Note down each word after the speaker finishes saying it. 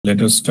Let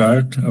us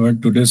start our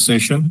today's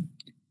session.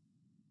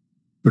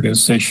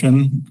 Today's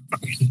session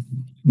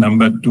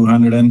number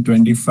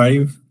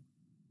 225.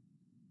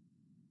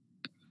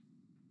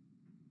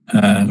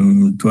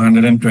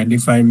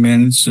 225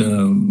 means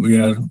we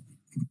are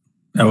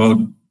about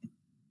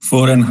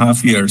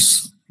 4.5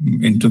 years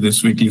into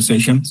this weekly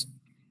sessions.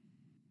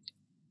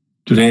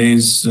 Today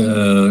is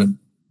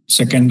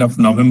 2nd of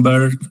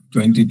November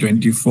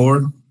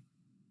 2024.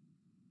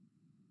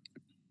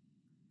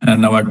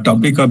 And our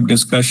topic of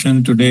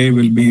discussion today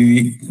will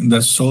be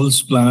the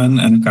soul's plan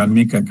and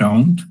karmic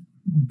account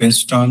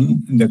based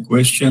on the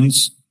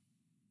questions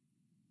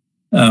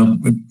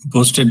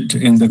posted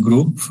in the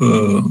group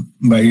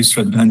by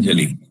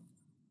Shraddhanjali.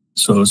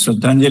 So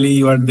Shraddhanjali,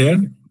 you are there?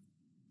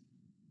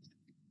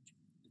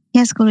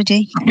 Yes,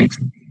 Guruji.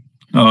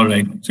 All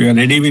right. So you are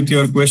ready with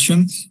your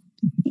questions?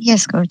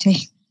 Yes,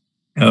 Guruji.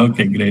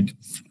 Okay, great.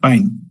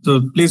 Fine.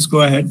 So please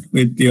go ahead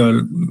with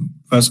your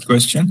first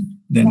question.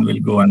 Then we'll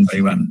go one by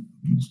one.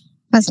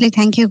 Firstly,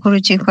 thank you,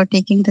 Guruji, for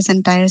taking this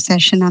entire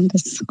session on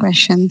these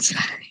questions.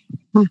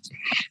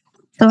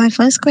 So my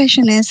first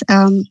question is,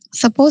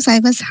 suppose I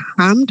was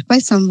harmed by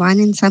someone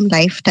in some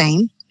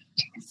lifetime.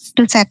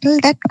 To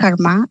settle that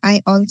karma,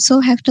 I also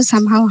have to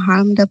somehow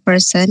harm the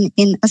person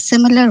in a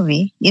similar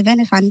way, even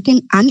if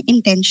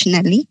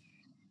unintentionally,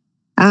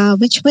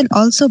 which will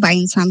also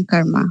bind some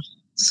karma.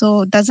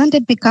 So doesn't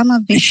it become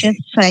a vicious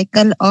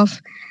cycle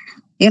of,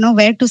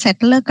 where to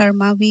settle a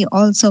karma, we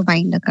also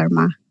bind the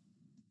karma?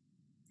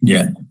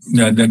 Yeah,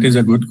 that is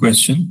a good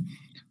question.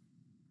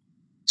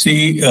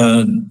 See,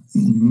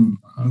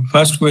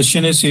 first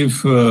question is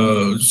if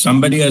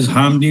somebody has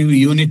harmed you,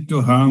 you need to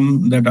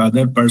harm that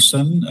other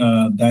person.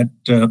 That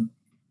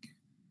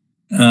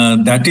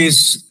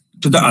is,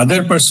 to the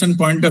other person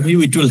point of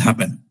view, it will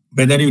happen.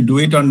 Whether you do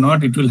it or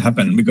not, it will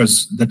happen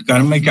because that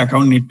karmic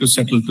account need to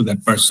settle to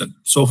that person.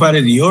 So far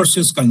as yours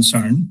is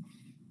concerned,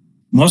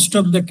 most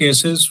of the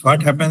cases,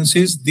 what happens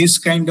is this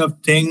kind of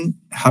thing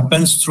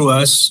happens through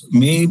us,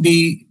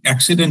 maybe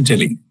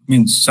accidentally.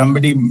 Means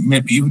somebody,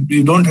 maybe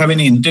you don't have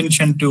any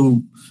intention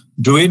to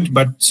do it,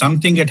 but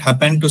something had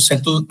happened to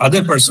settle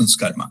other person's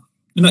karma.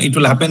 It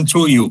will happen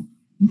through you.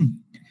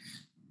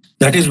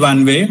 That is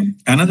one way.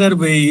 Another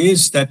way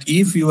is that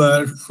if you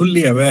are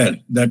fully aware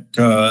that,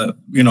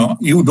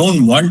 you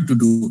don't want to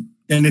do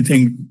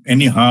anything,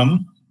 any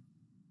harm,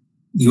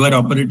 you are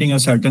operating a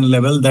certain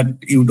level that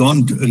you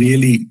don't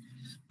really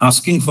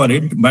asking for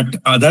it, but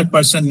other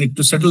person need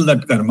to settle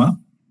that karma.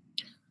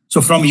 So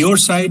from your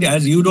side,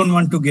 as you don't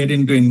want to get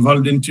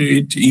involved into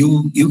it,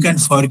 you can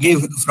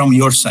forgive from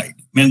your side.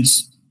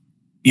 Means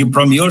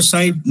from your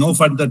side, no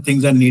further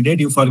things are needed.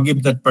 You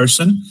forgive that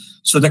person.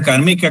 So the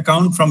karmic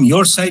account from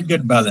your side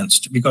get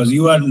balanced because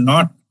you are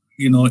not,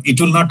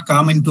 it will not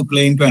come into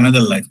play into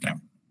another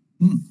lifetime.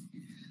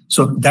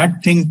 So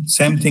that thing,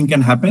 same thing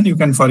can happen. You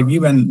can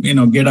forgive and,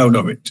 get out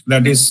of it.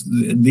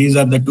 These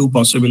are the two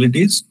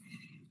possibilities.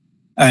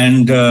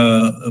 And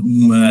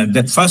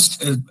that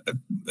first,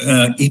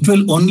 it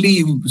will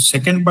only,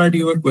 second part of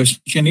your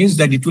question is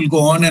that it will go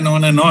on and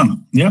on and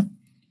on. Yeah.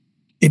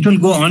 It will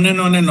go on and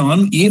on and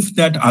on if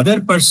that other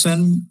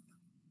person,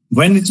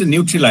 when it's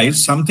neutralized,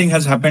 something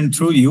has happened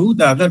through you,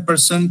 the other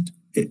person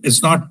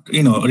is not,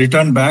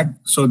 returned back.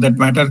 So that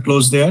matter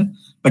closed there.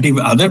 But if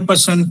other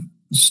person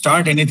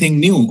start anything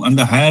new on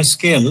the higher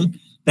scale,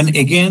 then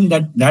again,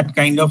 that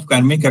kind of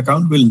karmic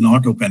account will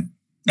not open.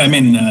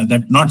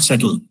 That not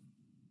settle.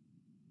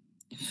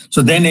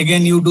 So then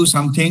again, you do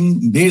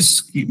something,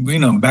 this,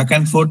 back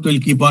and forth will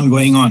keep on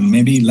going on,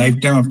 maybe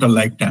lifetime after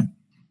lifetime.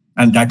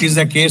 And that is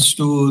the case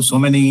to so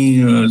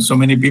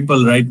many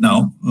people right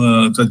now.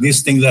 So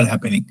these things are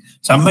happening.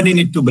 Somebody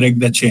need to break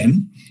the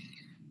chain.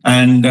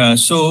 And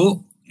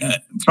so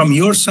from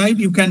your side,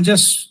 you can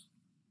just,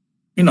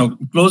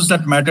 close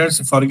that matters,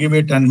 forgive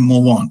it and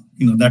move on.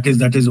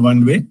 That is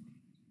one way.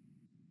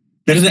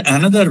 There is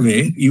another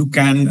way you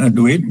can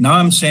do it. Now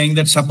I'm saying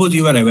that suppose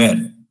you are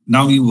aware.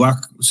 Now you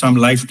walk some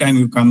lifetime,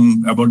 you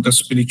come about the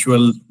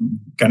spiritual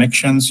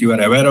connections, you are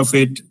aware of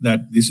it,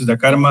 that this is the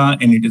karma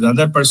and it is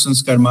other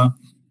person's karma.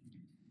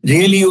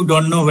 Really, you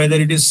don't know whether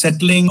it is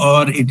settling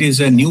or it is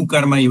a new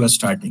karma you are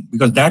starting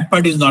because that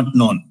part is not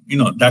known.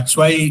 That's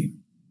why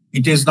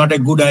it is not a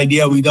good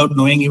idea without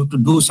knowing you to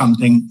do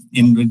something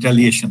in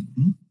retaliation.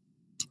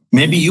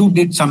 Maybe you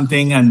did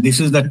something and this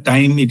is the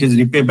time it is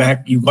repay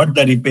back. You got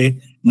the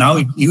repay. Now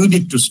you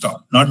need to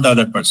stop, not the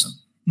other person.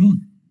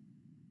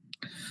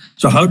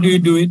 So how do you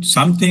do it?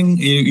 Something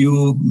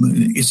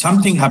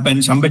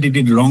happened, somebody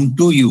did wrong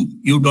to you.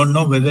 You don't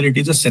know whether it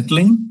is a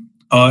settling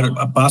or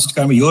a past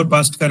karma, your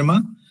past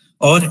karma,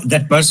 or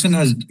that person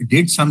has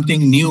did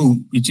something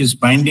new, which is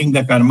binding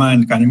the karma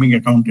and karmic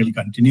account will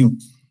continue.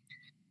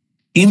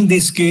 In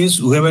this case,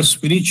 whoever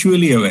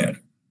spiritually aware,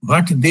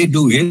 what they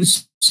do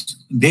is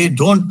they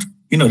don't,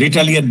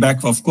 retaliate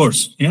back, of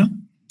course. Yeah.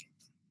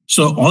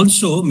 So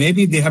also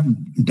maybe they have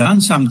done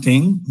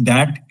something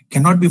that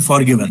cannot be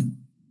forgiven.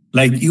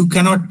 Like you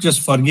cannot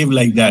just forgive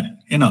like that,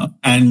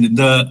 and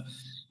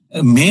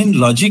main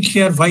logic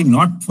here why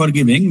not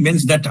forgiving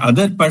means that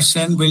other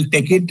person will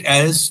take it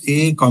as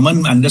a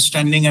common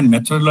understanding and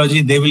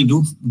methodology. They will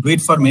do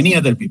it for many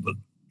other people.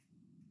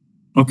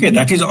 Okay,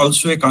 that is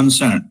also a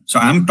concern. So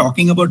I'm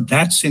talking about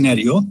that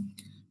scenario,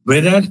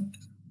 whether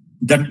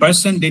that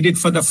person did it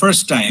for the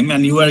first time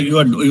and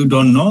you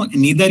don't know,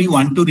 neither you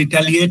want to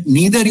retaliate,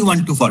 neither you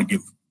want to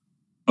forgive.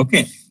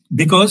 Okay,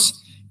 because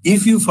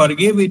if you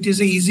forgive, it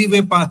is an easy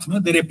way path. No?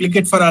 They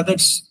replicate for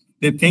others.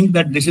 They think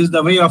that this is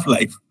the way of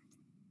life.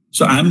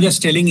 So I'm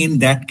just telling in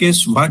that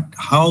case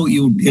how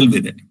you deal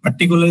with it.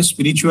 Particular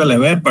spiritual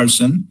aware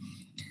person,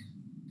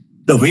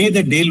 the way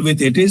they deal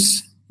with it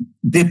is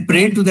they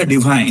pray to the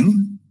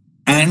divine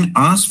and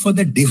ask for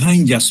the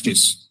divine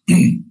justice.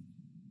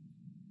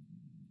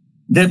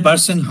 The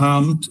person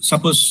harmed,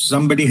 suppose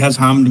somebody has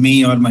harmed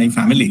me or my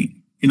family,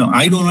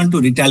 I don't want to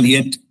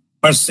retaliate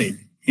per se,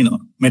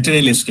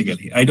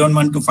 materialistically. I don't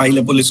want to file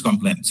a police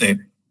complaint, say.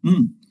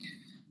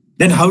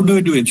 Then how do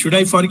I do it? Should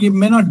I forgive?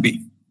 May not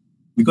be.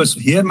 Because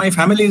here my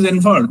family is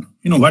involved.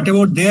 What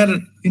about their,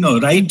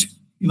 right,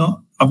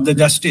 of the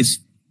justice?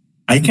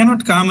 I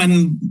cannot come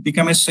and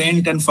become a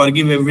saint and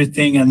forgive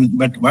everything.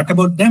 But what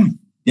about them?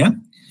 Yeah.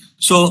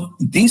 So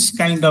these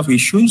kind of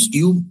issues,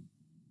 you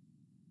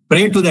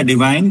pray to the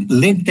divine,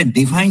 let the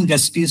divine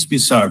justice be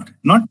served.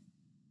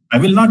 I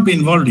will not be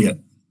involved here.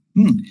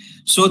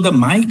 So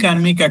my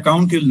karmic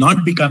account will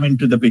not be come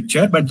into the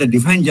picture, but the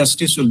divine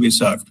justice will be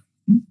served.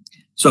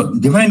 So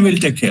divine will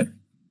take care.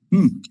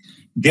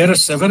 There are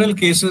several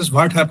cases.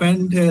 What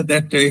happened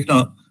that,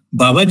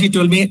 Babaji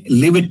told me,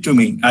 leave it to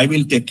me. I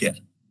will take care.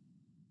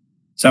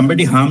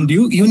 Somebody harmed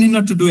you. You need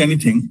not to do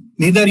anything.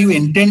 Neither you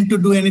intend to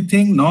do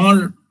anything,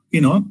 nor,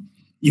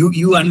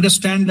 you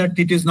understand that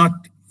it is not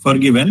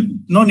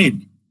forgiven. No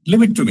need.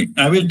 Leave it to me.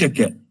 I will take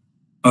care.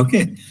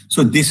 Okay.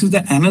 So this is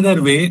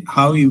another way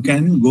how you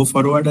can go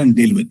forward and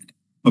deal with it.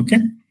 Okay.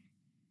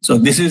 So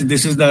this is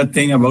the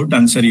thing about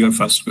answer your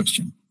first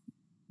question.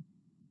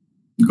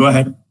 Go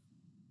ahead.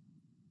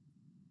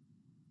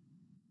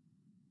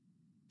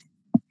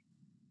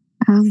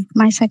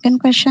 My second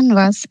question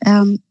was,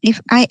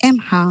 if I am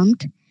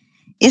harmed,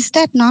 is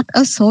that not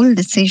a soul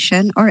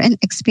decision or an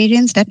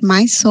experience that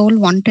my soul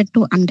wanted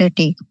to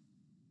undertake?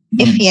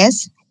 If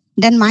yes,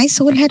 then my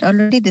soul had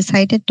already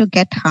decided to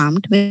get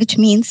harmed, which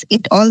means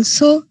it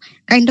also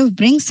kind of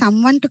brings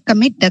someone to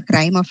commit the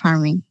crime of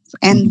harming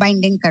and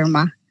binding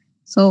karma.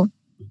 So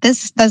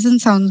this doesn't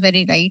sound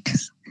very right.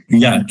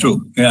 Yeah,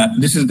 true. Yeah,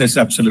 this is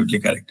absolutely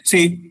correct.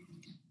 See,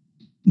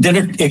 there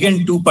are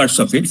again two parts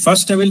of it.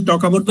 First, I will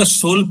talk about the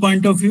soul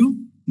point of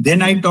view.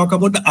 Then I talk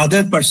about the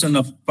other person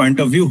of point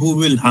of view who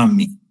will harm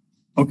me.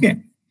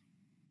 Okay.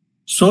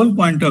 Soul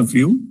point of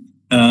view,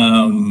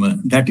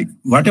 that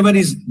whatever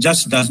is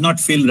just does not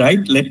feel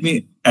right. Let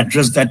me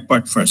address that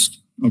part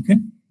first. Okay.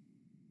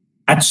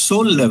 At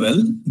soul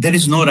level, there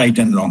is no right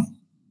and wrong.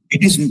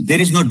 There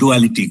is no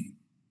duality.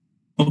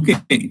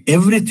 Okay.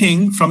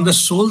 Everything from the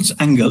soul's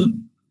angle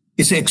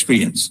is an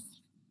experience.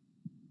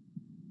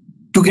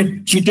 To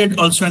get cheated,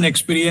 also an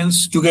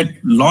experience. To get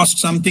lost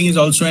something is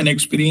also an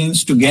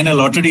experience. To gain a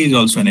lottery is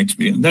also an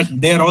experience.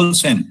 That they are all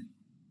same.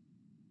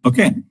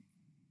 Okay.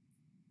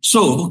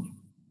 So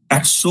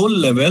at soul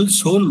level,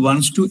 soul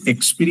wants to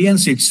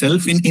experience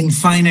itself in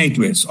infinite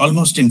ways,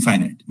 almost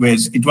infinite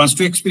ways. It wants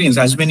to experience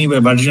as many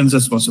versions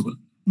as possible.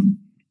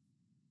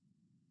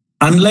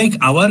 Unlike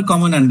our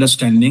common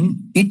understanding,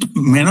 it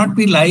may not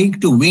be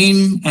like to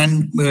win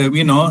and,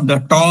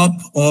 the top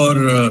or,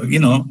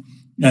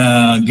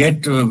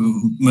 get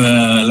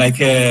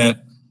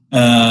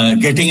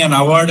getting an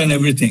award and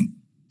everything.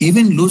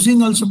 Even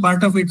losing also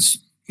part of its,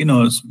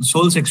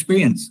 soul's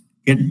experience.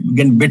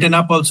 Get beaten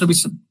up also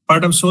is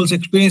part of soul's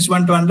experience.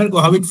 Want to undergo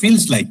how it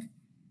feels like.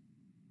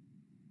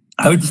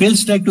 How it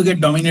feels like to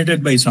get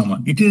dominated by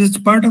someone. It's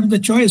part of the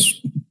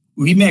choice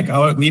we make.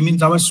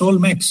 Our soul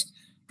makes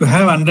to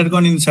have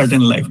undergone in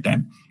certain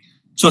lifetime.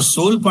 So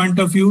soul point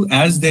of view,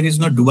 as there is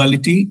no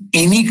duality,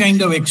 any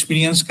kind of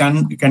experience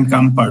can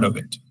come part of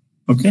it.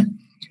 Okay.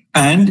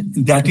 And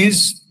that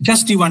is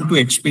just you want to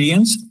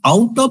experience.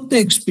 Out of the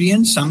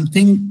experience,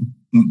 something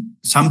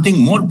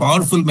more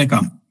powerful may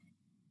come.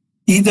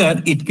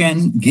 Either it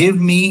can give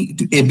me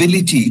the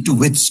ability to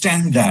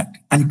withstand that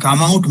and come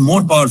out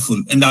more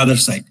powerful in the other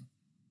side.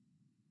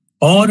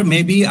 Or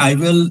maybe I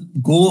will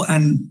go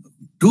and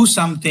do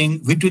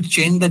something which will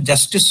change the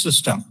justice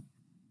system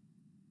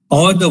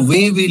or the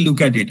way we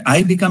look at it.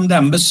 I become the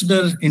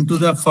ambassador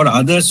for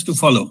others to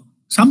follow.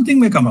 Something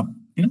may come up,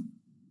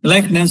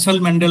 like Nelson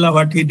Mandela,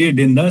 what he did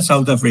in the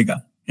South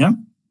Africa. Yeah,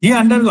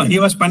 he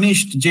was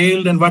punished,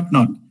 jailed, and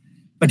whatnot,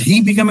 but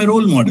he became a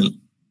role model.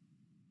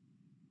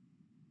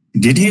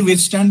 Did he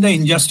withstand the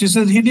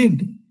injustices? He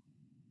did.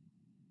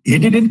 He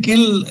didn't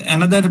kill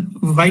another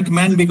white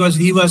man because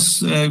he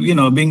was,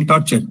 being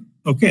tortured.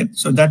 Okay,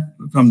 so that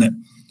from there.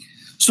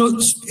 So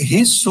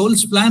his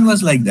soul's plan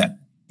was like that.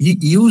 He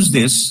used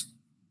this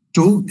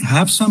to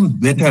have some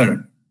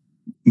better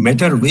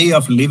way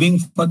of living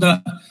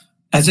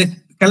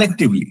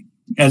collectively,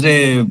 as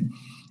a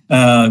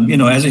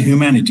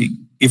humanity.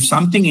 If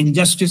something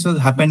injustice has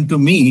happened to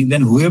me,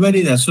 then whoever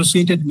is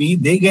associated me,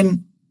 they get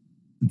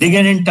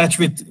in touch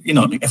with,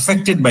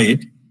 affected by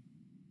it.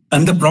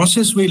 And the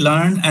process we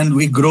learn and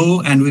we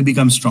grow and we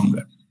become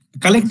stronger.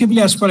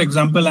 Collectively, as for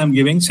example, I'm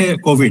giving, say,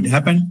 COVID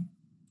happened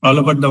all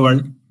over the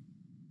world.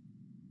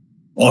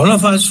 All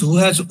of us who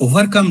has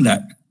overcome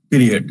that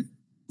period,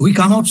 we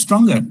come out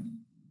stronger.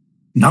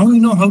 Now we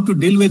know how to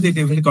deal with it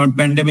if a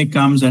pandemic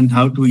comes, and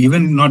how to,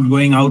 even not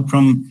going out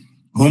from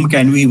home,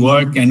 can we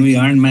work, can we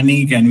earn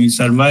money, can we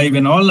survive?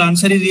 And all the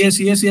answer is yes,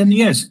 yes, and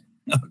yes.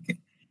 Okay.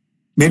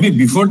 Maybe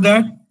before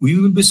that, we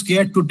will be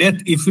scared to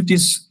death if it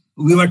is,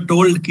 we were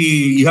told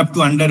you have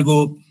to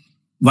undergo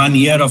 1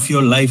 year of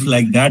your life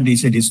like that. They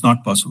said it's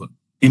not possible,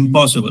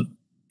 impossible.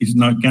 It's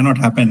not, cannot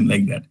happen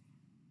like that.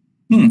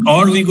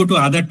 Or we go to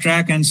other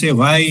track and say,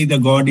 why the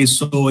God is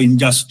so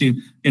injustice,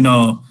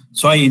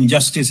 so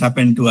injustice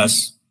happened to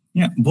us.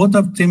 Yeah, both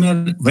of them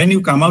are, when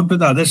you come out to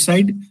the other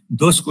side,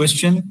 those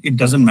questions, it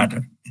doesn't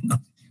matter.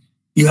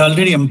 You're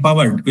already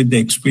empowered with the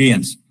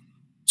experience.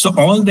 So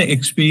all the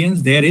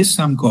experience, there is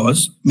some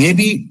cause.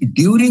 Maybe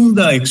during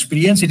the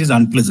experience, it is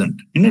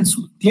unpleasant. And it's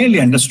clearly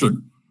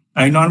understood.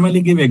 I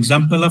normally give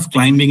example of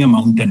climbing a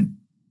mountain.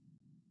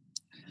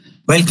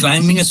 While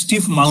climbing a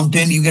stiff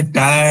mountain, you get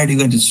tired, you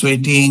get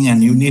sweating,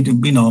 and you need to,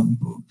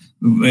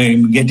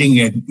 getting,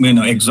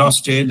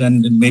 exhausted,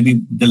 and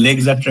maybe the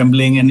legs are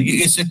trembling, and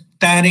it's a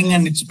tiring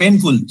and it's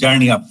painful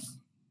journey up.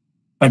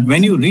 But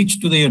when you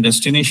reach to your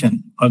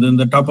destination or on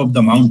the top of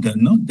the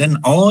mountain, then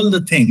all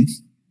the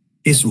things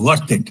is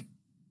worth it.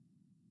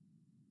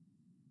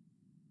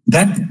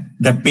 That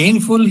the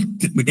painful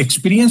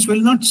experience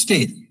will not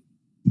stay,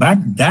 but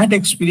that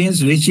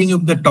experience reaching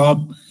up the top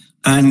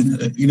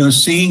and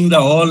seeing the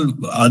all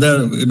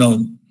other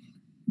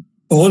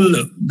all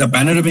the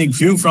panoramic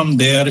view from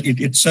there, it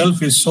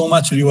itself is so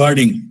much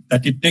rewarding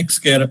that it takes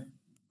care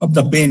of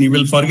the pain. You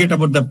will forget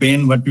about the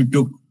pain what you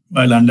took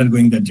while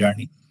undergoing the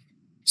journey.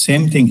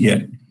 Same thing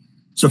here.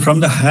 So from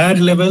the higher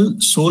level,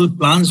 soul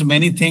plans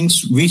many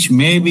things which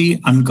may be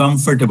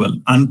uncomfortable,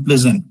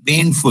 unpleasant,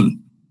 painful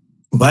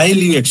while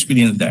you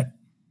experience that.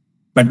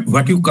 But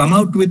what you come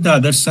out with the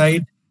other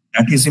side,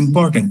 that is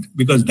important,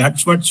 because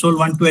that's what soul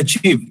want to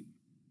achieve.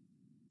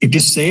 It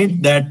is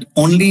said that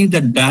only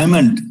the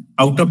diamond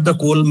out of the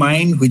coal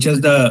mine, which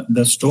has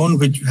the stone,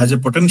 which has a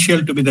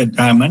potential to be the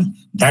diamond,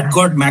 that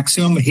got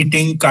maximum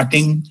hitting,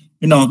 cutting,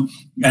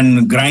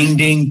 and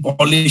grinding,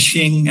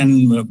 polishing,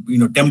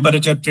 and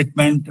temperature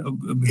treatment,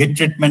 heat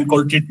treatment,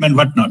 cold treatment,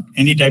 whatnot,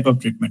 any type of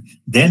treatment.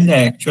 Then the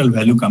actual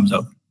value comes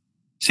out.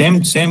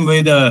 Same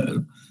way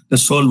the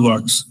soul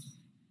works.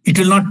 It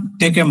will not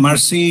take a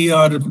mercy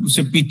or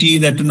say pity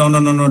that no,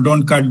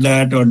 don't cut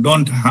that, or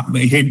don't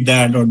hit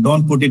that, or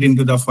don't put it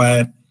into the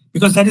fire,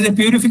 because that is a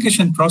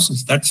purification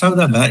process. That's how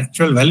the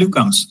actual value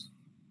comes.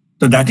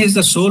 So that is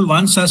the soul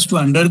wants us to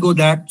undergo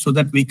that so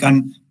that we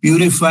can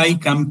purify,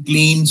 come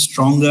clean,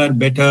 stronger,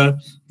 better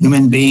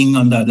human being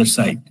on the other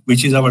side,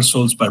 which is our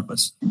soul's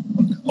purpose.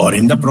 Or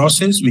in the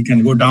process, we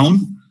can go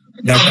down,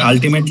 that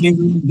ultimately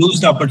we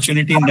lose the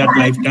opportunity in that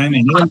lifetime,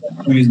 and another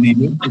lifetime is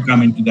needed to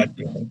come into that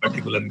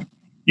particular,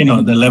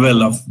 the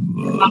level of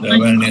the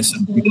awareness.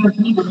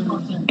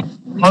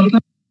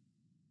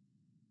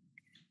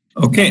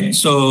 Okay,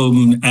 so,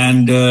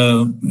 and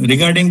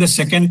regarding the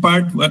second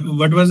part,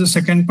 what was the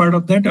second part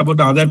of that? About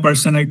the other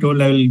person I told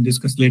I will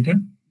discuss later.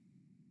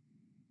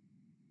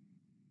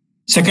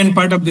 Second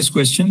part of this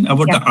question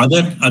about the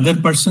other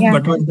person,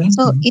 what was that?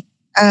 So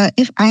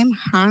if I'm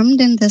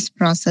harmed in this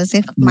process,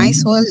 if my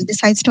soul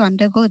decides to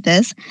undergo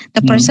this,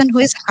 the person who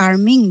is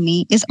harming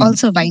me is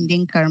also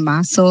binding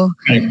karma. So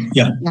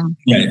yeah.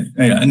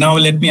 Now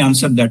let me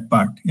answer that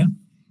part. Yeah.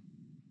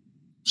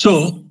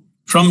 So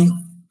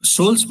from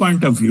soul's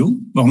point of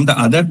view, from the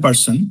other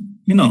person,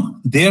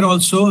 there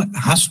also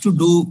has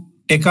to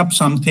take up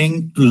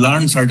something to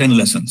learn certain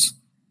lessons.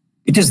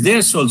 It is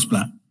their soul's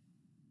plan.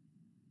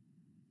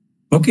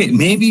 Okay,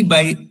 maybe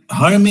by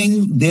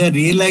harming, they are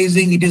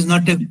realizing it is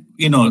not a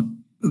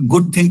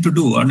good thing to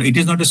do, or it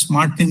is not a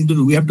smart thing to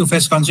do. We have to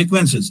face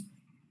consequences.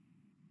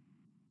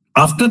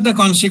 After the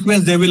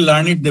consequence, they will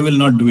learn it. They will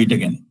not do it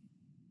again.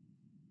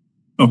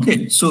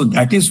 Okay, so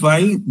that is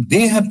why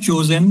they have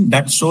chosen,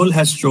 that soul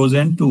has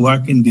chosen to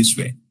work in this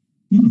way.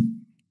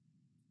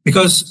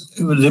 Because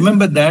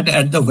remember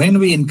that when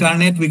we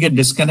incarnate, we get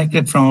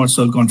disconnected from our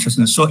soul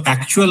consciousness. So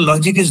actual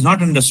logic is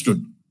not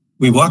understood.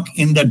 We walk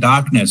in the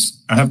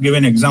darkness. I have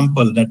given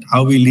example that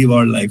how we live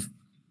our life.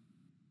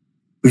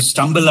 We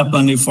stumble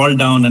upon, we fall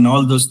down and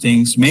all those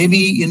things.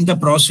 Maybe in the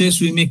process,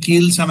 we may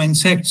kill some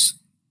insects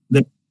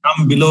that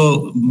come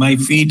below my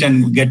feet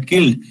and get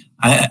killed.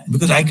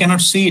 Because I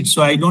cannot see it,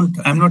 so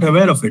I'm not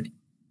aware of it.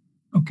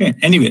 Okay,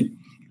 anyway.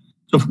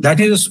 So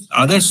that is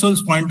other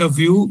soul's point of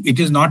view. It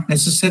is not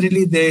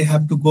necessarily they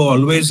have to go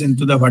always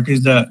into what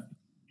is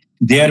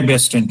their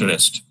best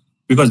interest.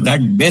 Because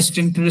that best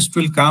interest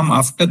will come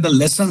after the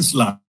lessons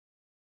learned,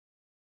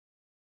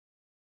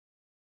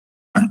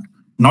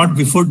 not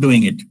before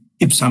doing it.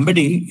 If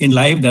somebody in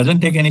life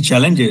doesn't take any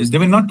challenges, they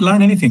will not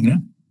learn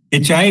anything. A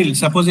child,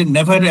 suppose it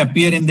never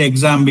appear in the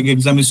exam, big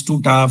exam is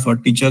too tough or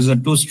teachers are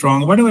too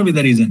strong, whatever be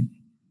the reason,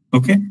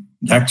 okay,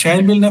 that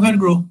child will never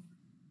grow.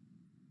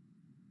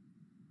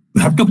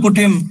 We have to put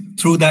him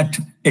through that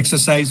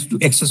exercise to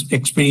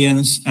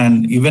experience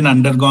and even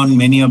undergone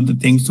many of the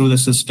things through the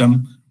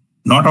system.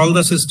 Not all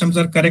the systems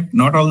are correct.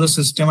 Not all the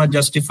systems are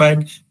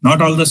justified.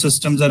 Not all the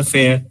systems are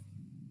fair.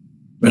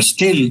 But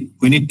still,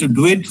 we need to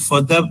do it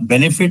for the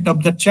benefit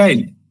of the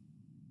child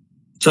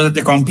so that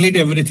they complete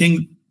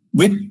everything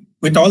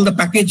with all the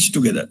package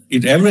together.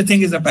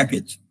 Everything is a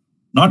package.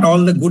 Not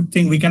all the good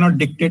thing. We cannot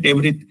dictate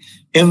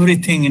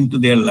everything into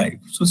their life.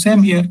 So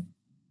same here.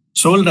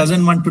 Soul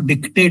doesn't want to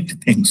dictate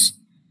things.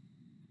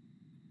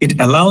 It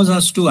allows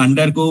us to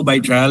undergo by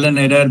trial and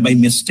error, by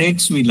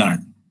mistakes we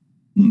learn.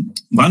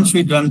 Once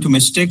we run to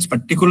mistakes,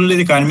 particularly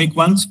the karmic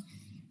ones,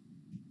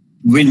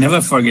 we'll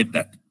never forget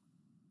that.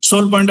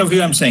 Soul point of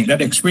view, I'm saying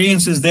that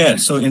experience is there.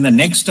 So in the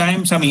next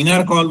time, some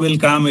inner call will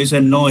come. We say,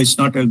 no, it's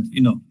not a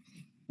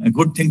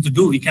good thing to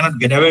do. We cannot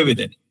get away with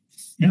it.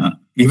 Yeah,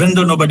 even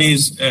though nobody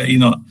is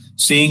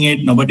seeing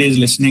it, nobody is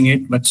listening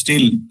it, but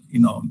still,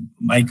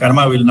 my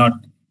karma will not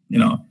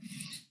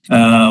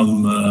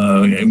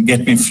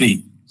get me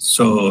free.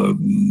 So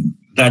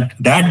that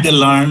they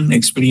learn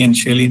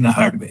experientially in a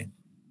hard way.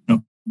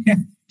 Okay,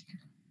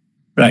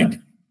 right.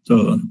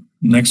 So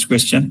next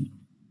question.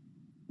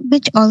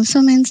 Which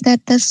also means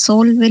that the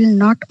soul will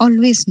not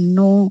always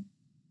know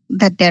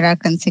that there are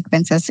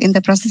consequences. In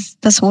the process,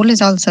 the soul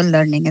is also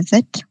learning, is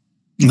it?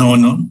 No.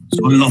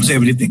 Soul knows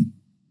everything.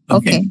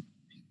 Okay.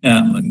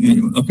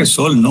 Okay,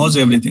 soul knows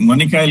everything.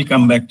 Monica, I'll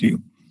come back to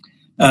you.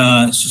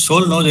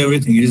 Soul knows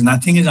everything.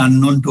 Nothing is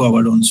unknown to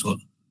our own soul.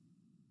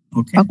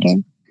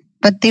 Okay.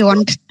 But they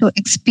want to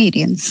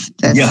experience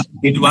this. Yeah,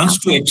 it wants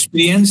to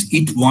experience.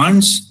 It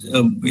wants,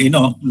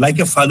 like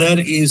a father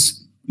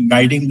is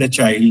guiding the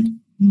child.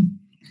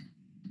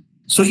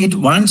 So it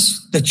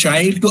wants the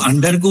child to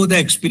undergo the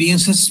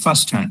experiences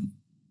firsthand.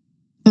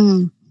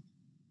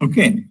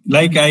 Okay,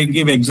 like I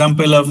give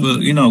example of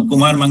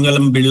Kumar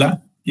Mangalam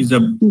Birla. He's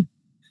in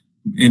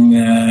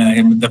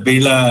the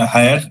Birla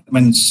hire.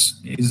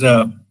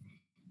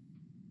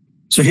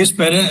 So his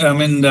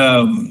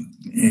parents.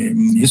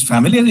 His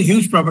family has a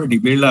huge property,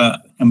 Birla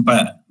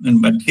Empire,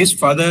 but his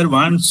father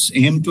wants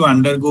him to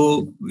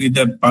undergo with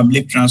the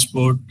public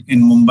transport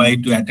in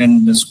Mumbai to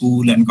attend the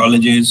school and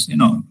colleges,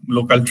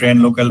 local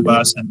train, local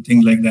bus and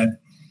things like that.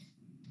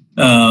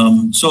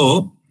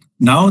 So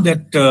now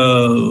that,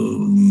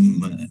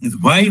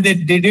 why they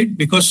did it?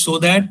 Because so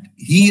that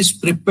he is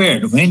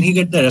prepared when he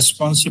gets the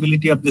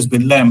responsibility of this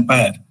Birla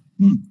Empire,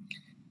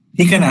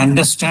 he can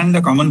understand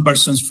the common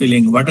person's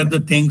feeling. What are the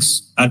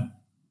things are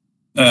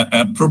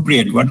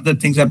appropriate, what are the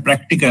things are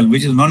practical,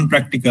 which is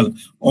non-practical,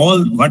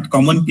 all what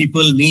common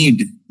people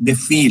need, they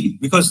feel,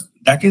 because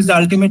that is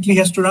ultimately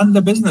has to run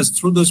the business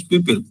through those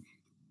people.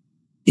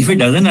 If he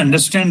doesn't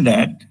understand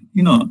that,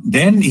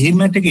 then he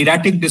may take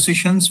erratic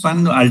decisions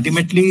and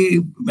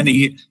ultimately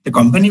the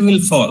company will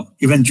fall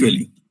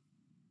eventually.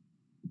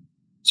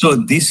 So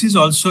this is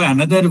also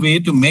another way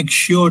to make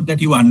sure that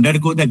you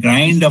undergo the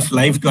grind of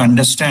life to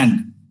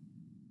understand.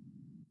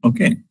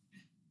 Okay.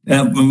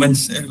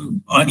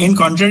 In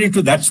contrary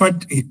to that's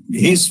what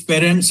his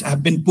parents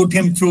have been put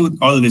him through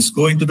all this,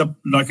 go into the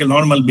like a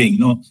normal being.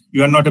 No,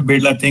 you are not a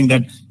Birla thing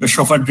that your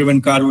chauffeur-driven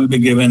car will be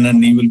given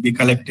and he will be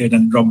collected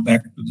and dropped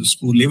back to the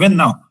school. Even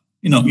now,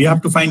 you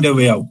have to find a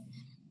way out.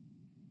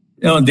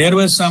 There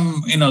was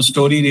some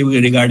story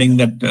regarding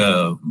that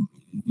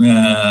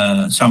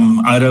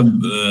some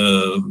Arab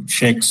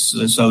sheikhs,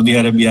 Saudi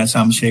Arabia,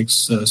 some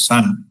sheikh's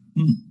son,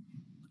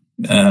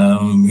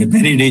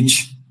 very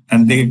rich.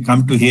 And they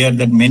come to hear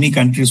that many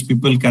countries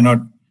people cannot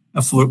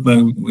afford,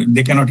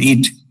 they cannot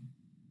eat.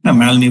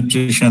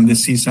 Malnutrition, they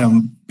see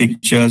some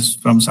pictures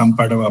from some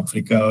part of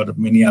Africa or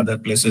many other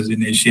places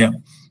in Asia.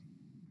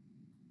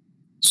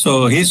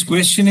 So his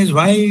question is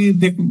why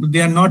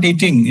they are not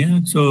eating. Yeah?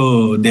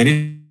 So there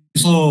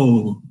is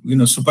no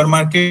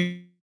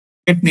supermarket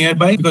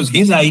nearby, because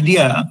his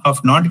idea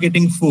of not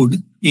getting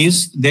food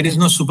is there is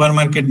no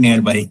supermarket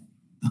nearby.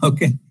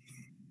 Okay.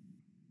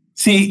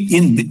 See,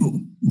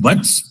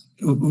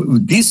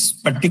 this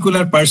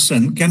particular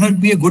person cannot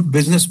be a good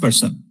business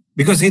person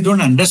because they don't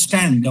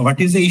understand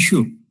what is the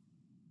issue.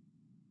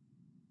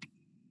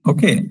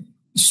 Okay,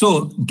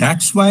 so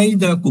that's why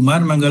the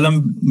Kumar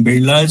Mangalam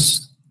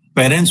Birla's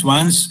parents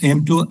wants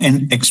him to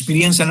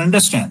experience and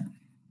understand.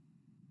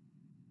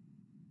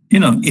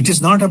 It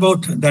is not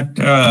about that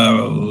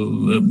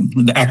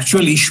the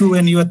actual issue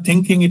when you are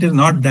thinking, it is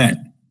not that.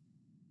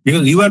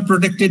 Because you are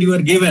protected, you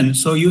are given,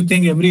 so you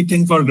think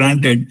everything for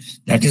granted.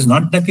 That is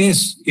not the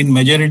case in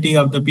majority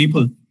of the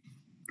people,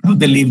 how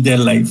they live their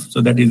life. So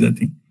that is the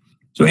thing.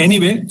 So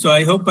anyway, so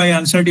I hope I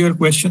answered your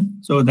question.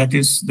 So that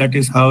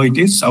is how it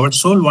is. Our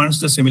soul wants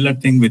the similar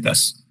thing with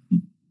us.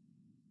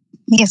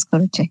 Yes,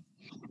 Guruji.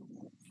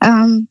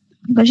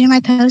 Guruji, my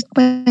third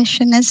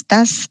question is,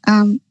 does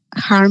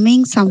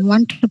harming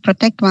someone to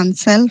protect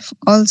oneself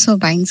also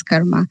binds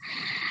karma?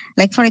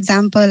 Like, for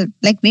example,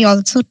 like we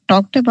also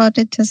talked about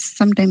it just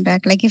some time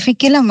back. Like if we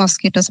kill a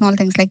mosquito, small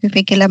things like if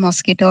we kill a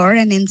mosquito or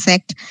an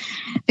insect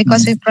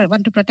because we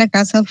want to protect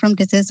ourselves from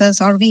diseases,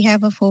 or we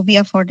have a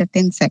phobia for that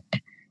insect.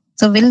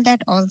 So will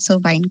that also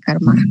bind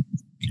karma?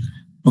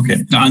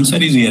 Okay, the answer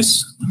is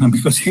yes,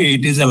 because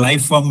it is a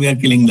life form, we are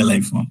killing the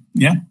life form.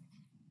 Yeah.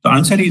 The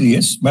answer is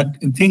yes, but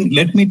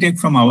let me take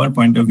from our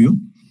point of view.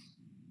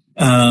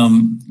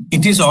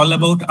 It is all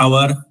about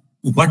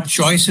what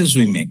choices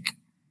we make.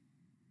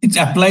 It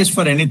applies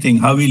for anything,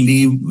 how we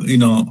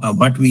live,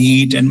 what we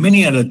eat and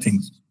many other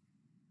things.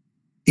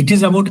 It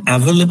is about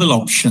available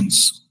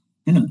options.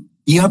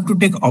 You have to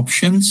take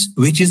options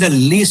which is the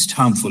least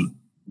harmful.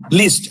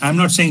 Least, I'm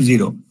not saying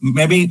zero.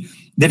 Maybe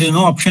there is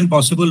no option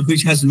possible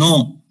which has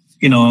no,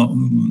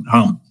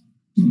 harm.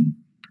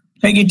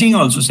 Like eating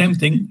also, same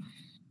thing.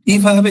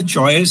 If I have a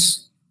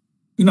choice,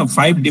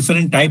 5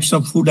 different types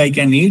of food I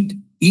can eat,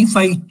 if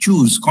I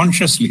choose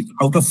consciously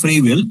out of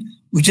free will,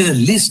 which is the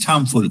least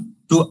harmful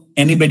to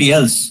anybody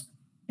else,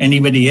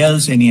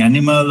 any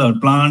animal or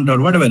plant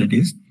or whatever it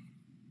is,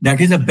 that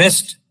is the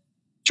best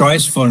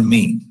choice for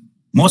me,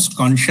 most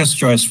conscious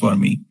choice for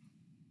me.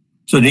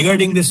 So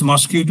regarding this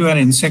mosquito or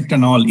insect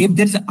and all, if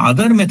there's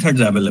other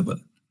methods available,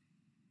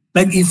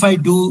 like if I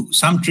do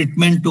some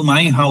treatment to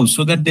my house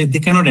so that they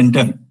cannot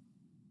enter,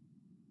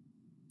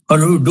 or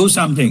you do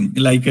something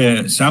like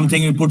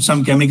you put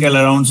some chemical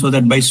around so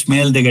that by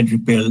smell they get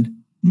repelled.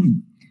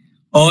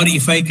 Or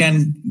if I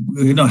can,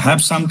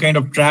 have some kind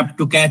of trap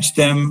to catch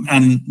them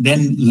and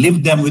then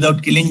leave them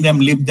without killing them,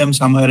 leave them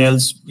somewhere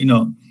else,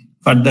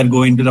 further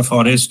go into the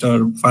forest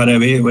or far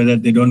away, whether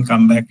they don't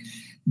come back.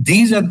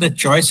 These are the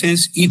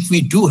choices. If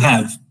we do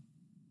have,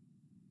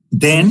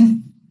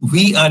 then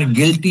we are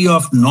guilty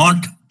of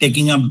not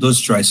taking up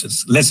those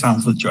choices, less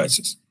harmful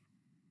choices.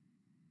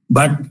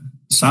 But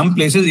some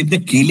places, if the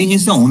killing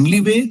is the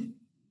only way,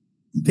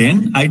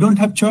 then I don't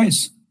have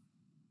choice.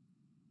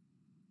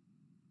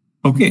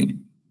 Okay.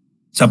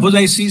 Suppose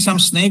I see some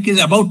snake is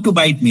about to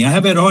bite me. I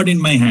have a rod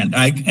in my hand.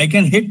 I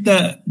can hit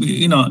the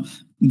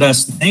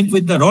snake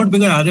with the rod,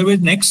 because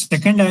otherwise next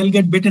second I'll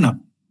get bitten up.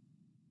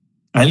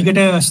 I'll get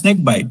a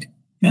snake bite.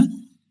 Yeah.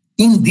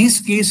 In these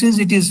cases,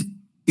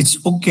 it's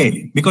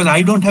okay because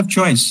I don't have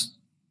choice.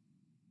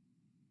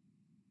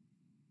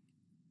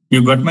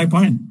 You got my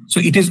point? So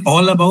it is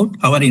all about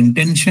our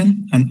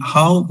intention and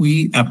how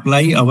we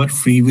apply our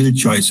free will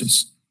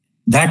choices.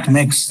 That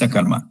makes the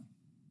karma.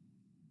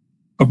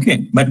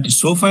 Okay, but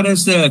so far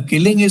as the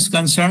killing is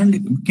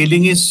concerned,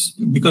 killing is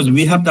because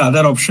we have the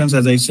other options,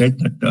 as I said,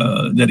 that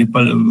the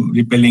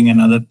repelling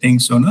and other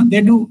things. So no,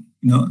 they do.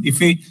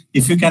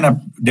 If you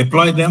can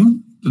deploy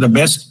them to the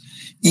best,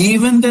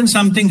 even then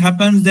something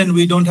happens, then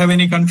we don't have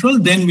any control.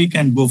 Then we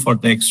can go for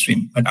the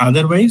extreme. But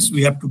otherwise,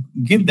 we have to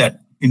give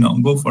that.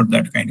 Go for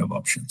that kind of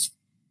options.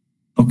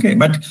 Okay,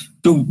 but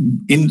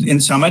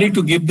in summary,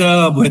 to give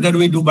whether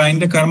we do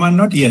bind the karma or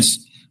not, yes.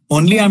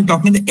 Only I'm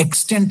talking the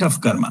extent of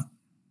karma.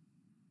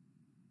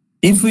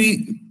 If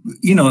we,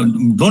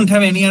 don't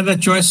have any other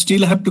choice,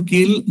 still have to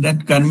kill,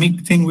 that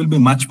karmic thing will be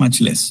much,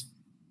 much less.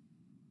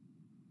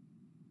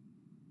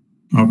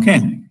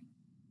 Okay.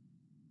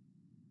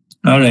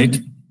 All right.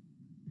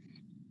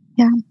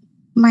 Yeah.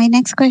 My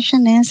next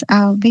question is,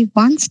 we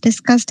once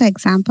discussed the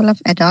example of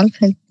Adolf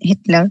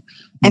Hitler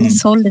and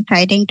his soul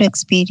deciding to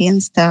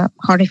experience the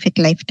horrific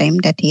lifetime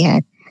that he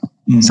had.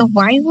 So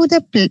why would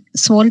the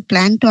soul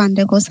plan to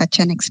undergo such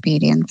an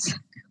experience?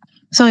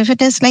 So if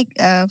it is like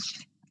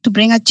to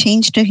bring a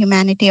change to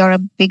humanity or a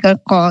bigger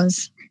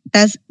cause,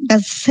 does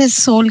his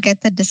soul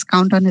get the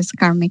discount on his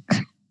karmic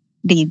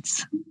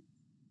deeds?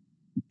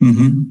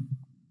 Because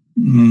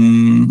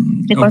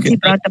he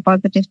brought a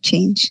positive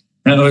change.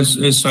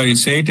 Sorry,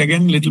 say it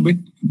again a little bit.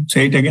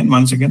 Say it again,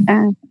 once again.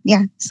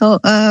 Yeah. So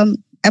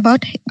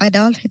about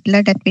Adolf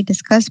Hitler that we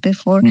discussed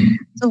before.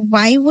 So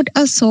why would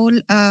a soul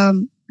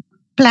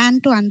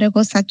plan to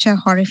undergo such a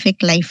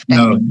horrific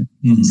lifetime?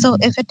 So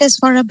if it is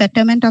for a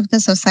betterment of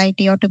the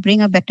society or to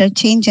bring a better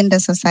change in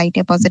the society,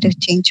 a positive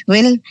change,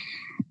 will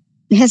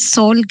his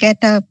soul get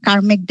a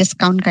karmic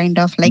discount kind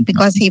of like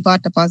because he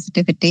brought a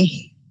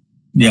positivity?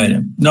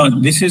 Yeah.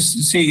 No, this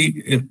is,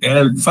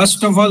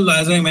 first of all,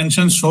 as I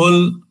mentioned,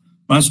 soul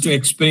wants to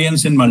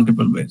experience in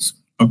multiple ways.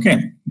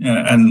 Okay.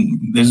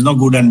 And there's no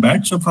good and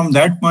bad. So from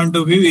that point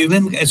of view,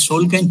 even a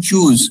soul can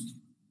choose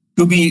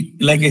to be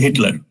like a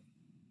Hitler.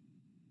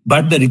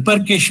 But the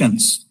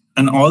repercussions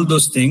and all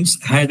those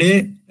things had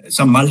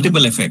some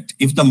multiple effect.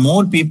 If the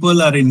more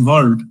people are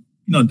involved,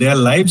 their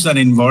lives are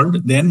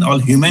involved, then all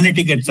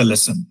humanity gets a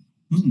lesson.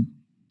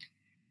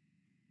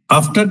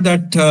 After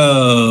that,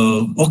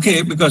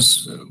 okay,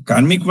 because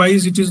karmic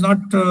wise, it is not,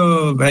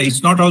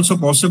 it's not also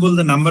possible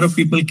the number of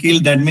people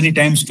killed that many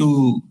times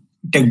to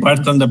take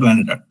birth on the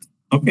planet Earth.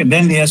 Okay,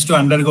 then he has to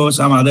undergo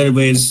some other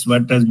ways,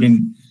 what has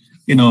been,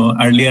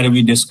 earlier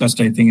we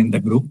discussed, I think, in the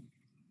group.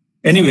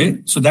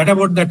 Anyway, so that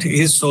about that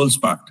his soul's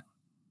part.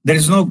 There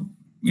is no,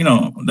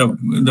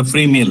 the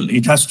free meal.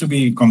 It has to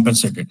be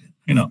compensated,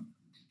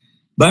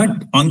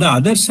 But on the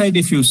other side,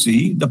 if you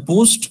see, the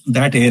post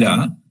that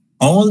era,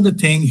 all the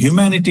thing,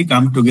 humanity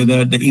come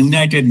together, the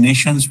United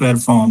Nations were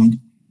formed,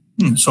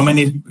 so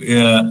many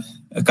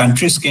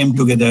countries came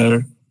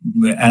together,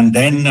 and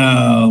then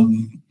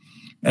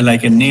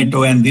like a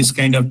NATO and these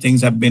kind of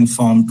things have been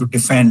formed to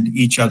defend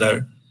each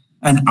other.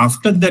 And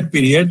after that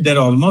period, there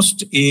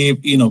almost a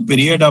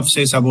period of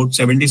say about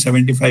 70,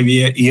 75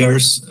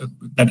 years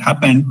that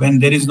happened when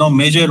there is no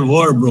major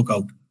war broke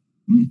out.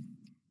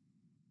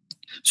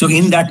 So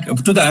in that,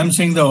 I'm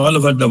saying all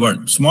over the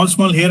world, small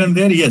here and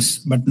there, yes,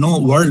 but no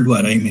world war,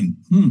 I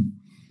mean.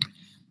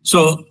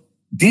 So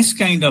these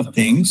kind of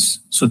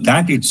things, so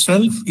that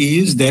itself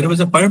is, there was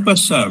a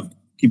purpose served.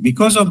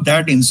 Because of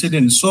that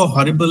incident, so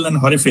horrible and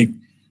horrific,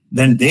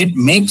 then that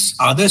makes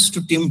others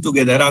to team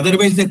together.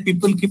 Otherwise, the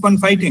people keep on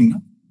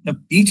fighting.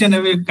 Each and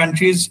every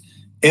countries,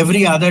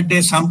 every other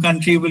day, some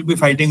country will be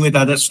fighting with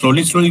others.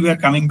 Slowly, we are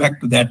coming back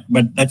to that,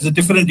 but that's a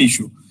different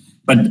issue.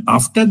 But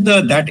after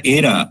that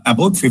era,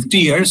 about 50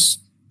 years,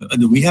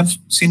 we have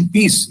seen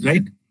peace,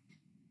 right?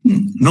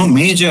 No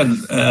major,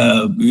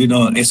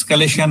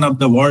 escalation of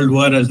the world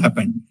war has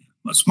happened.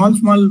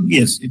 Small,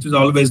 yes, it is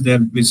always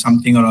there with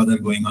something or other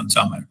going on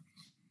somewhere.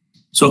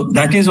 So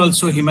that is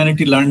also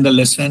humanity learned the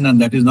lesson,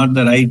 and that is not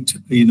the right,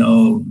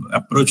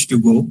 approach to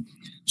go.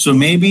 So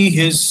maybe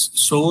his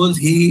soul,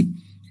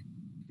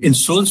 in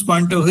soul's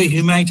point of view,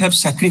 he might have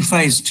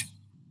sacrificed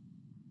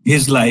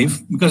his life,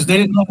 because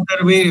there is no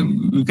other way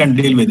we can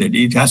deal with it.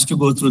 It has to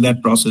go through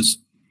that process.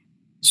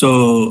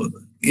 So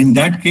in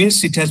that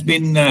case, it has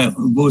been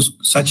goes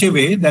such a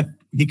way that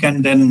he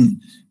can then,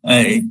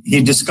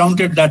 he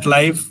discounted that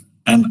life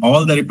and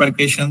all the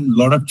repercussions, a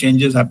lot of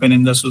changes happen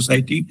in the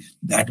society.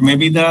 That may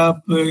be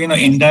the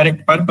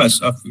indirect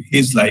purpose of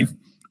his life.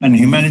 And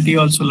humanity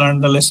also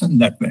learned the lesson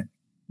that way.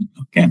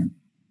 Okay.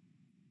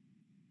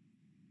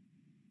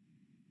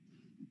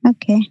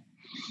 Okay.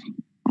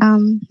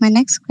 My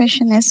next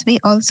question is, we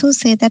also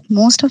say that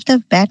most of the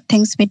bad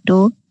things we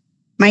do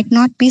might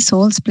not be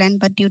soul's plan,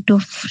 but due to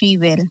free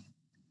will.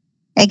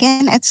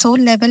 Again, at soul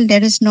level,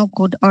 there is no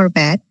good or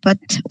bad, but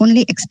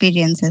only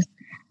experiences.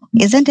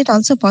 Isn't it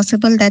also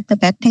possible that the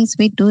bad things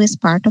we do is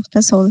part of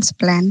the soul's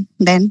plan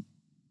then?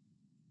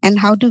 And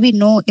how do we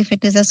know if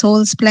it is a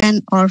soul's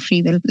plan or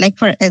free will? Like,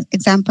 for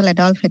example,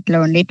 Adolf Hitler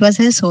only, it was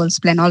his soul's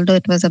plan, although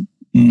it was a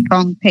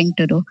wrong thing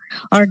to do.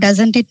 Or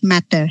doesn't it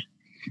matter?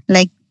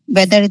 Like,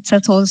 whether it's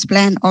a soul's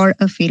plan or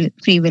a free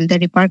will, the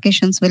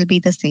repercussions will be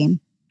the same.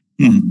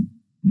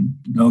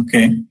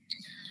 Okay.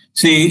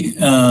 See,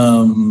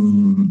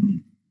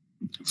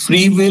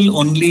 free will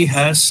only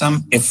has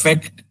some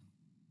effect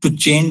to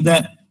change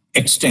the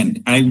extent.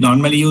 I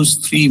normally use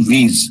 3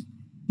 V's.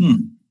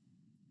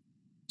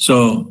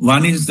 So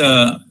one is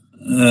the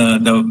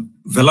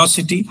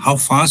velocity, how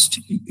fast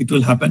it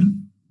will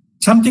happen.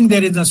 Something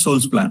there is a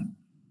soul's plan.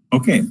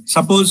 Okay.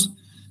 Suppose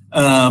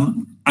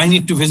I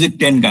need to visit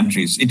 10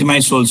 countries. It is my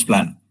soul's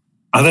plan.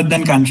 Other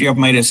than country of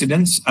my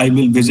residence, I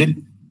will visit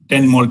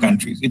 10 more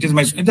countries. It is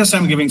just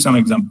I'm giving some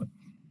example.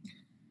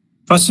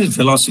 First is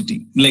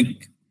velocity,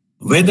 like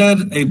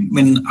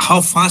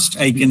how fast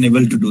I can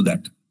able to do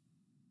that.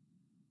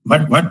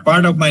 But what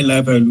part of my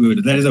life I will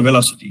do? That is a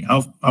velocity,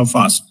 how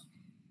fast.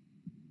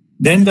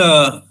 Then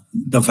the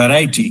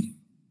variety,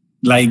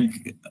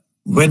 like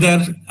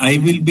whether I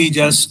will be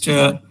just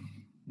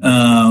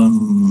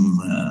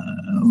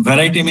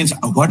variety means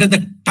what are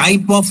the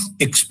type of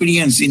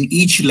experience in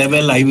each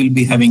level I will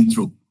be having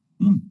through.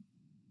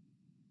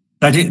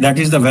 That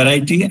is the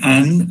variety,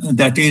 and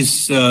that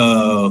is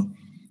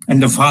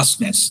and the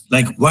fastness,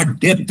 like what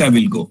depth I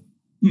will go.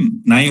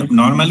 Now,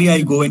 normally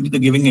I go into the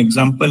giving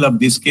example of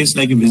this case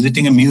like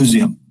visiting a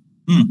museum.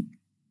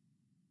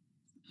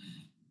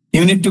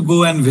 You need to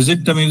go and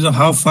visit the museum.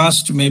 How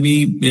fast?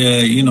 Maybe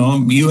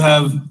you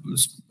have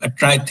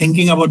tried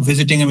thinking about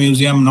visiting a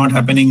museum, not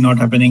happening.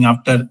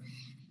 After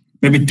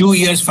maybe 2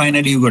 years,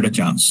 finally you got a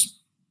chance.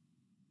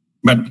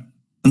 But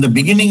in the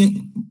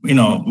beginning,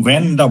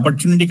 when the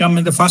opportunity comes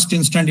in the first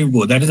instant, you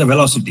go. That is a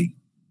velocity.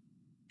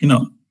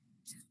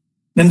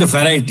 Then the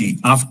variety.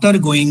 After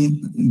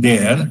going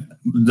there,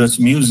 this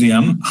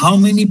museum, how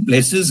many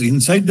places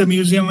inside the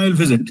museum I will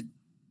visit?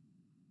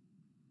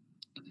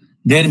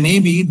 There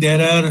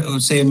are,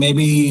 say,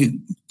 maybe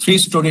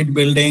 3-storied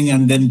building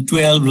and then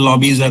 12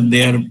 lobbies are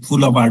there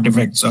full of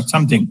artifacts or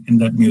something in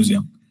that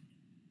museum.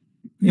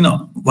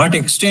 What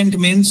extent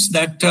means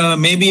that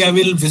maybe I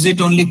will visit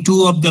only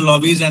 2 of the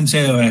lobbies and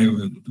say,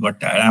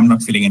 I'm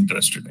not feeling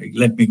interested.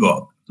 Let me go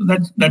out. So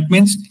that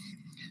means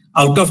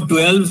out of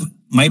 12,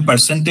 my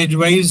percentage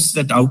wise,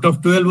 that out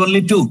of 12,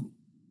 only 2.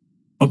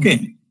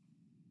 Okay.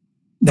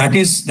 That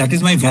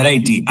is my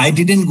variety. I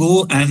didn't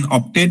go and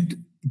opted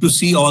to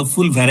see all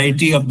full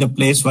variety of the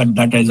place what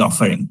that is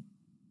offering.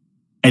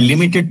 I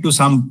limited to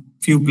some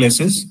few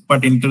places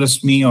what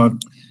interest me, or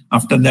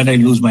after that I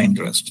lose my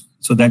interest.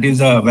 So that is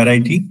a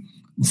variety.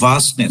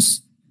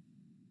 Vastness.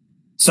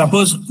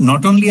 Suppose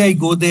not only I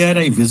go there,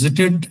 I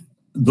visited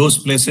those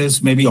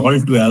places, maybe all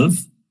 12,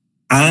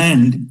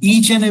 and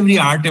each and every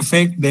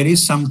artifact, there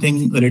is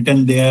something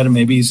written there,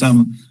 maybe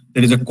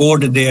there is a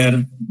code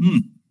there.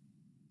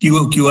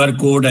 QR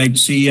code I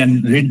see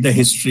and read the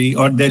history,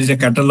 or there is a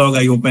catalog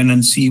I open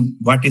and see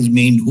what is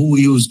meant, who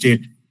used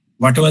it,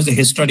 what was the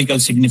historical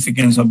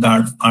significance of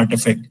the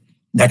artifact.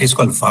 That is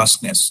called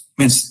vastness.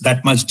 Means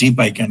that much deep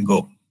I can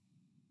go.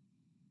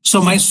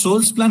 So my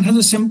soul's plan has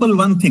a simple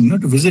one thing,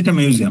 to visit a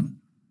museum.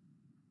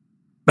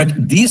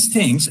 But these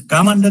things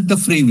come under the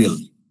free will.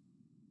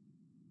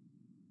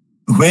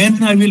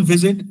 When I will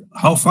visit,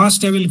 how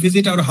fast I will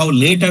visit, or how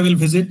late I will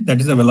visit,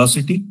 that is a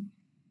velocity.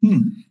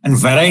 And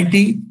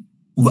variety,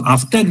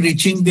 after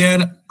reaching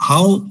there,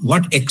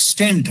 what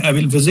extent I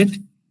will visit.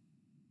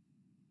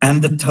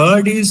 And the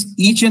third is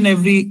each and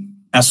every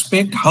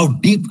aspect, how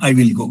deep I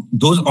will go.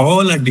 Those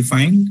all are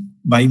defined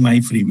by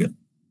my free will.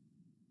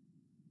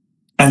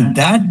 And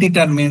that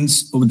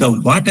determines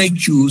what I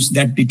choose,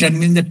 that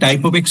determines the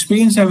type of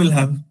experience I will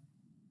have.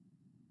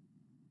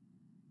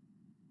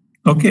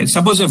 Okay,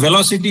 suppose a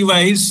velocity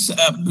wise,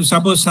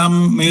 suppose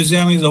some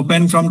museum is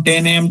open from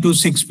 10 a.m. to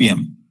 6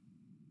 p.m.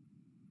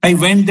 I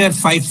went there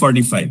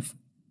 5:45.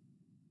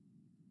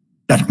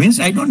 That means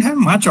I don't have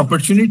much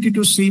opportunity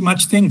to see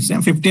much things.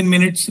 15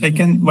 minutes, I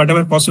can,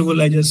 whatever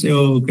possible, I just say,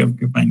 oh, okay,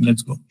 fine,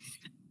 let's go.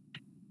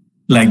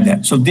 Like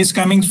that. So this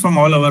coming from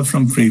all over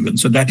from free will.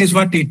 So that is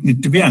what it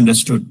needs to be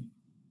understood.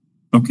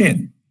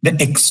 Okay. The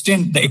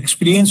extent, the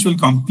experience will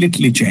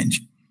completely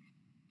change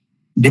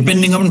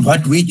depending on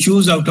what we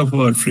choose out of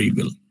our free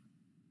will.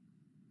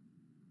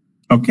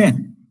 Okay.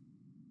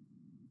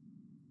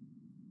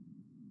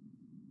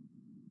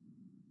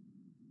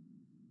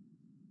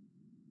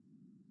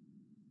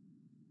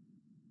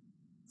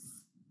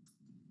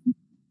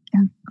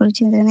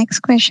 Guruji, the next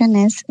question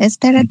is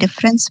there a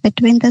difference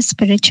between the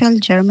spiritual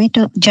journey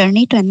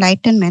to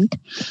enlightenment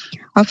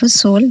of a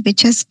soul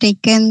which has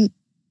taken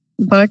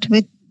birth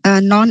with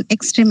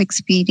non-extreme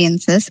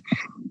experiences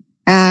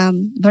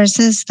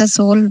versus the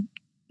soul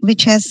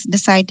which has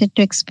decided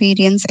to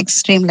experience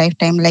extreme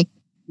lifetime, like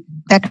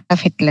that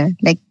of Hitler?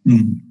 Like,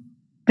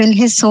 will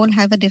his soul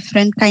have a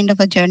different kind of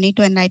a journey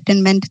to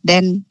enlightenment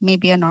than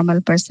maybe a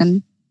normal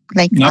person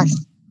like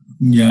us?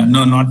 Yeah,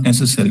 no, not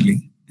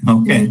necessarily.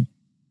 Okay.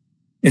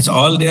 It's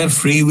all their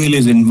free will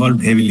is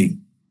involved heavily.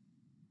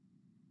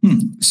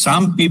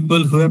 Some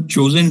people who have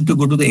chosen to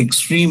go to the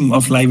extreme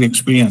of life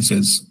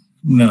experiences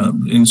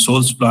in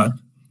soul's path,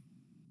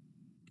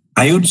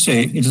 I would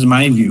say, it is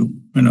my view,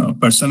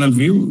 personal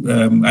view.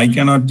 I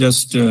cannot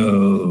just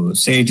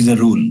say it is a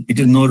rule. It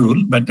is no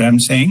rule, but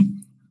I'm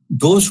saying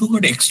those who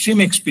got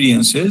extreme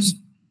experiences,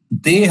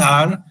 they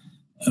are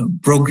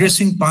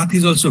progressing path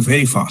is also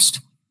very fast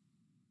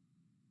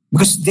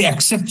because they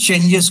accept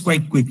changes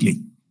quite quickly.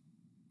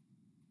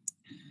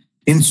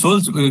 In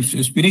soul's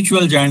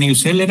spiritual journey, you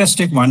say, let us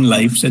take one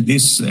life, so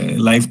this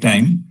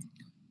lifetime.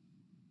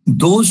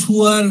 Those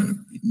who are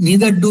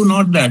neither do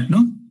not that,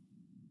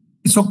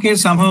 it's okay,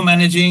 somehow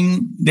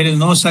managing, there is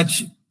no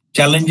such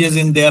challenges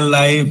in their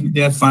life,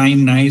 they are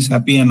fine, nice,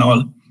 happy and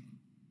all.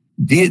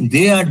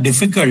 They are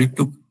difficult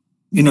to,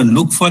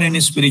 look for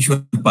any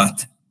spiritual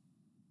path.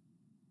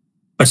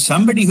 But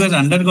somebody who has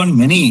undergone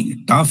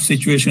many tough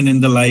situations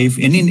in the life,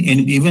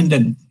 even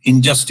the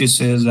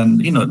injustices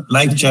and,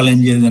 life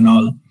challenges and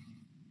all,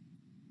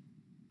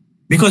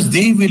 because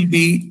they will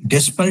be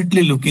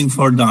desperately looking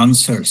for the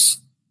answers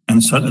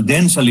and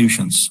then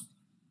solutions.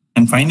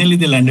 And finally,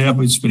 they'll end up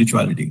with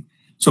spirituality.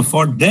 So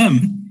for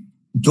them,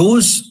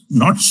 those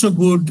not so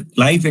good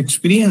life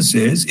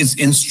experiences is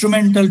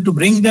instrumental to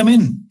bring them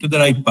in to the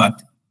right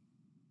path.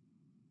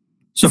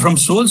 So from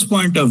soul's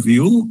point of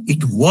view,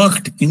 it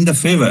worked in the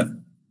favor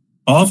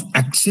of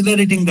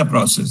accelerating the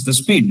process, the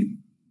speed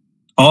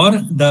or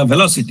the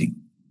velocity.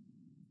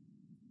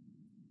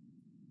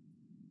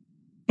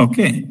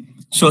 Okay.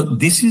 So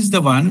this is the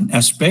one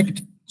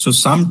aspect. So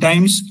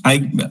sometimes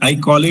I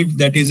call it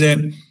that is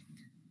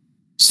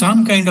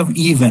some kind of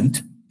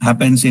event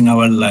happens in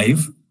our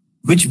life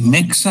which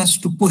makes us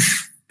to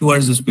push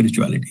towards the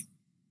spirituality.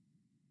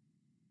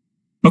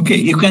 Okay,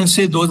 you can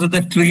say those are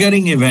the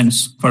triggering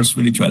events for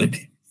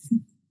spirituality.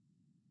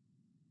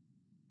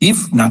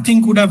 If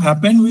nothing could have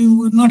happened, we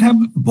would not have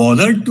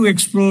bothered to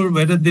explore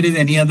whether there is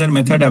any other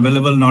method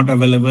available, not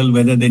available,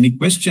 whether any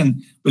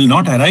question will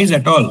not arise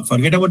at all.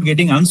 Forget about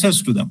getting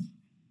answers to them.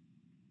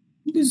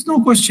 There's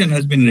no question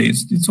has been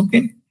raised. It's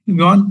okay.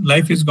 Gone.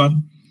 Life is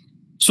gone.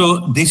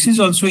 So this is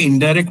also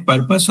indirect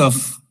purpose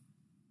of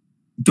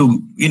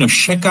to,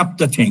 shake up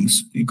the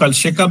things. You call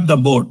shake up the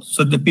boat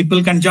so the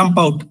people can jump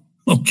out.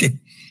 Okay.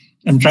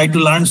 And try to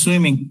learn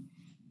swimming.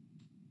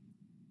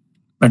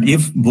 But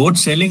if boat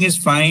sailing is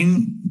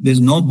fine, there's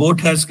no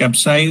boat has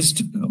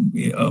capsized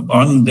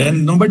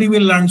then nobody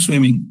will learn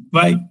swimming.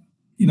 Why?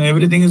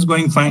 Everything is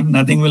going fine.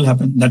 Nothing will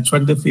happen. That's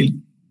what they feel.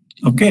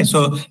 Okay.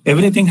 So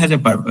everything has a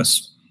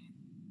purpose.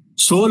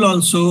 Soul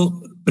also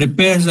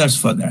prepares us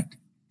for that.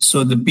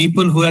 So the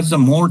people who have the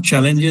more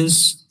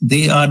challenges,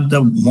 they are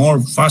the more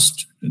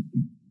fast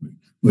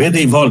where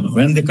they evolve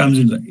when they comes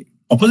in. The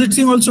opposite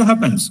thing also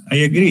happens. I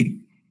agree.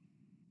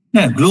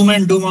 Yeah, gloom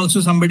and doom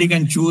also somebody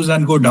can choose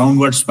and go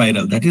downward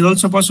spiral. That is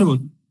also possible.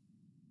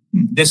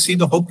 They see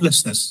the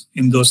hopelessness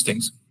in those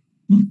things.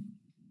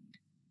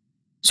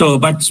 So,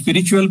 but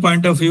spiritual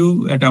point of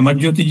view, at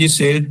Amarjyoti ji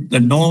said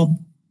that no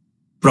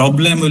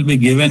problem will be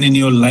given in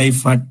your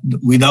life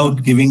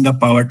without giving the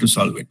power to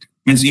solve it.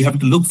 Means you have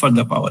to look for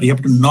the power. You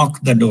have to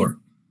knock the door.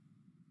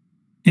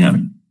 You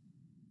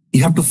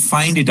have to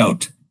find it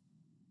out.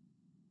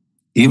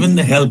 Even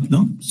the help,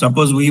 no?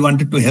 Suppose we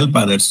wanted to help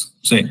others,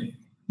 say,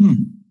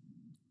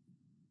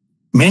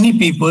 many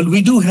people,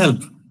 we do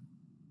help,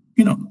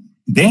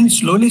 then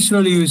slowly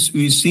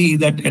we see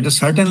that at a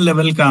certain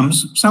level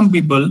comes, some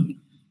people,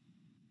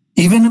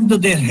 even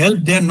if they help,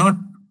 they're not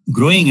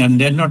growing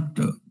and they're not,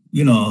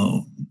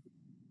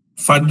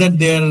 further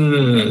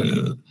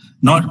they're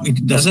not,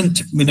 it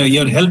doesn't,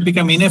 your help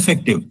become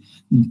ineffective.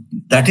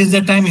 That is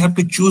the time you have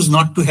to choose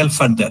not to help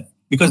further,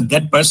 because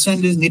that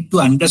person need to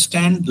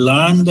understand,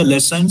 learn the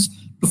lessons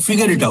to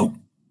figure it out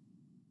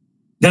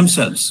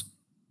themselves.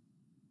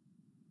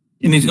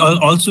 And it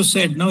also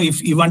said, no,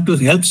 if you want to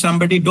help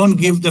somebody, don't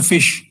give the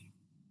fish.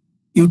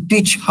 You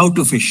teach how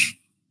to fish.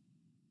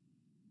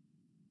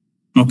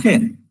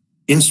 Okay.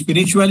 In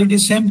spirituality,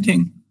 same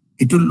thing.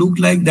 It will look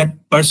like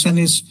that person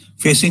is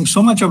facing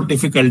so much of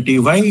difficulty.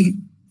 Why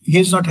he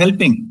is not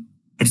helping?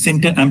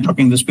 I'm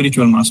talking the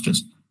spiritual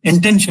masters.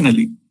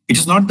 Intentionally. It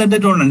is not that they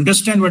don't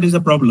understand what is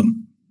the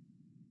problem.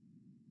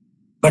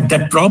 But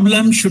that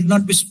problem should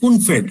not be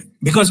spoon-fed,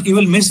 because you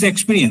will miss the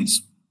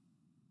experience.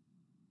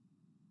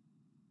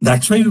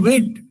 That's why you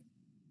wait.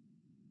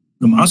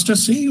 The master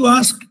say, you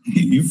ask.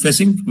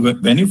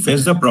 When you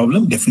face the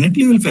problem,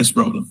 definitely you will face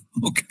problem.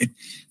 Okay.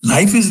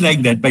 Life is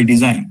like that by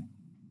design.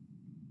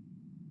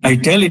 I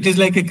tell it is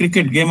like a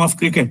game of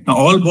cricket. Now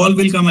all ball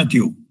will come at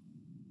you.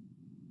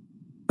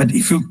 But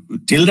if you,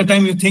 till the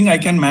time you think I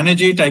can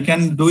manage it, I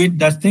can do it,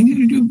 that thing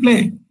you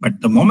play.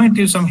 But the moment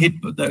you some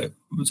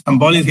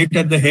ball is hit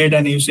at the head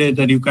and you say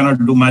that you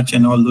cannot do much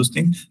and all those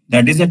things,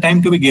 that is the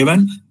time to be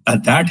given.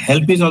 That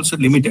help is also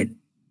limited.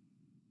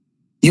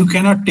 You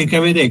cannot take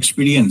away the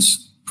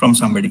experience from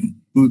somebody.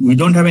 We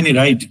don't have any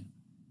right.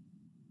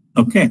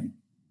 Okay.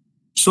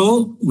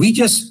 So we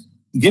just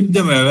give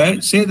them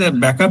aware, say the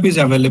backup is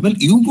available,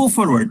 you go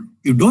forward.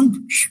 You don't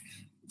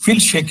feel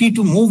shaky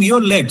to move your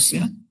legs.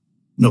 Yeah?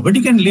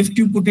 Nobody can lift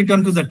you, put it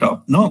onto the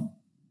top. No.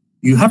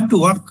 You have to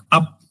walk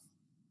up.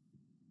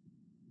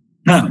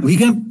 Now,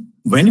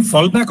 when you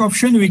fall back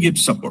option, we give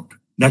support.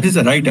 That is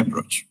the right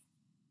approach.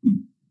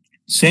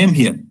 Same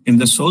here. In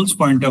the soul's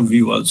point of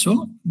view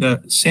also,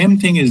 the same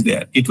thing is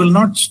there. It will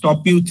not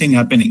stop you thing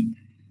happening.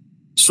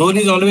 Soul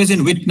is always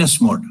in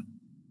witness mode,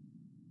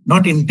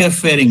 not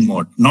interfering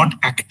mode, not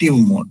active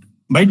mode,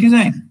 by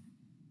design.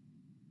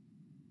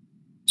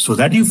 So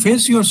that you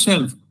face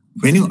yourself.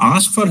 When you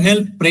ask for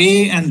help,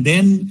 pray, and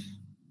then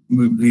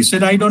he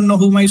said, I don't know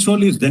who my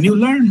soul is. Then you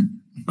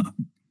learn.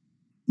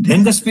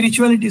 Then the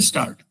spirituality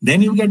start.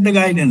 Then you get the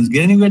guidance.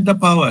 Then you get the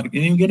power.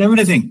 Then you get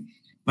everything.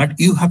 But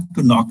you have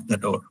to knock the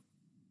door.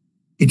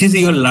 It is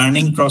your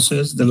learning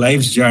process, the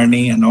life's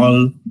journey and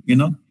all,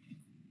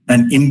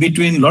 And in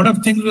between, a lot of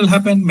things will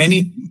happen.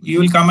 You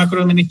will come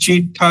across many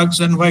cheat,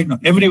 thugs and why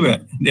not. Everywhere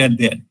they are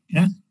there.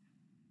 Yeah.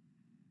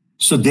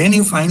 So then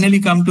you finally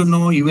come to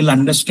know, you will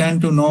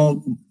understand to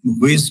know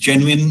who is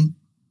genuine,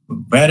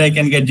 where I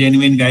can get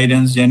genuine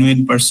guidance,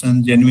 genuine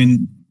person,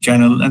 genuine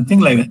channel, and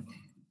things like that.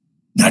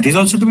 That is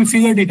also to be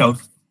figured it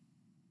out.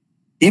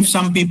 If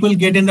some people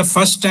get in the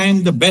first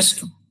time the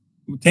best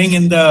thing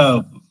in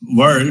the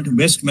world,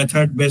 best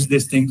method, best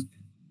these things,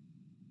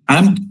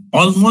 I'm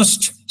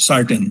almost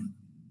certain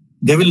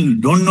they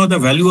don't know the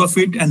value of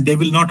it and they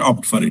will not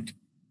opt for it.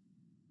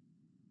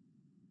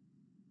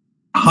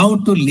 How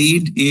to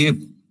lead a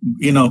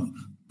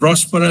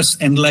prosperous,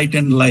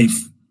 enlightened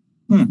life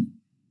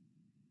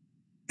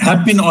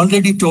have been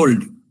already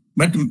told.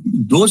 But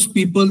those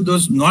people,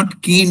 those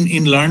not keen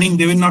in learning,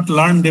 they will not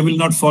learn, they will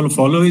not follow.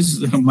 Follow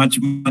is a much,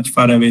 much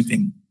far away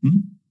thing.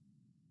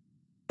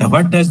 Now,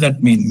 what does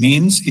that mean?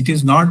 Means it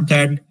is not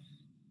that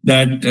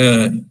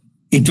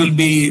it will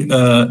be,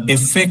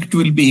 effect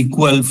will be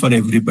equal for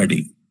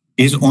everybody.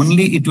 Is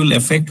only it will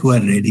affect who are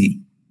ready.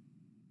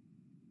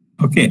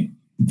 Okay.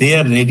 They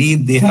are ready,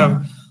 they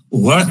have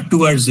worked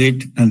towards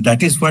it, and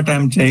that is what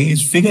I'm saying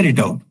is figure it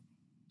out.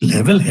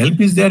 Level help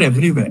is there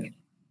everywhere.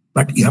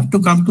 But you have to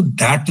come to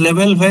that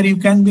level where you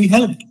can be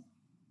helped.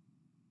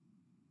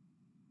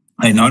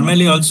 I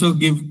normally also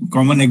give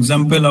common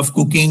example of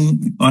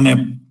cooking on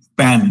a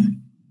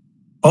pan.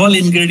 All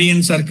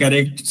ingredients are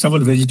correct.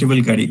 Suppose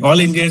vegetable curry. All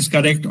ingredients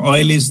correct.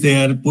 Oil is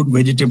there. Put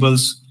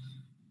vegetables.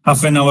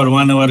 Half an hour,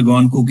 1 hour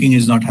gone. Cooking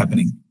is not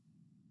happening.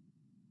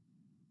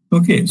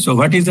 Okay. So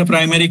what is the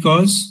primary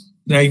cause?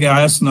 Like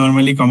I ask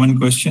normally common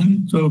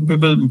question. So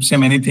people say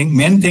many things.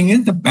 Main thing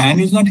is the pan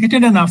is not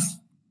heated enough.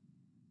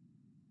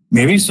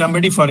 Maybe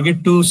somebody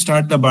forget to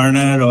start the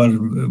burner, or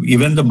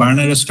even the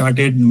burner has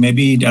started,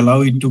 maybe it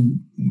allow it to,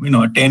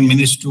 10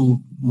 minutes to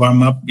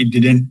warm up. It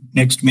didn't.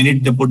 Next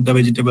minute they put the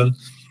vegetable.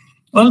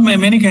 All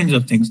many kinds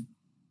of things.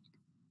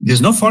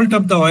 There's no fault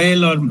of the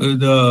oil or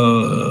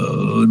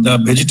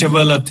the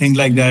vegetable or thing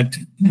like that.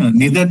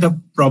 Neither the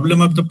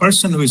problem of the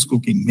person who is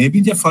cooking.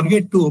 Maybe they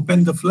forget to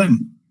open the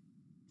flame.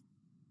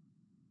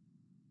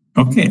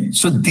 Okay,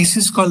 so this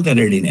is called the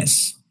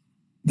readiness.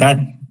 That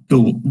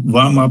to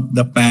warm up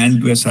the pan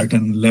to a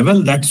certain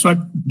level,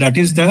 that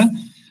is the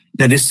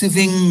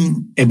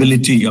receiving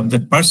ability of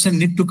that person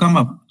need to come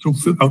up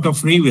out of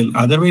free will.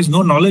 Otherwise,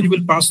 no knowledge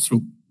will pass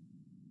through.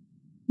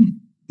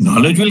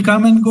 Knowledge will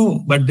come and go,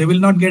 but they will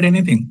not get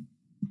anything.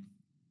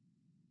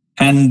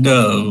 And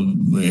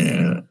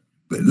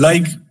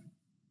like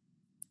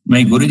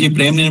my Guruji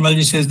Prem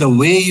Nirmalji says, the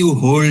way you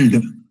hold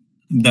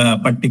the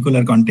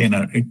particular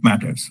container, it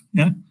matters.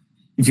 Yeah,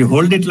 if you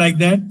hold it like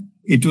that,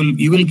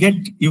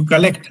 you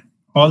collect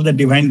all the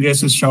divine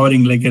graces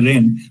showering like a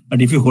rain.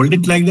 But if you hold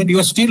it like that, you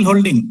are still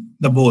holding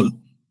the bowl,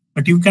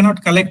 but you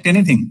cannot collect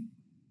anything.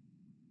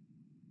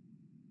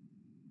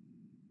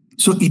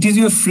 So it is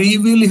your free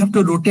will. You have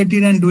to rotate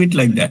it and do it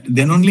like that.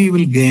 Then only you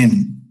will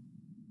gain.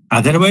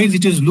 Otherwise,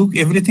 it is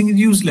everything is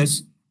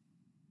useless.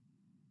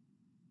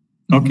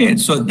 Okay,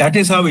 so that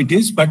is how it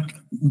is. But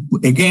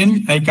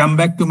again, I come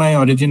back to my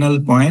original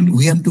point.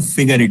 We have to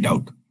figure it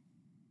out.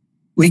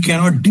 We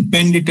cannot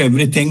depend it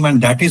everything,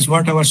 and that is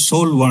what our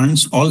soul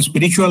wants. All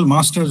spiritual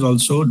masters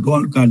also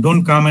don't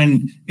come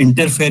and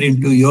interfere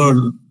into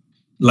your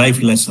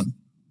life lesson.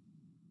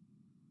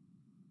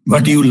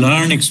 But you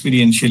learn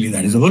experientially.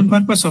 That is the whole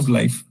purpose of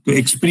life, to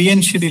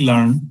experientially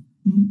learn.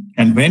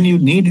 And when you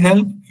need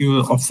help, you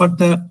offer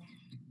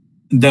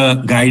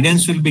the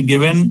guidance will be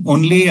given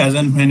only as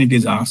and when it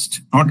is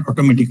asked, not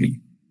automatically.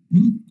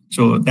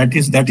 So that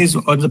is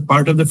also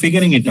part of the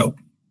figuring it out.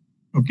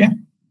 Okay.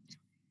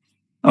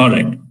 All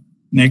right.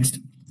 Next.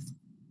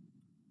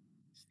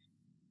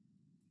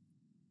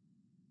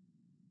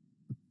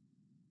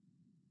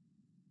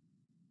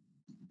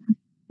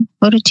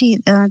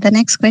 Guruji, the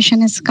next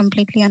question is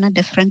completely on a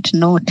different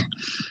note.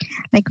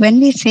 Like when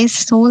we say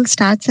soul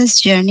starts its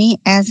journey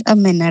as a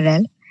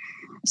mineral,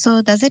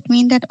 so does it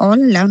mean that all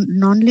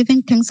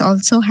non-living things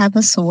also have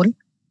a soul?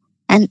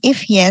 And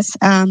if yes,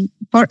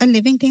 for a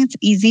living thing, it's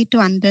easy to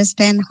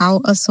understand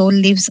how a soul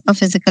leaves a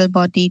physical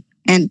body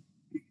and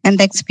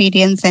the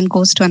experience and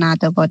goes to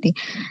another body.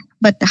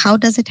 But how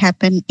does it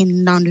happen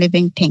in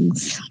non-living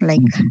things?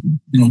 Like,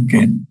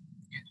 okay.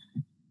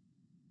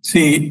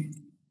 See,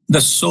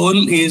 the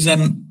soul is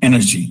an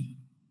energy.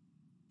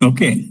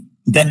 Okay.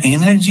 The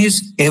energy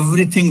is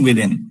everything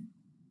within.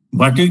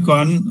 What we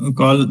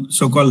call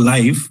so-called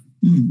life,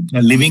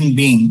 a living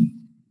being.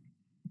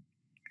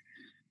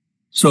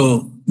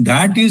 So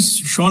that is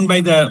shown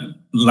by the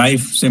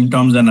life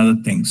symptoms and other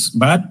things.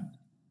 But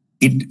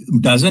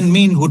it doesn't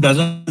mean who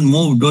doesn't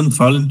move, don't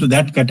fall into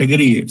that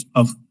category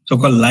of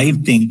so-called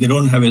live thing. They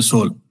don't have a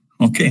soul.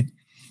 Okay.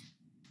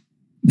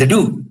 They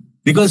do.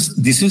 Because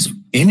this is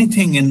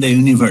anything in the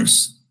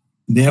universe.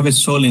 They have a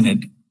soul in it.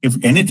 If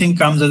anything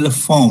comes as a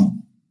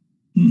form,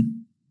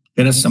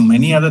 there are so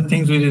many other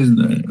things which is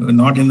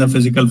not in the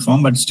physical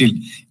form, but still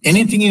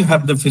anything you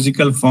have the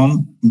physical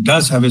form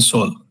does have a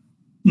soul.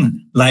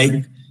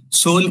 Like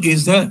soul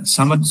is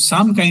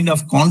some kind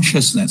of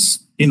consciousness.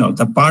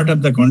 The part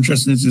of the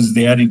consciousness is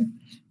there.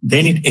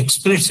 Then it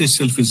expresses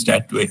itself is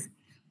that way.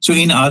 So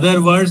in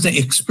other words, the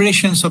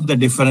expressions of the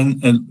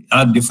different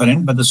are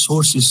different, but the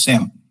source is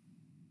same.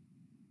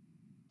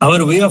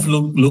 Our way of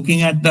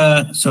looking at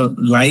the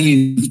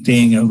life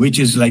thing, which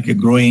is like a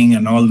growing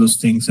and all those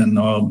things, and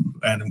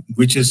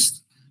which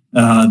is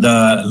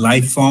the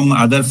life form,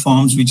 other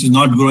forms which is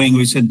not growing,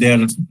 we said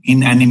they're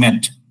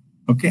inanimate.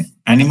 Okay,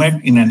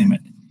 animate,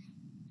 inanimate.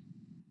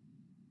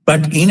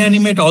 But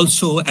inanimate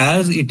also,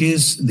 as it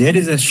is, there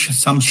is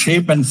some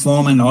shape and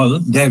form and all,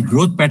 their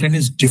growth pattern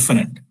is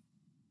different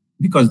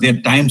because their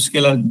time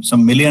scale are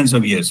some millions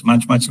of years,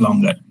 much, much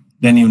longer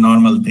than your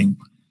normal thing.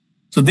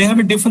 So they have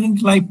a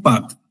different life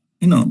path,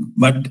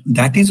 but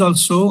that is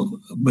also,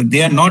 but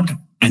they are not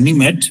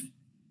animate,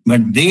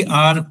 but they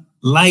are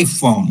life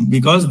form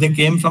because they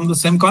came from the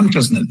same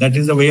consciousness. That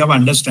is the way of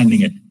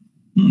understanding it.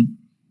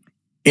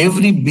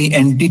 Every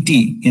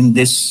entity in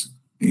this,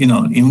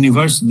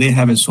 universe, they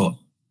have a soul.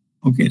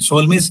 Okay,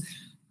 soul means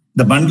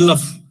the bundle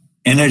of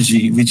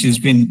energy, which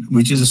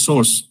is a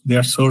source,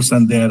 their source,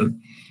 and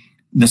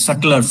the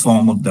subtler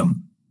form of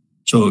them.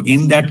 So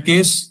in that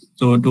case,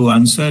 so to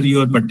answer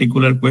your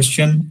particular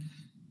question,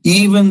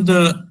 even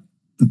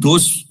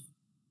those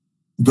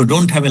who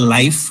don't have a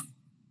life,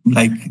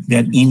 like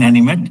they're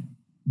inanimate,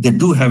 they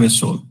do have a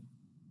soul.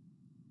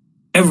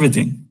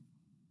 Everything.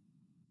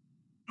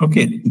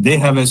 Okay, they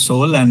have a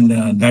soul,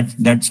 and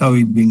that's how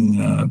it's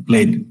being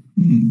played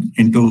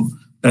into.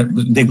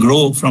 They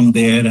grow from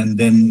there, and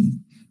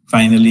then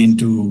finally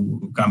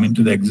come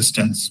into the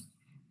existence.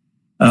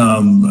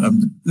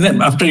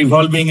 Then after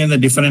evolving in a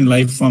different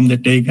life form, they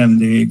take and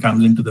they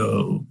come into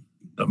the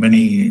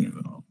many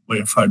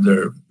way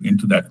further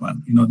into that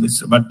one.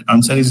 But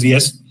answer is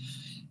yes.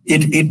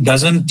 It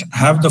doesn't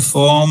have the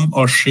form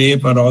or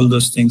shape or all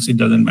those things. It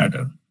doesn't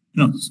matter.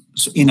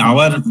 So in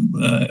our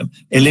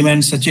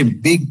element, such a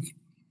big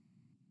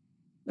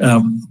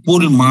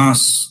pool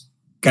mass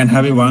can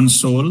have one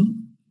soul,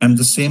 and at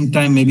the same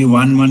time, maybe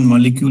one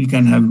molecule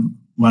can have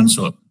one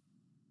soul,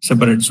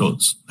 separate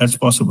souls. That's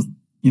possible.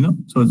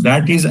 So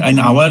that is, in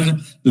our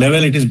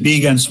level, it is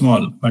big and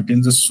small, but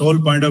in the soul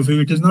point of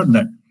view, it is not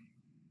that.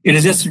 It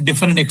is just a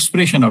different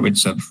expression of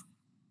itself,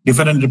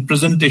 different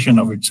representation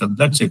of itself.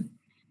 That's it.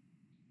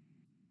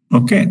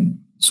 Okay.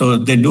 So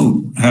they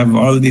do have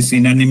all these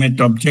inanimate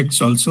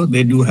objects also,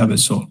 they do have a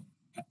soul.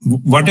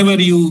 Whatever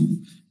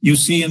you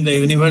see in the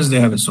universe, they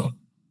have a soul.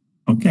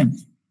 Okay.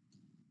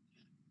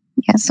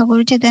 Yeah. So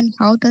Guruji, then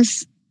how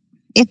does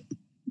it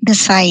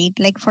decide,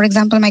 like for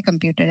example, my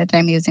computer that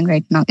I'm using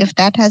right now, if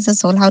that has a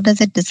soul, how does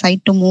it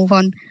decide to move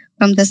on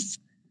from this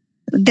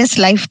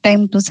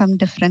lifetime to some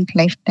different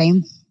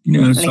lifetime?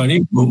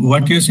 Sorry,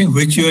 what you're saying,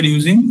 which you are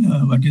using?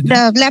 What is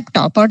that? The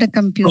laptop or the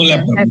computer. Oh,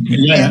 laptop.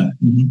 Yeah.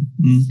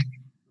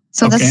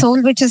 So the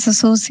soul which is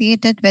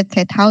associated with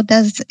it, how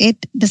does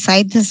it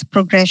decide this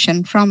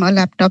progression from a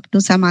laptop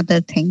to some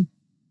other thing?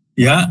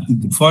 Yeah,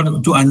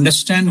 to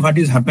understand what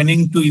is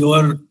happening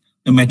to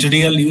the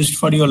material used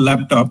for your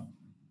laptop,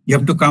 you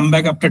have to come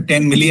back after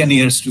 10 million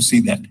years to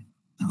see that.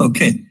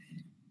 Okay.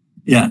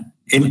 Yeah.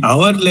 In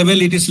our level,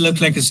 it is look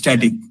like a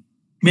static.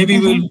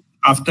 Maybe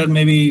after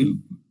maybe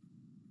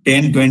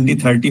 10, 20,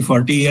 30,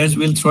 40 years,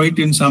 we'll throw it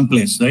in some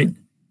place, right?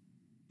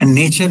 And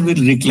nature will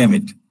reclaim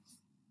it.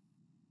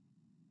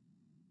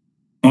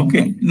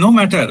 Okay. No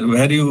matter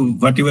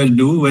what you will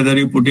do, whether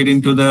you put it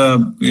into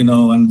the,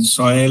 on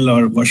soil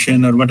or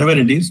ocean or whatever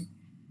it is,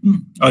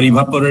 or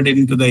evaporate it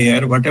into the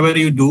air, whatever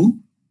you do,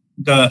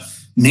 the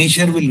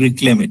nature will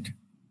reclaim it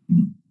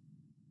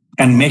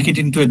and make it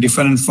into a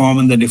different form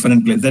in the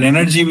different place. That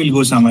energy will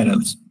go somewhere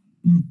else.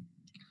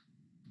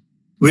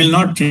 We'll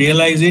not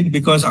realize it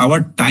because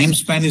our time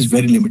span is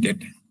very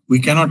limited. We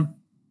cannot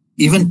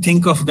even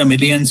think of the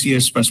millions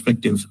years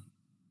perspective.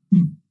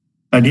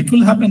 But it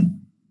will happen.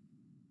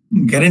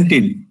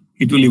 Guaranteed,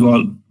 it will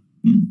evolve.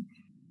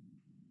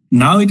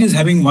 Now it is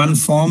having one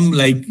form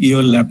like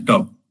your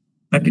laptop,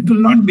 but it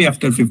will not be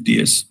after 50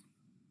 years.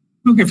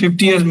 Okay,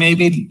 50 years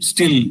maybe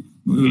still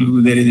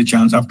there is a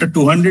chance. After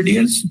 200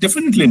 years,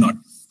 definitely not.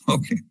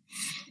 Okay.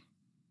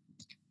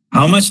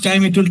 How much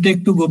time it will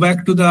take to go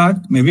back to the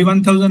earth? Maybe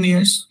 1,000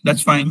 years.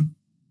 That's fine.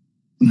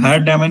 In higher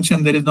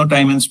dimension, there is no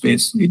time and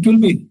space. It will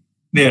be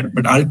there,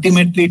 but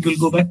ultimately it will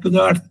go back to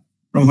the earth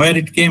from where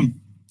it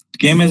came. It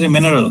came as a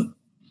mineral.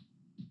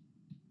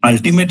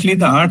 Ultimately,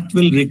 the earth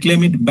will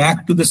reclaim it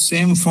back to the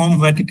same form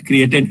that it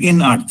created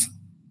in earth.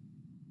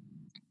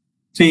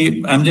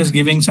 See, I'm just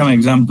giving some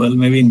example,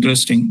 maybe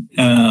interesting.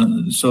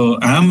 So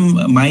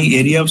my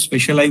area of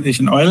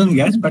specialization, oil and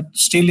gas, but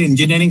still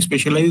engineering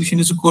specialization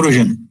is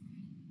corrosion.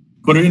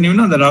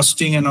 Corrosion, the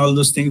rusting and all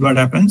those things, what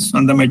happens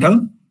on the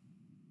metal.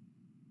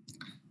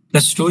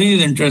 The story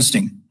is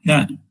interesting.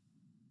 Yeah.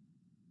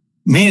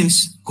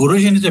 Means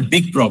corrosion is a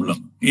big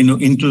problem,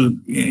 into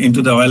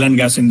the oil and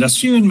gas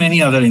industry and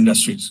many other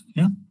industries.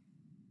 Yeah.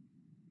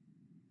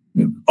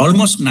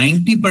 Almost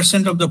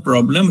 90% of the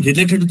problem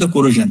related to the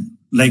corrosion,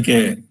 like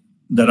the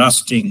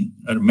rusting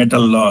or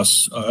metal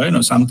loss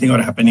or something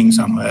or happening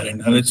somewhere.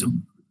 And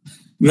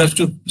you have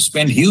to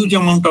spend huge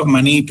amount of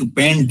money to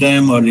paint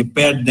them or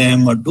repair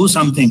them or do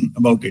something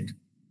about it.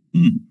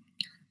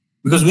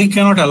 Because we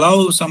cannot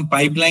allow some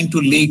pipeline to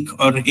leak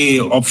or a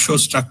offshore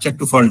structure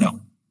to fall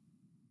down.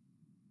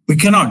 We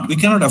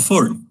cannot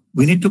afford.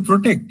 We need to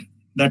protect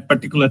that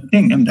particular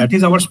thing. And that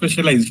is our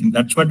specialization.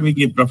 That's what we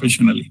give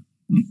professionally.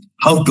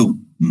 How to.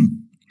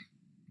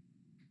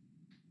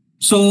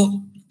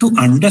 So to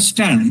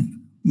understand,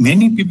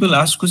 many people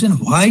ask question,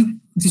 why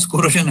this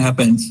corrosion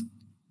happens?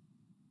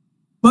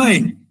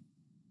 Why?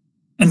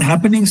 And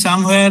happening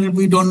somewhere,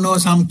 we don't know,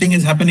 something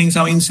is happening,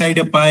 some inside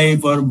a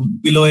pipe or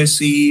below a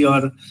sea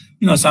or,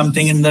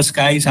 something in the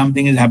sky,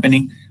 something is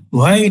happening.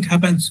 Why it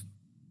happens?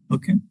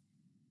 Okay.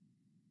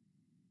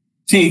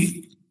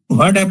 See,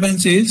 what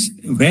happens is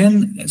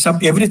when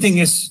everything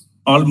is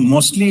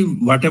mostly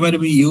whatever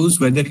we use,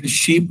 whether it's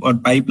ship or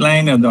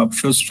pipeline or the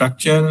offshore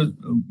structure,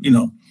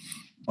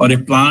 or a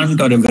plant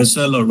or a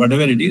vessel or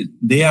whatever it is,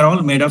 they are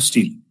all made of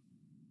steel.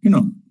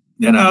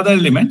 There are other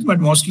elements, but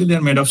mostly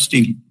they're made of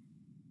steel.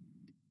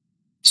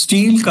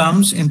 Steel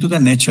comes into the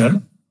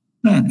nature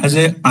as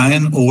an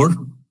iron ore.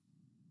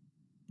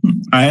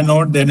 Iron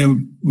ore,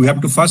 then we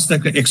have to first,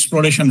 the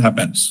exploration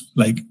happens.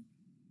 Like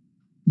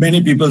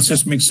many people,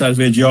 seismic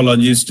survey,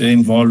 geologists are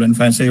involved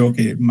and say,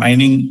 okay,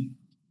 mining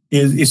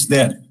is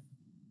there.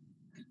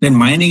 Then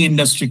mining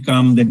industry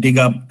come, they dig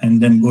up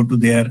and then go to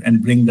there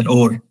and bring the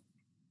ore.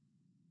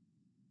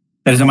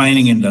 There is a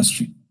mining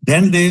industry.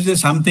 Then there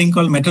is something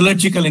called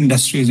metallurgical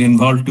industries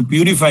involved to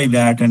purify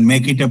that and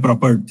make it a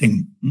proper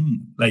thing.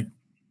 Like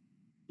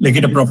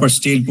it a proper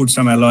steel, put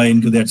some alloy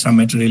into that, some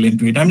material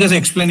into it. I'm just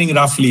explaining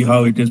roughly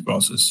how it is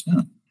processed.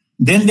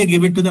 Then they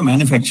give it to the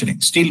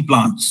manufacturing, steel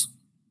plants.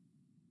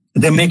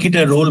 They make it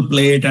a roll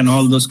plate and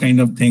all those kind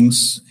of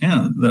things,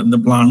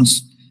 the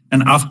plants.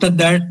 And after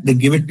that, they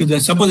give it to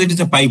suppose it is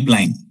a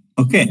pipeline.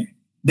 Okay.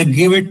 They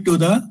give it to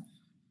the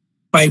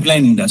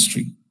pipeline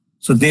industry.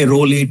 So they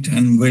roll it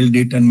and weld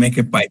it and make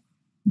a pipe.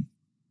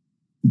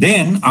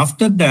 Then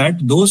after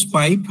that, those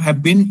pipes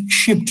have been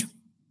shipped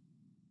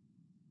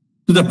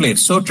to to the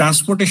place. So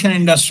transportation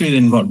industry is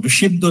involved to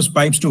ship those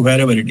pipes to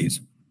wherever it is.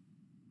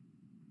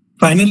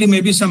 Finally,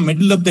 maybe some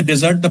middle of the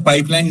desert, the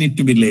pipeline need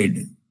to be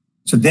laid.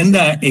 So then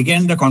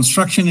again, the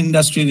construction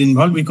industry is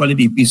involved. We call it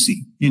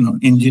EPC,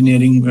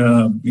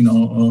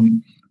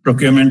 engineering,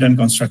 procurement and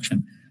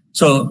construction.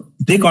 So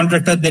they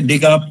contracted, they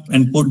dig up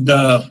and put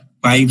the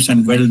pipes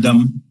and weld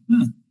them.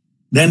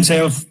 Then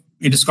say, if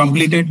it is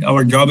completed,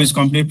 our job is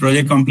complete,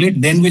 project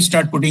complete, then we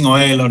start putting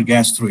oil or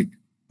gas through it.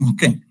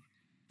 Okay.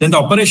 Then the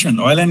operation,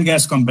 oil and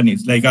gas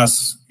companies like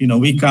us,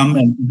 we come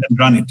and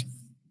run it.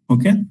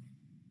 Okay.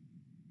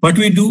 What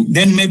we do,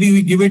 then maybe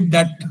we give it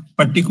that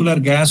particular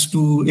gas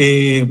to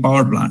a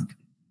power plant.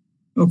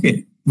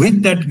 Okay.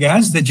 With that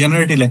gas, they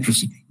generate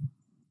electricity.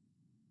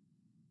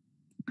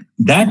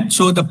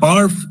 So the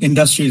power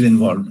industry is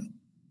involved.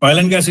 Oil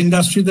and gas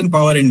industry, then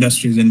power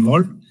industry is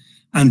involved.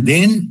 And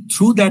then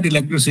through that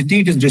electricity,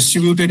 it is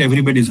distributed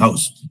everybody's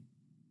house.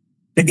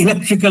 The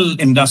electrical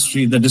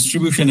industry, the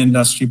distribution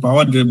industry,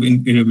 power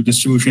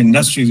distribution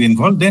industry is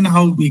involved. Then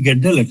how we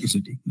get the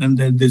electricity? Then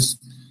this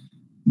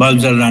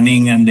bulbs are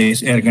running and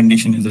this air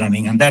condition is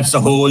running, and that's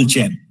the whole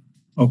chain.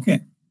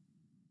 Okay.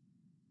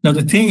 Now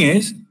the thing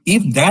is,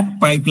 if that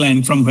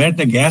pipeline from where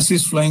the gas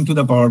is flowing to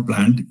the power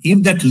plant,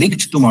 if that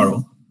leaked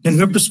tomorrow, then we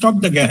have to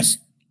stop the gas.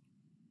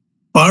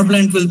 Power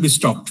plant will be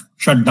stopped,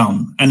 shut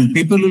down, and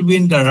people will be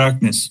in the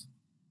darkness.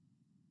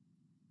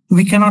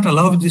 We cannot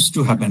allow this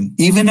to happen.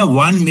 Even a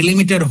 1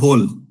 millimeter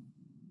hole,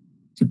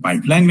 the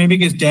pipeline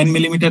maybe is 10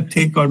 millimeter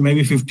thick or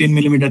maybe 15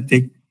 millimeter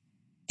thick.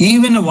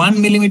 Even a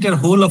 1 millimeter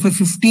hole of a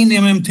 15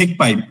 mm thick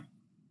pipe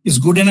is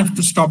good enough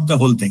to stop the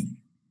whole thing.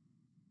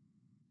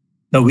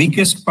 The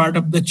weakest part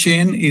of the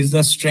chain is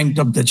the strength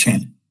of the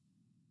chain.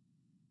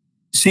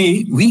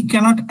 See, we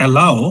cannot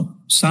allow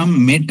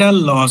some metal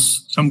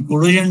loss, some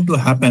corrosion to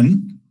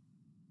happen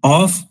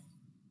of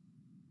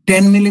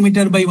 10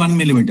 millimeter by 1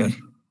 millimeter.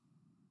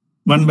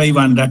 1 by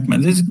 1, that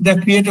means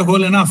that create a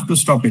hole enough to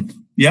stop it.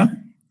 Yeah,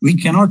 we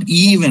cannot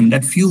even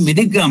that few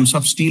milligrams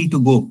of steel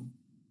to go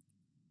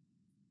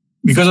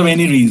because of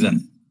any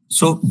reason.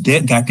 So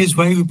that is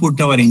why we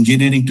put our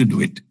engineering to do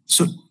it.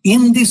 So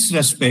in this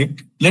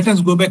respect, let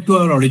us go back to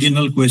our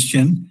original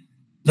question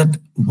that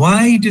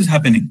why it is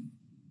happening.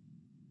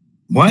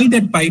 Why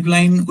that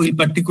pipeline will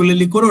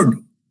particularly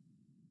corrode?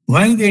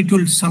 Why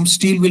some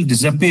steel will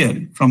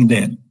disappear from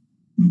there?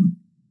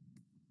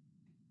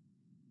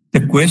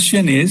 The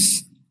question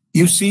is,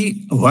 you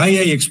see, why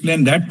I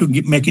explain that to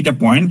make it a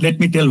point. Let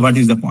me tell what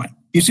is the point.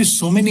 You see,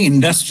 so many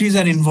industries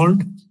are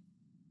involved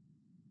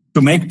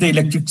to make the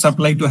electric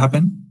supply to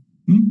happen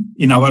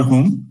in our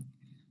home.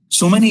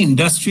 So many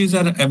industries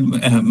are,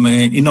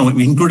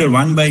 included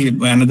one by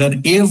another.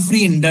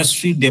 Every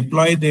industry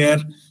deploy their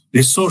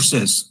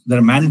resources,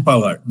 their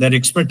manpower, their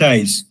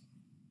expertise.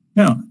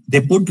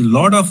 They put a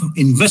lot of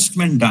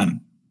investment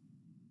done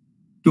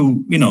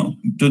to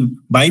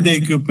buy the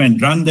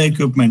equipment, run the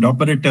equipment,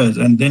 operators,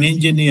 and then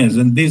engineers,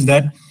 and this,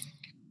 that.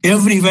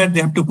 Everywhere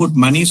they have to put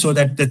money so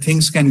that the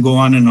things can go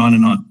on and on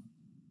and on.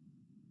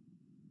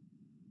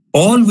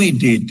 All we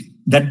did,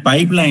 that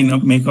pipeline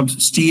of makeup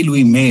steel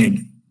we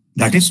made,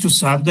 that is to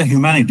serve the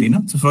humanity,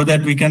 so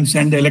that we can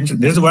send the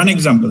electricity. There's one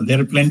example. There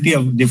are plenty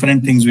of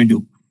different things we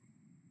do.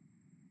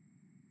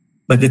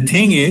 But the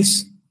thing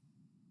is,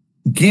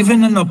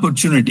 given an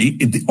opportunity,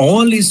 it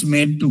all is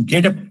made to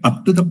get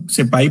up to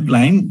the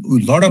pipeline.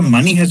 A lot of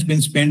money has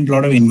been spent, a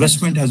lot of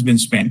investment has been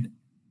spent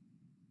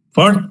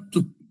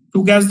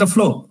to gas the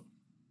flow.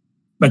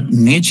 But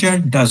nature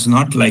does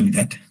not like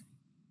that.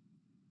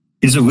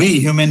 It's a we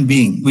human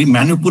being. We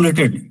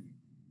manipulated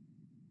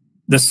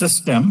the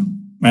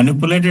system,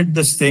 manipulated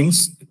these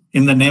things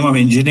in the name of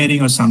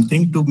engineering or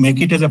something to make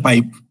it as a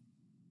pipe.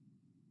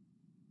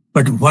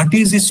 But what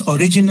is its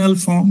original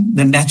form,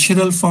 the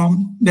natural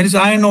form? There is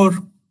iron ore,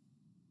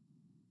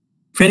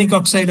 ferric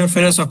oxide or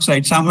ferrous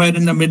oxide, somewhere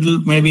in the middle,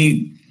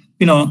 maybe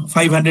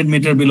 500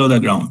 meters below the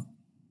ground,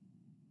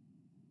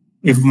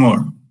 if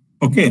more.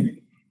 Okay.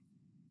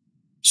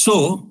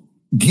 So,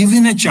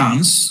 given a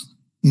chance,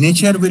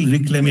 nature will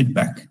reclaim it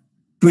back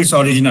to its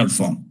original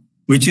form,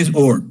 which is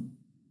ore.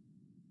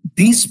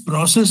 This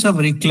process of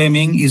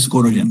reclaiming is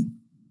corrosion.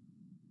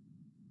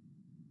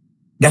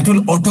 That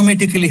will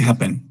automatically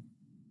happen.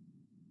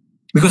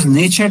 Because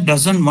nature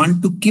doesn't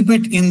want to keep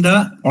it in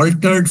the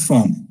altered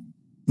form,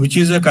 which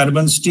is a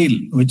carbon steel,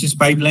 which is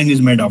pipeline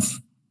is made of.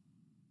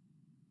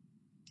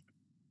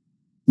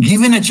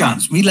 Given a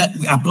chance, we'll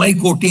apply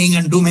coating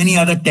and do many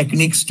other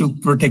techniques to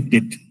protect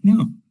it.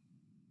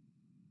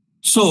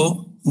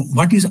 So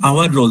what is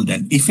our role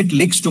then? If it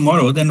leaks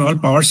tomorrow, then all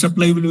power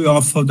supply will be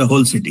off for the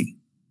whole city.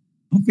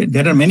 Okay,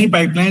 there are many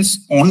pipelines.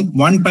 On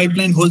one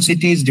pipeline, whole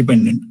city is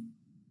dependent.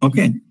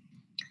 Okay.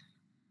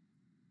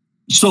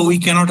 So we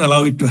cannot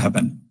allow it to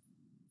happen.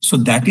 So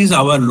that is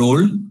our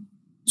role,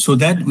 so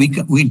that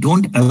we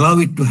don't allow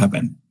it to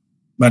happen.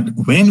 But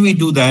when we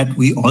do that,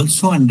 we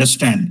also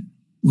understand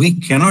we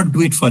cannot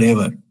do it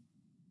forever.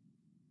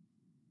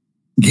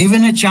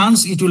 Given a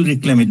chance, it will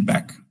reclaim it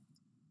back.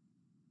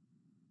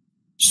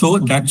 So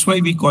that's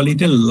why we call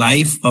it a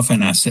life of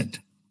an asset.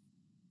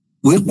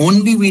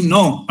 we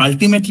know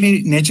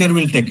ultimately nature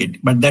will take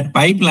it, but that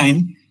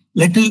pipeline,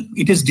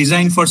 it is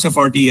designed for say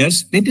 40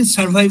 years, let it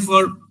survive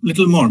for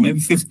little more, maybe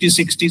 50,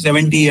 60,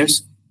 70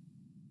 years.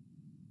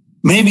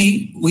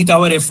 Maybe with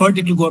our effort,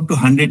 it will go up to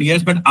 100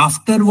 years, but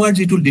afterwards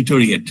it will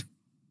deteriorate.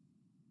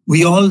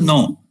 We all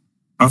know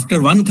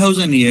after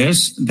 1000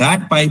 years,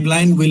 that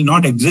pipeline will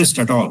not exist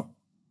at all.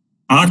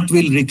 Earth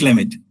will reclaim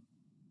it.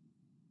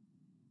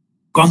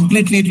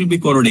 Completely it will be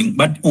corroding.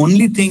 But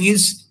only thing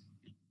is,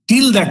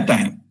 till that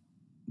time,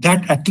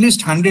 that at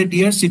least 100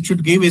 years, it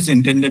should give its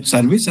intended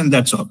service, and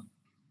that's all.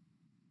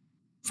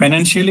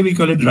 Financially, we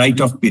call it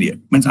write-off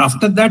period. Means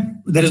after that,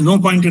 there is no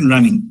point in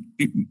running.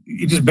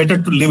 It is better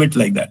to leave it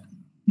like that.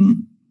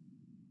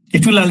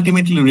 It will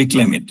ultimately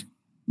reclaim it.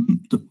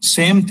 The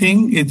same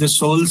thing is the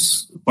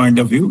soul's point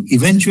of view.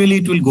 Eventually,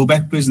 it will go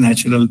back to its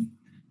natural,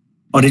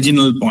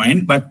 original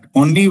point, but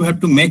only you have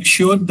to make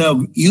sure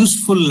the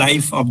useful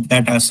life of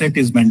that asset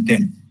is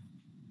maintained.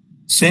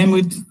 Same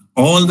with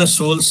all the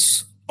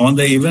souls,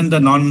 even the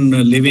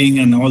non-living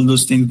and all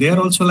those things, they are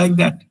also like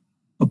that.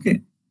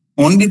 Okay.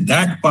 Only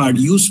that part,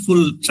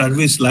 useful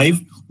service life,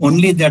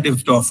 only that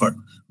is to offer.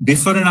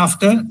 Before and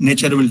after,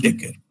 nature will take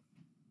care.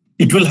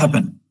 It will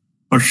happen,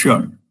 for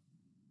sure.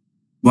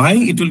 Why?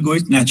 It will go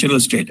its natural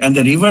state. And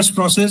the reverse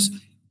process,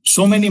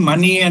 so many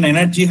money and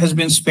energy has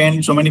been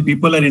spent, so many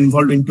people are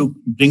involved into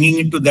bringing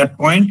it to that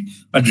point,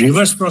 but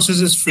reverse process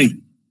is free.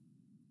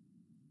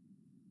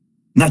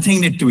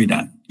 Nothing need to be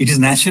done. It is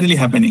naturally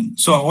happening.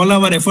 So all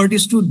our effort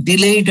is to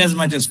delay it as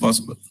much as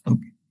possible.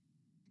 Okay.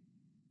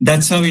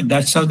 That's how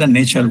the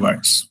nature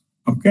works.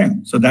 Okay.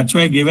 So that's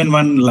why I given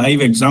one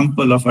live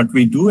example of what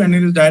we do, and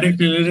it is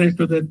directly related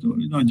to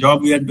the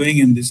job we are doing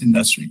in this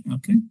industry.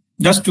 Okay.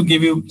 Just to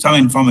give you some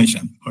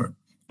information for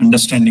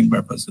understanding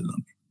purposes.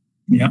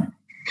 Yeah.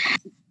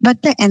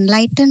 But the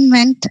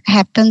enlightenment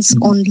happens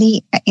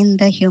only in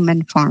the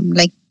human form,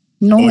 like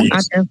no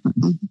other.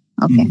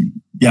 Okay.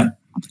 Yeah.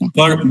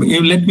 Okay.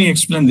 Let me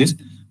explain this.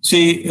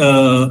 See,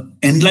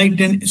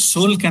 enlightened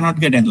soul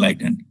cannot get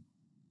enlightened.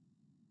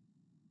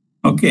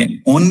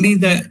 Okay. Only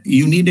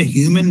you need a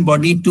human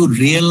body to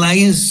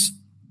realize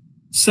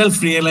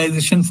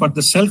self-realization. For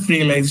the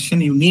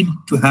self-realization, you need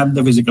to have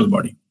the physical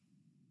body.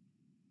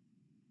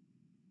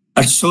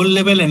 At soul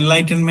level,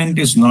 enlightenment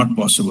is not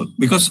possible,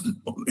 because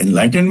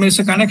enlightenment is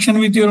a connection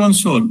with your own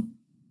soul.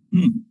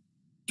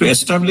 To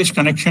establish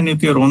connection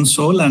with your own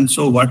soul, and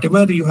so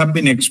whatever you have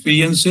been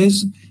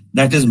experiences,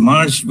 that is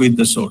merged with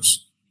the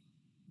source.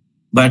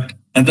 But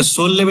at the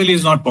soul level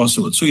is not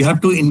possible. So you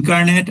have to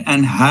incarnate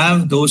and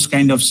have those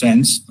kind of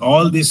sense,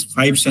 all these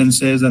 5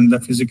 senses and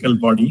the physical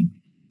body,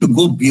 to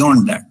go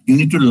beyond that. You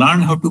need to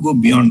learn how to go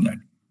beyond that.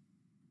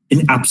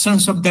 In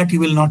absence of that, you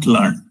will not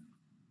learn.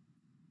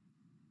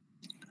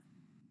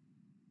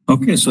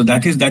 Okay, so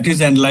that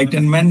is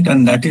enlightenment,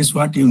 and that is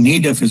what you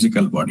need a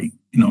physical body.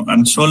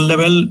 On soul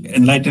level,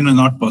 enlightenment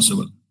is not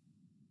possible.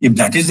 If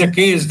that is the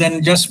case,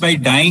 then just by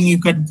dying, you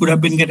could have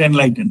been get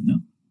enlightened.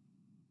 No?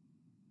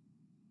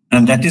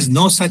 And that is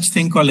no such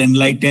thing called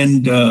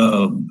enlightened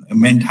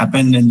meant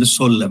happen in the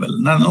soul level.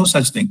 No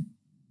such thing.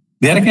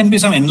 There can be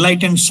some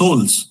enlightened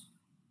souls,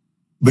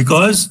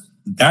 because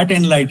that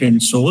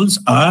enlightened souls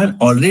are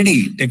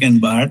already taken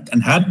birth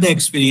and have the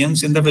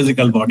experience in the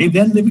physical body,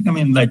 then they become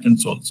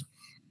enlightened souls.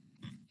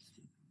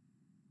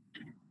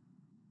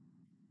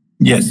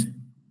 Yes.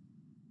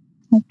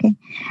 Okay.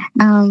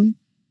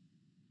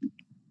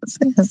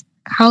 So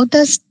how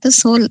does the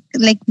soul,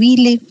 like we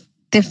live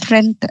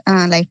different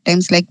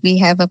lifetimes, like we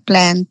have a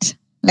plant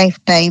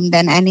lifetime,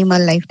 then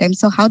animal lifetime.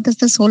 So how does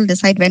the soul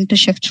decide when to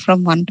shift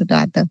from one to the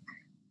other?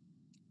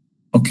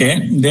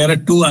 Okay, there are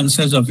 2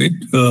 answers of it.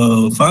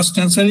 First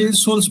answer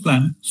is soul's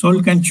plan.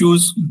 Soul can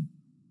choose.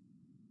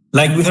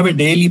 Like we have a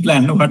daily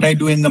plan, what I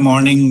do in the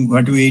morning,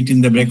 what we eat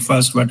in the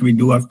breakfast, what we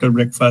do after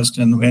breakfast,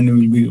 and when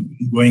we will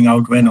be going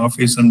out, when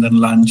office, and then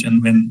lunch,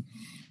 and when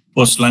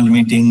post-lunch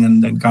meeting,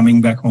 and then coming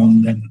back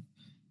home, then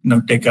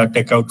take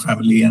out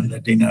family and the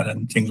dinner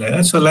and things like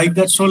that. So like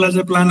that, soul has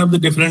a plan of the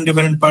different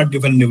part,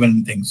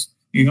 different things.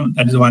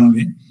 That is one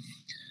way.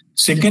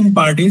 Second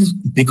part is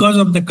because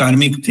of the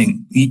karmic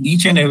thing,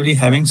 each and every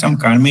having some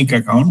karmic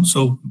account.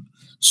 So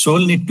soul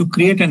need to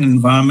create an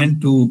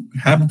environment to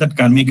have that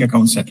karmic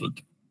account settled.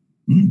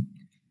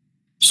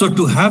 So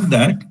to have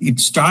that, it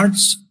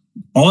starts,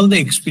 all the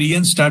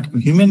experience start,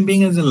 human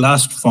being as a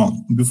last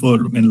form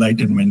before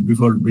enlightenment,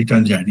 before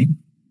return journey.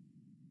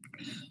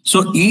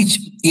 So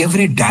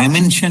every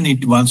dimension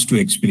it wants to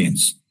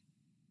experience.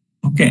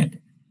 Okay.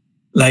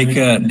 Like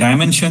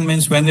dimension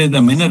means when there's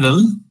the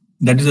mineral,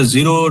 that is a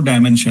 0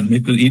 dimension,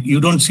 because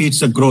you don't see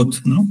it's a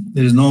growth. No,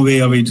 there is no way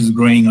of it is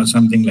growing or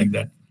something like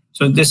that.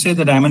 So they say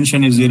the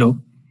dimension is 0.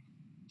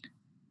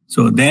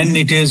 So then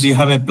it is, you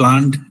have a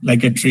plant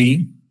like a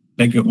tree,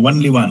 like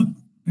only one,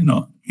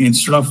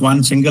 instead of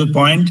one single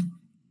point,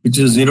 which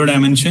is 0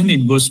 dimension,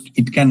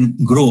 it can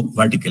grow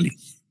vertically,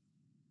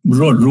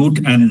 grow root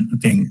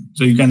and thing.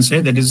 So you can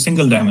say that is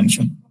single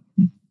dimension.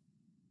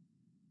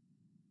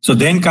 So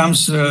then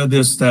comes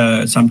this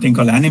something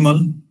called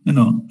animal.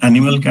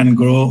 Animal can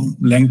grow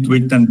length,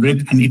 width, and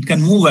breadth, and it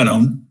can move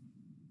around.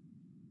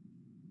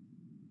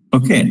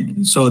 Okay,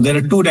 so there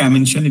are 2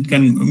 dimensions. It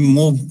can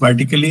move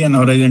vertically and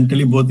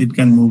horizontally, both it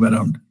can move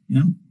around.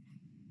 Yeah.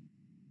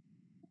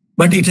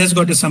 But it has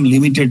got some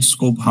limited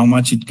scope how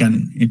much it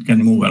can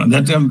move around.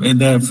 That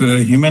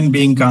the human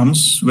being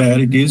comes where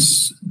it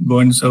is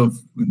going. So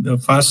the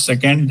first,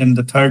 second, then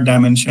the third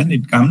dimension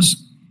it comes,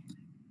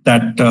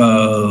 that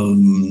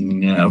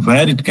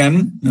where it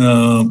can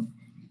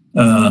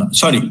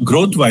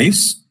growth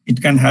wise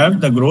it can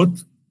have the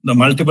growth, the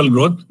multiple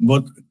growth,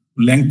 both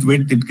length,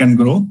 width it can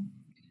grow.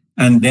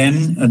 And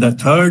then the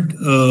third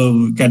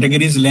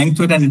category is length,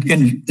 width, and it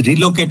can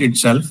relocate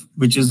itself,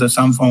 which is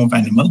some form of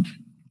animal.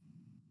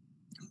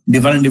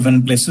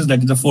 Different places. That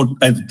is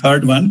the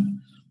third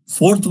one.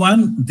 Fourth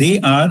one, they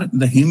are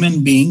the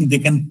human being. They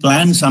can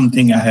plan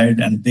something ahead,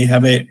 and they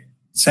have a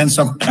sense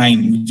of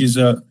time, which is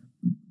a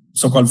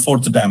so-called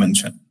fourth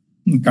dimension.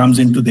 It comes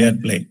into their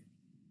play.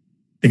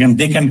 They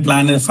can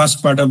plan the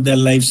first part of their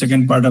life,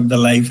 second part of the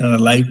life, and a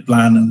life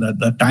plan, and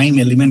the time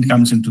element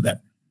comes into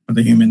that for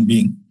the human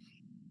being.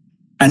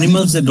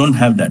 Animals, they don't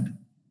have that.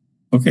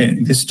 Okay,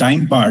 this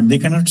time part, they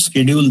cannot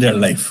schedule their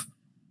life.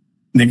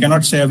 They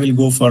cannot say, I will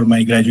go for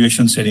my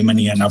graduation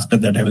ceremony and after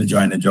that I will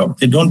join a job.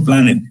 They don't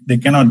plan it. They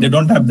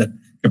don't have that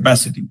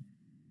capacity.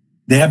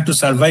 They have to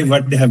survive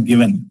what they have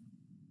given.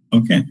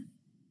 Okay.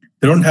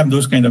 They don't have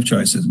those kind of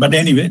choices. But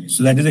anyway,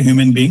 so that is a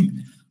human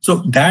being. So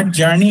that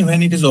journey,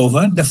 when it is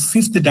over, the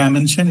 5th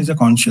dimension is a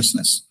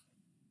consciousness.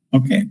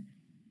 Okay.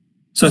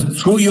 So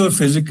through your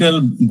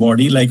physical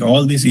body, like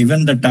all this,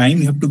 even the time,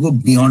 you have to go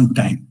beyond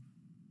time.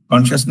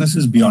 Consciousness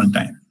is beyond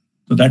time.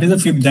 So that is the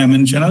 5th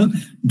dimensional.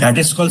 That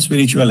is called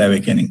spiritual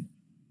awakening.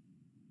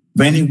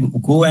 When you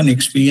go and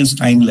experience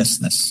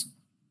timelessness,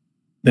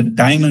 the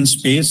time and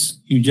space,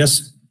 you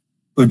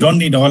don't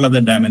need all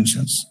other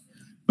dimensions.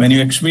 When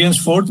you experience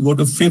 4th, go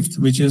to 5th,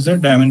 which is the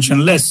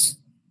dimensionless.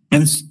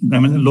 Hence,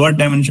 lower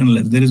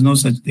dimensionless. There is no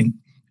such thing,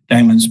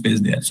 time and space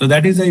there. So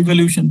that is the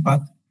evolution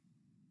path.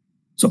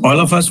 So all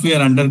of us, we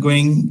are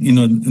undergoing,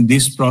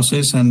 this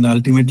process, and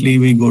ultimately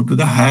we go to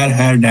the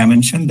higher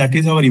dimension. That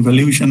is our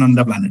evolution on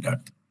the planet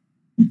Earth.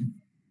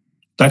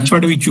 That's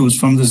what we choose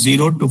from the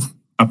 0 to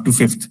up to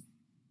 5th.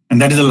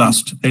 And that is the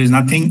last. There is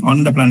nothing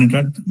on the planet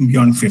Earth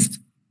beyond 5th.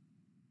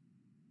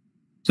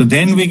 So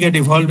then we get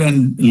evolved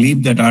and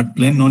leave that Earth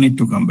plane. No need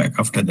to come back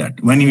after that.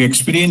 When you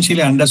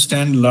experientially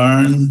understand,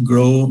 learn,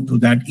 grow to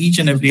that each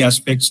and every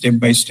aspect, step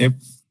by step,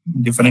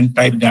 different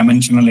type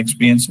dimensional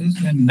experiences,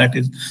 and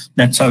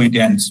that's how it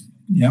ends.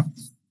 Yeah.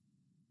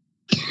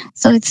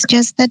 So it's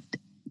just that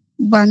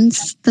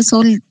once the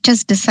soul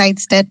just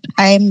decides that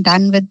I am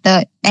done with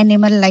the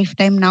animal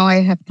lifetime, now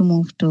I have to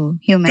move to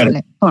human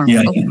life form.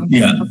 Yeah,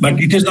 yeah. But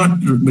it is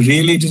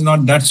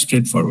not that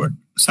straightforward.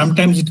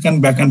 Sometimes it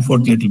can back and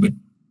forth a little bit.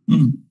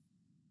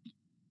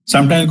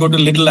 Sometimes go to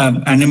little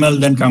animal,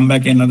 then come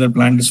back another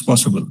plant is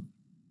possible.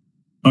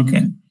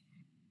 Okay.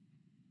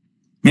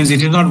 Means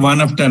it is not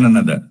one after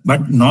another.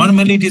 But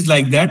normally it is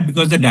like that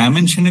because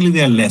dimensionally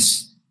they are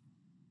less.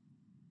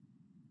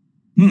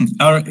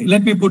 Or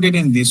let me put it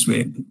in this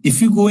way.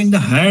 If you go in the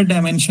higher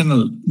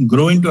dimensional,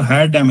 grow into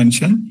higher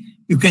dimension,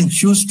 you can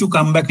choose to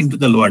come back into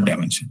the lower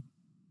dimension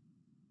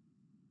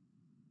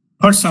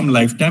for some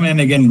lifetime and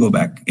again go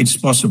back. It's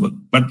possible.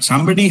 But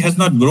somebody has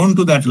not grown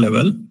to that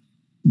level,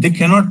 they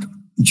cannot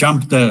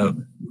jump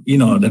the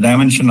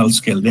dimensional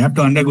scale. They have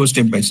to undergo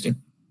step by step.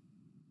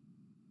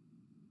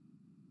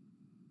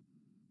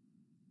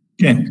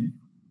 Okay.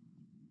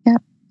 Yeah.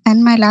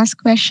 And my last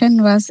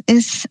question was,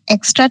 is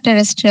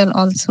extraterrestrial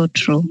also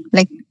true?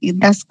 Like,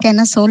 can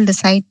a soul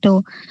decide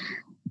to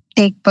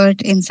take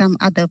part in some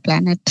other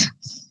planet?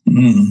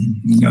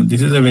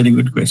 This is a very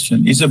good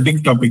question. It's a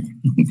big topic.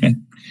 Okay.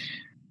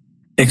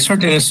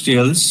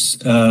 Extraterrestrials,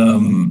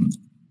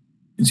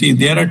 see,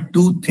 there are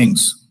 2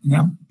 things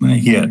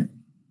here.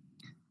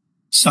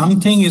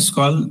 Something is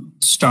called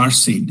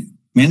starseed,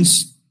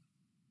 means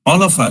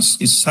all of us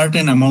is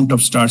certain amount of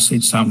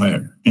starseed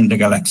somewhere in the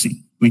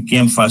galaxy. We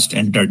came first,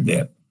 entered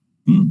there.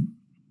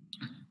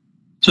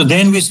 So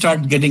then we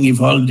start getting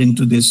evolved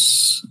into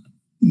this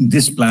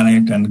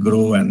planet and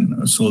grow,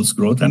 and soul's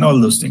growth and all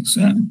those things.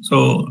 Yeah?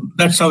 So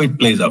that's how it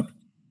plays out.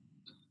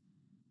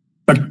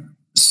 But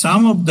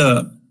some of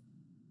the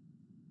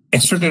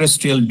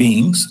extraterrestrial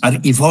beings are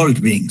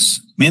evolved beings,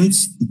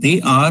 means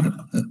they are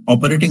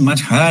operating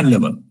much higher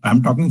level.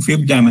 I'm talking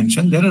 5th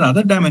dimension. There are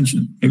other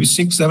dimensions, maybe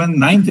 6th, 7th,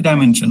 9th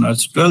dimension or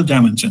 12th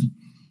dimension.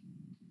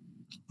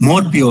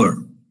 More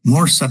pure,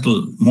 more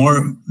subtle,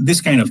 more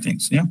this kind of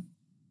things. Yeah.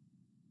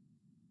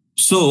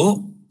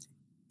 So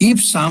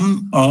if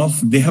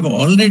they have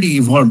already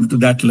evolved to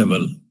that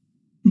level,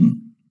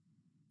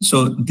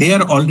 so they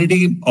are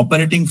already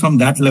operating from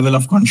that level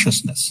of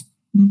consciousness.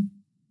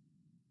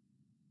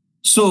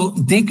 So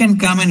they can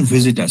come and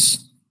visit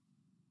us.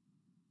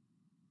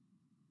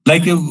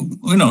 Like,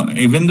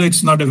 even though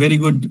it's not a very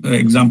good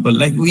example,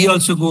 like we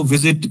also go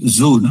visit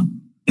zoo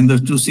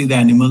to see the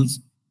animals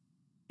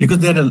because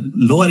they are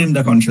lower in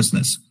the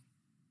consciousness.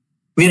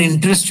 We are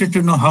interested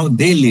to know how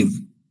they live.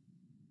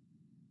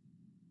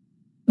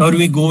 Or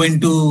we go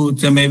into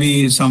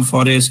maybe some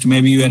forest,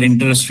 maybe you are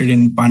interested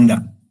in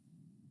panda,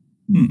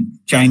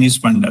 Chinese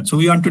panda. So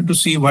we wanted to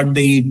see what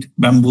they eat,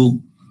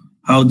 bamboo,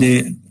 how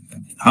their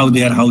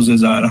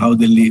houses are, how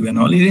they live and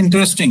all. It's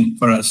interesting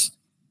for us.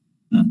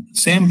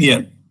 Same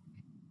here.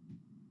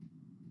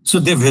 So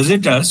they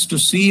visit us to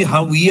see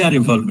how we are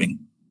evolving.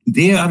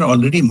 They are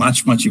already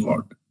much, much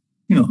evolved.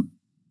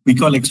 We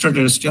call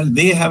extraterrestrial.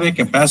 They have a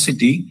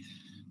capacity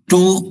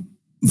to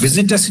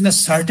visit us in a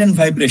certain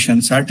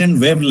vibration, certain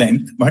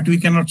wavelength, but we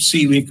cannot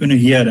see, we can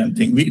hear and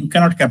think. We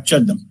cannot capture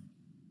them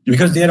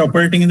because they are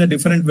operating in a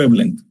different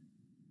wavelength.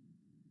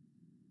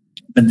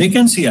 But they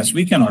can see us,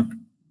 we cannot.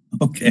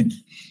 Okay.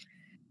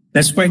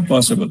 That's quite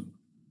possible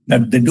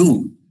that they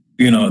do.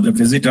 They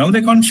visit all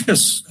the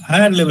conscious,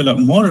 higher level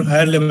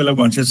of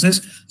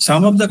consciousness.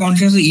 Some of the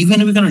consciousness,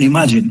 even we cannot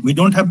imagine. We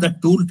don't have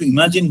that tool to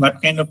imagine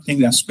what kind of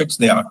thing aspects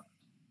they are.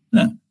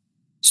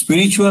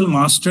 Spiritual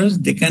masters,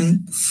 they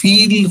can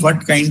feel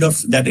what kind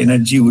of that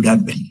energy would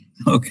have been.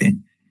 Okay.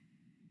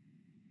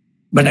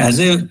 But as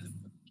a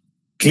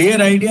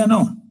clear idea,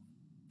 no,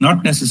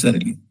 not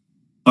necessarily.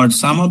 Or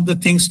some of the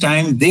things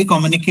they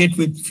communicate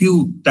with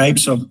few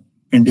types of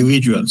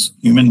individuals,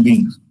 human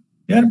beings.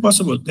 They are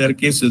possible. There are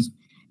cases.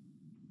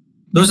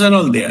 Those are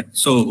all there.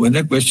 So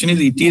whether the question is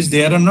it is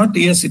there or not,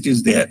 yes, it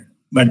is there.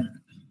 But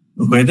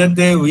whether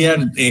we are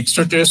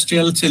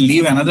extraterrestrials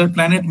live another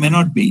planet may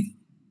not be.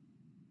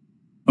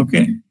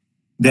 Okay.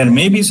 There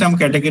may be some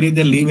category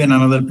they live in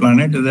another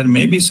planet. There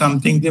may be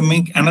something they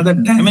make another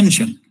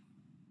dimension.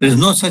 There is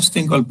no such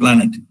thing called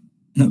planet.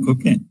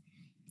 Okay.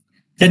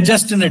 They're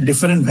just in a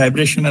different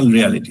vibrational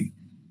reality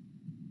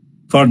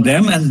for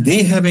them, and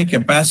they have a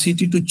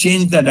capacity to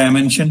change the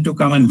dimension to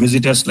come and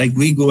visit us, like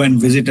we go and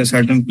visit a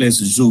certain place,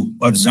 zoo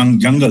or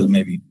jungle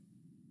maybe.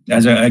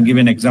 As I give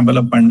an example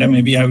of panda,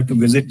 maybe I have to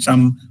visit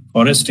some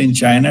forest in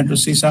China to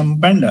see some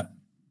panda.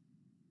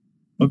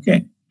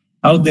 Okay.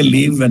 How they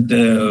live, and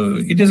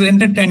it is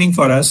entertaining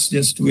for us.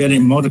 Just we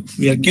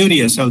are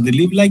curious how they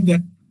live like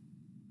that.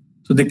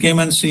 So they came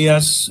and see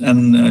us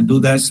and do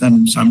this,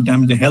 and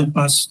sometimes they help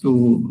us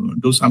to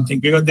do something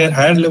because they're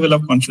higher level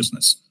of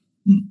consciousness.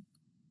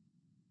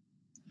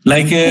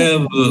 Like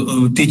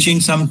teaching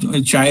some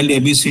child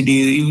ABCD,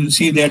 you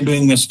see they're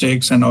doing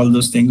mistakes and all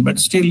those things, but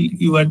still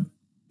you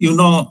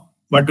know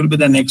what will be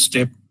the next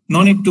step.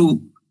 No need to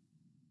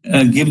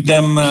give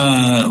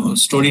them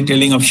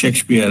storytelling of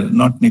Shakespeare,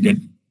 not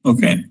needed.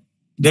 Okay,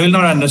 they will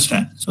not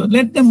understand. So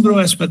let them grow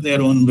as per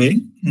their own way,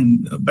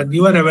 but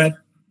you are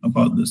aware of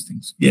all those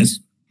things. Yes.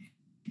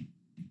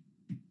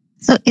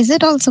 So is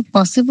it also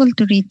possible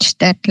to reach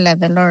that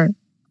level, or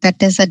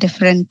that is a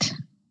different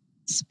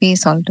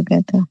space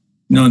altogether?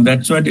 No,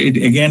 that's what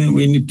again,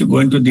 we need to go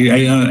into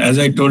as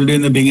I told you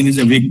in the beginning, it's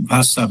a big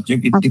vast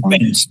subject. It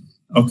depends.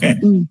 Okay.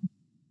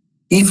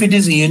 If it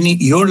is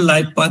your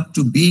life path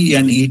to be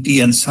an ET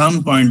in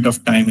some point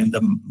of time in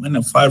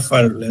the far,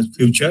 far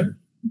future,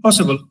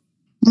 possible.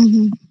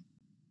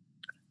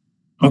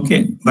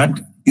 Okay.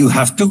 But you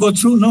have to go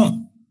through,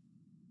 no.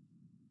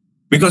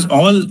 Because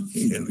all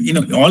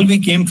we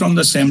came from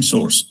the same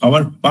source.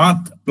 Our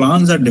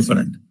plans are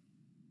different.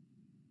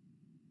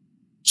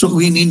 So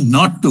we need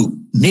not to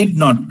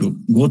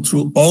go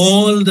through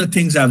all the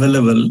things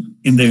available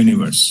in the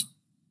universe.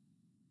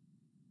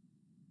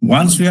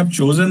 Once we have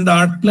chosen the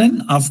art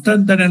plan, after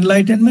that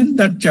enlightenment,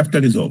 that chapter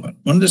is over.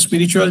 On the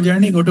spiritual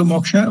journey, go to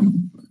moksha,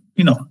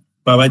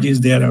 Babaji is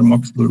there, our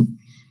moksha guru.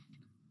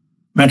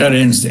 Matter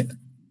ends there.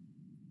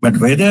 But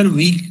whether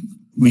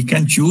we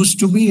can choose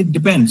to be, it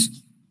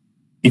depends.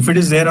 If it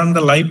is there on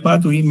the life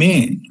path, we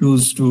may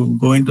choose to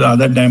go into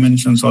other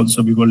dimensions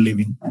also before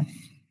leaving.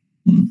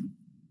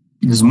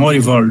 It is more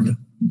evolved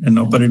and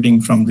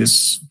operating from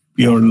this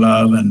pure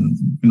love, and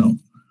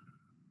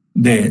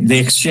they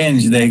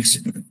exchange.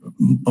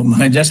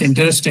 Just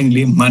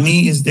interestingly,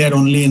 money is there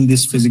only in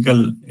this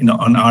physical,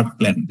 on art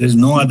plane. There's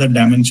no other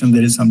dimension.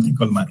 There is something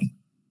called money.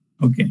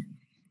 Okay.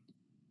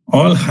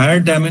 All higher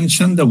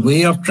dimension, the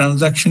way of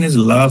transaction is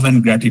love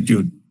and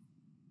gratitude.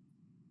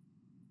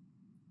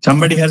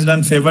 Somebody has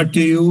done favor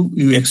to you,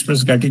 you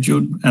express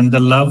gratitude and the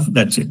love,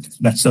 that's it.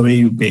 That's the way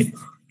you pay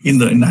in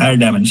the higher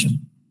dimension.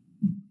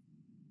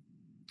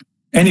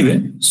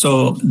 Anyway,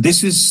 so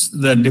this is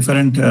the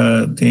different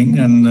thing,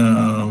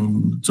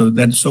 and so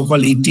that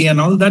so-called ET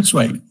and all, that's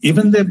why.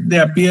 Even if they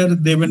appear,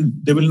 they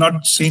will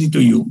not seem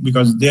to you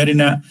because they are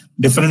in a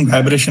different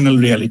vibrational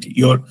reality.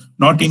 You're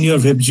not in your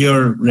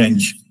Vibgyor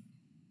range.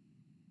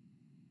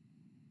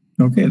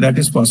 Okay, that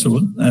is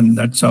possible, and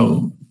that's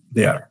how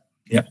they are.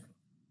 Yeah.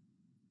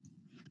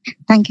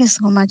 Thank you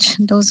so much.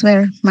 Those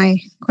were my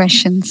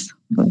questions,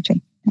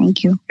 Guruji.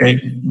 Thank you.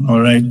 Okay, all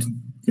right.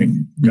 Okay.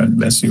 God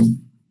bless you.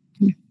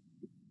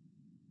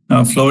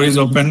 Floor is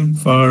open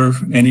for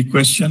any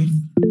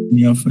question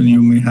any of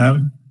you may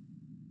have.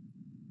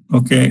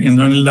 Okay,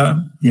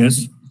 Indranila,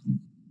 yes.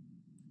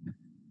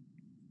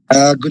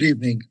 Good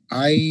evening.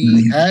 I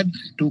had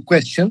two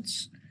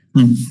questions.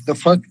 The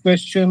first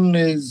question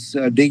is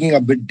digging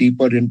a bit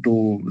deeper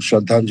into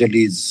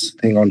Shraddhanjali's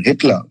thing on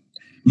Hitler.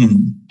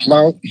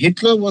 Now,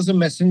 Hitler was a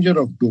messenger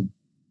of doom.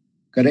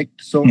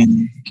 correct? So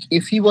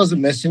if he was a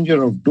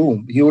messenger of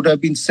doom, he would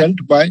have been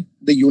sent by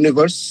the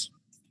universe,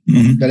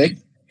 correct?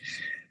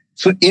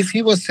 So if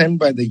he was sent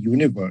by the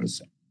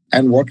universe,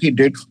 and what he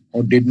did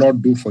or did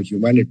not do for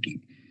humanity,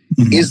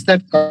 is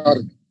that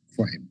karmic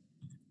for him?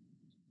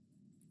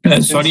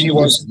 Since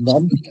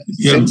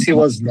he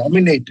was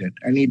nominated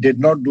and he did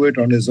not do it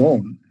on his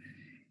own,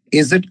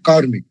 is it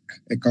karmic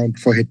account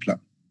for Hitler?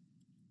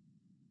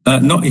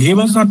 No, he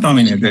was not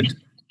nominated.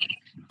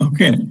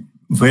 Okay.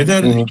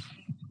 Whether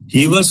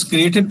he was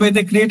created by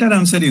the creator,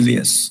 answer is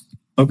yes.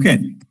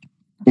 Okay.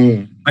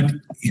 But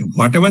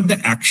whatever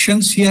the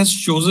actions he has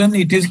chosen,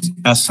 it is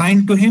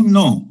assigned to him?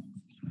 No.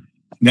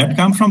 That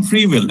comes from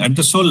free will at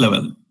the soul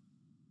level.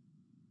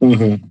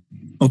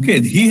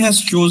 Okay, he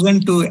has chosen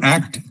to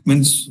act,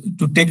 means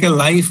to take a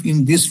life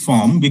in this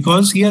form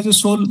because he has a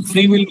soul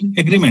free will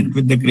agreement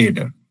with the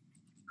creator.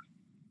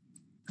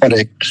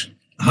 Correct.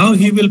 How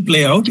he will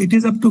play out, it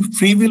is up to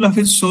free will of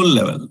his soul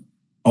level.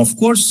 Of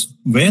course,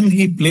 when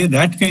he play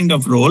that kind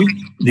of role,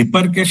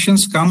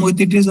 repercussions come with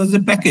it is as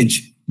a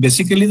package.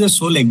 Basically, the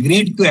soul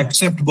agreed to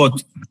accept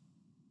both.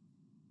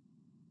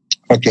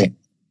 Okay.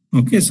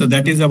 Okay, so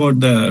that is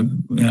about the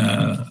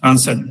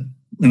answer,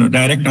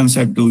 direct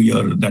answer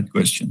to that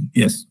question.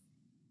 Yes.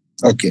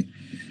 Okay.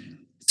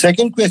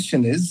 Second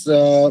question is,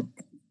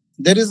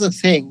 there is a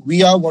saying,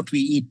 we are what we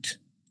eat,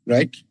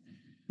 right?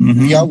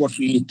 We are what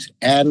we eat.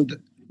 And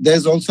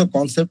there's also a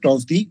concept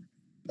of the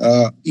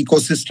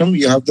ecosystem.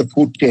 You have the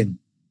food chain,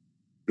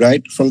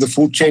 right? From the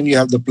food chain, you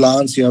have the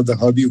plants, you have the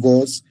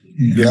herbivores,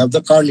 you have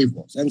the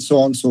carnivores, and so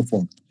on and so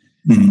forth.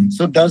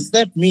 So does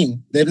that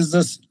mean there is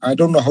this, I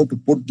don't know how to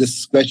put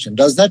this question,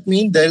 does that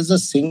mean there is a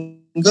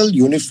single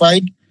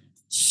unified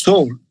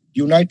soul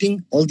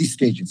uniting all these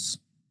stages?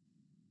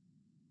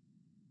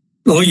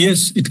 Oh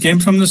yes, it came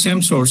from the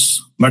same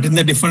source, but in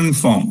a different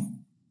form.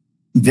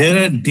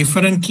 There are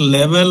different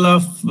level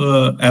of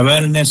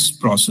awareness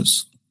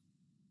process.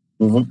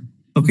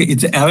 Okay,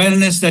 it's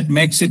awareness that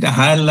makes it a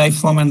higher life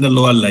form and the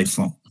lower life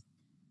form.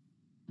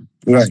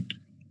 Right.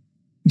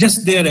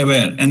 Just they are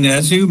aware. And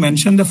as you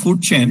mentioned the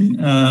food chain,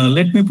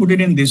 let me put it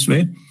in this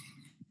way.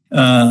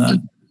 A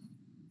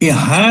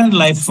higher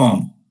life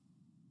form,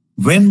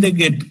 when they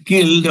get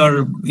killed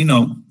or,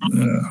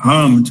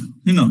 harmed,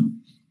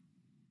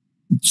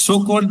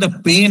 so-called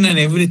the pain and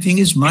everything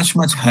is much,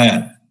 much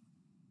higher.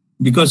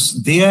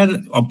 Because they are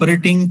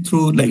operating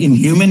through, like in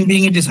human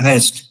being, it is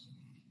highest.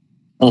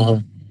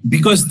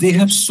 Because they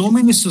have so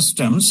many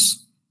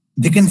systems,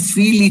 they can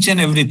feel each and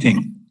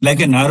everything, like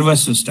a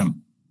nervous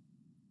system.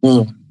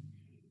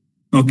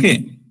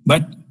 Okay.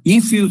 But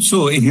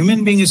so a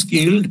human being is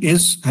killed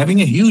is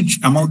having a huge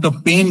amount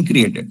of pain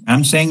created.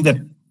 I'm saying that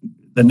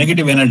the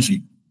negative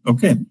energy.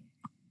 Okay.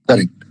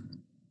 Correct.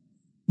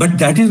 But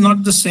that is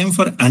not the same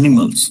for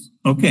animals.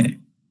 Okay.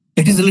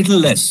 It is a little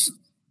less.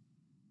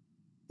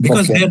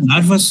 Because their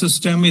nervous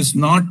system is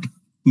not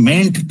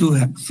meant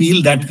to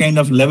feel that kind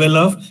of level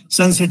of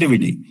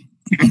sensitivity.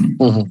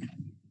 So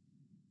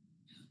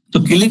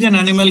killing an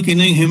animal, killing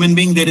a human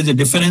being, there is a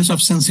difference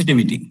of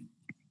sensitivity.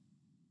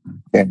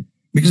 Okay.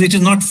 Because it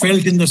is not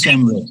felt in the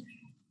same way.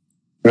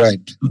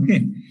 Right.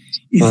 Okay.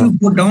 If you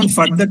go down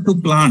further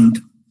to plant,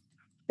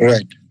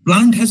 right.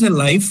 Plant has a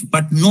life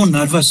but no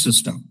nervous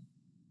system.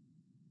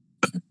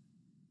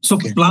 So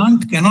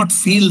plant cannot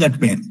feel that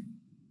pain.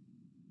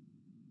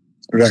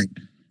 Right.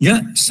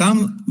 Yeah,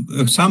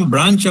 some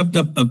branch of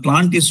the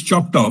plant is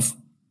chopped off.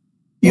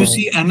 You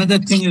see another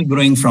thing is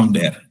growing from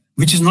there,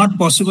 which is not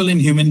possible in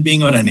human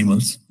being or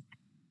animals.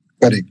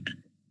 Correct.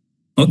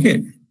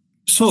 Okay.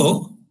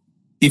 So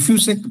if you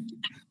say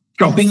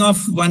chopping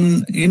off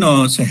one,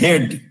 say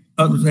head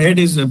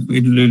is, it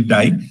will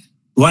die.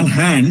 One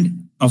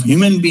hand of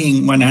human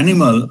being, one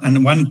animal,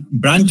 and one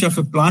branch of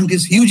a plant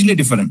is hugely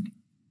different.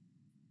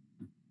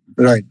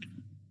 Right.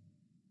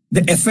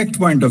 The effect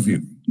point of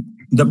view,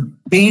 the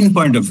pain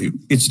point of view,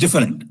 it's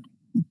different.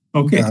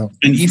 Okay. And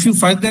if you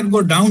further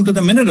go down to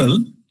the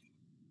mineral,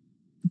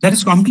 that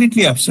is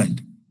completely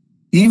absent.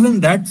 Even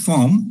that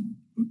form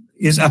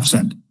is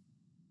absent.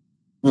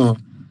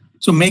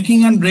 So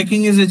making and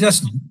breaking is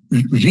just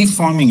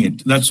reforming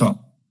it. That's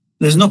all.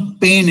 There's no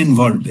pain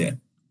involved there.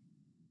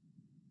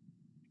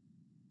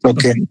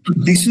 Okay.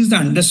 This is the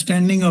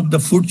understanding of the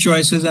food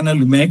choices and I'll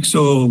make.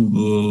 So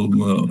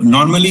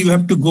normally you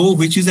have to go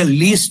which is the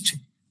least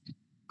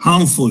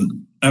harmful.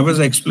 I was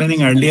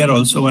explaining earlier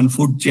also on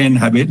food chain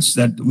habits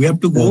that we have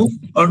to go,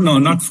 or no,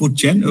 not food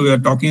chain. We are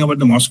talking about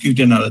the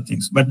mosquito and other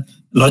things, but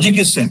logic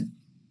is same.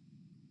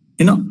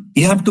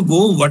 You have to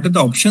go, what are the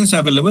options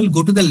available?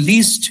 Go to the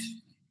least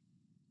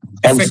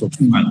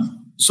effective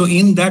one. So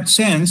in that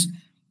sense,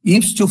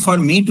 for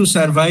me to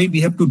survive,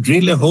 we have to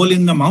drill a hole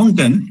in the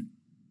mountain.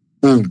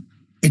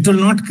 It will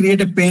not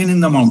create a pain in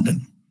the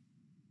mountain.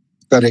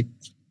 Correct.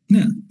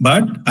 Yeah.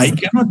 But I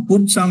cannot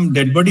put some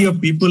dead body of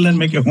people and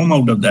make a home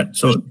out of that.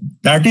 So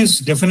that is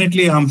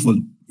definitely harmful.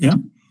 Yeah.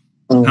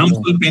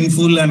 Harmful,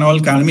 painful, and all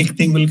karmic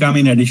thing will come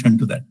in addition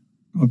to that.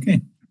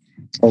 Okay.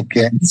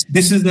 Okay.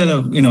 This is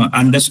the,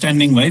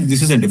 understanding wise,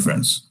 this is a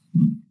difference.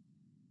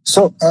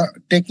 So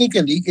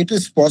technically, it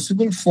is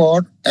possible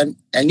for an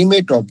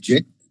animate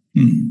object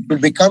to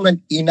become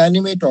an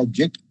inanimate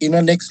object in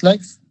a next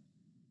life.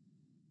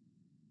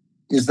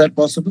 Is that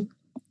possible?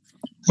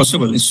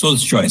 Possible. It's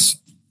soul's choice.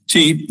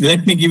 See,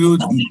 let me give you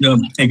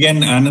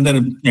again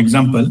another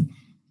example.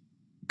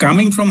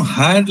 Coming from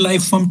higher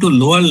life form to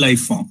lower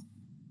life form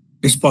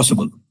is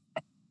possible.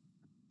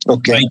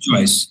 Okay. By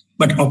choice.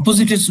 But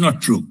opposite is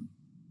not true.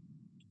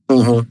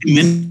 Mineral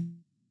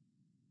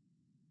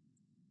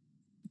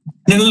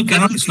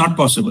cannot, it's not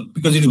possible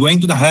because it's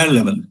going to the higher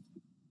level.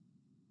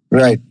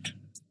 Right.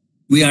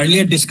 We are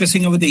earlier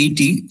discussing about the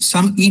ET.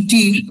 Some ET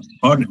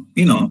or,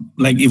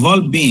 like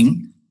evolved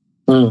being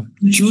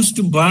choose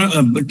to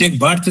take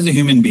birth as a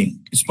human being.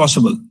 It's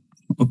possible.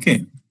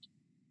 Okay.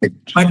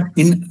 But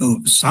in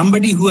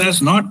somebody who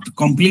has not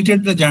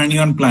completed the journey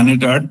on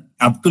planet Earth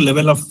up to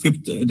level of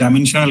 5th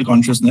dimensional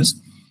consciousness,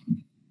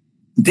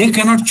 they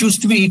cannot choose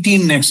to be ET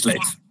in next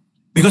life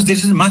because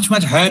this is a much,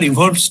 much higher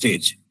evolved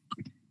stage.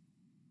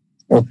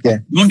 Okay.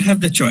 Don't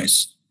have the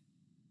choice.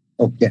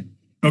 Okay.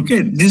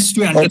 Okay. This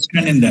to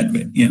understand in that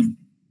way. Yeah.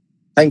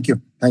 Thank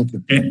you. Thank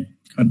you. Okay.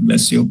 God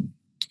bless you.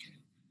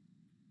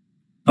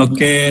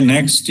 Okay.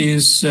 Next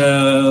is,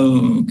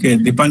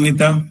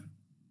 Dipanita.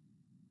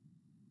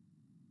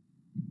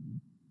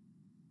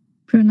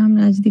 Pranam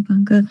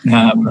Rajdipankar.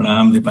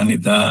 Pranam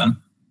Dipanita.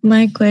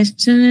 My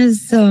question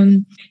is,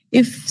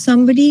 if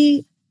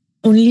somebody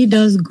only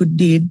does good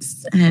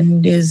deeds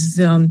and is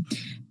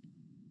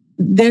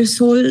their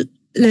soul,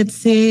 let's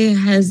say,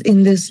 has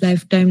in this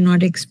lifetime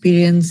not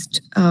experienced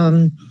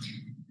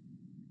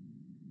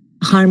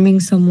harming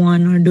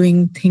someone or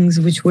doing things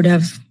which would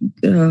have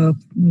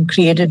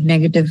created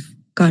negative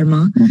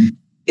karma,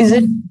 is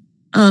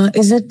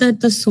it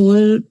that the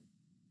soul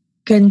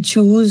can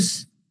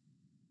choose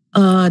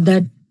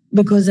that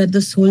because at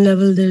the soul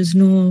level there is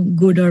no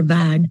good or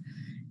bad?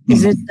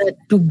 Is it that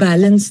to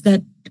balance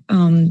that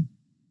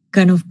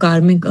kind of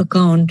karmic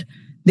account,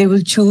 they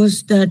will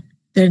choose that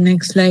their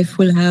next life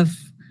will have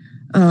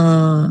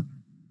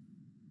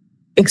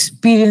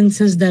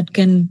experiences that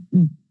can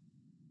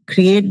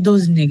create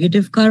those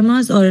negative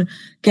karmas, or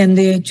can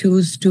they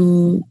choose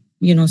to,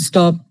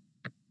 stop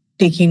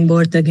taking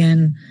birth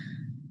again?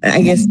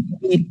 I guess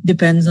it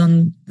depends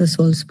on the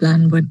soul's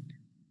plan, but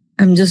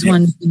I'm just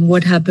wondering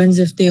what happens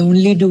if they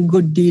only do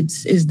good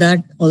deeds. Is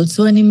that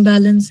also an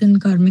imbalance in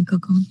karmic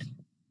account?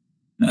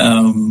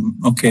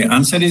 Okay,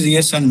 answer is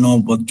yes and no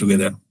both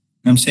together.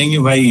 I'm saying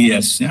you why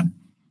yes. Yeah.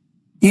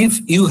 If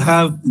you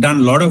have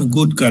done a lot of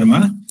good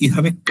karma, you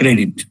have a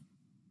credit.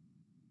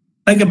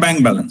 Like a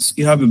bank balance,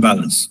 you have a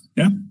balance.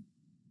 Yeah.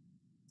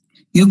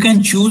 You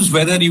can choose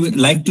whether you would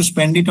like to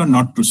spend it or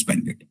not to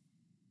spend it.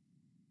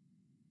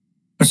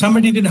 If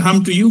somebody did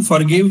harm to you,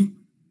 forgive,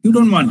 you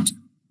don't want.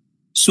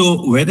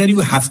 So whether you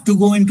have to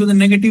go into the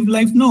negative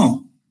life,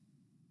 no.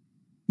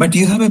 But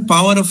you have a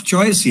power of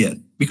choice here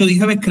because you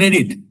have a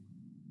credit.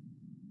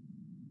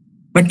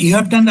 But you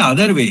have done the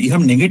other way. You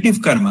have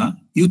negative karma.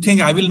 You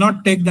think I will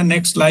not take the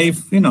next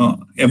life,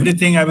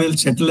 everything I will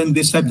settle in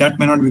this life. That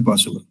may not be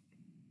possible.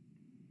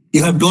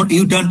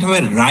 You don't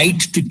have a right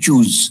to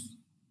choose.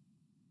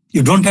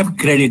 You don't have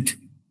credit.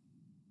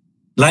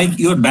 Like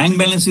your bank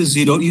balance is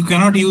zero. You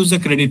cannot use a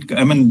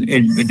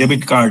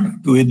debit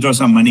card to withdraw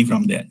some money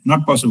from there.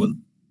 Not possible.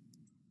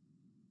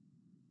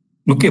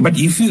 Okay, but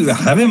if you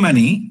have a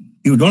money,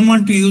 you don't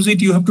want to use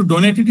it, you have to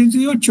donate it. It's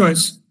your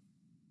choice.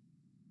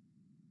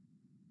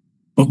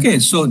 Okay,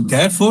 so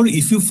therefore,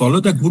 if you follow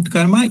the good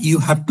karma, you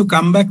have to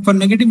come back for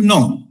negative?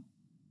 No.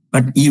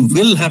 But you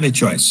will have a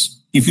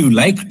choice. If you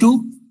like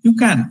to, you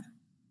can.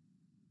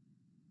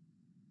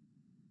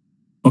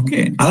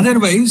 Okay,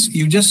 otherwise,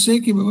 you just say,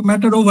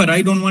 matter over,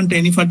 I don't want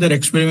any further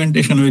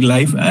experimentation with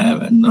life.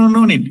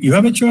 No need. You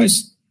have a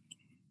choice.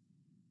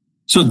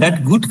 So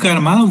that good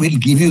karma will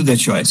give you the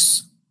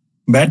choice.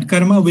 Bad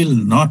karma will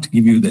not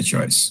give you the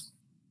choice.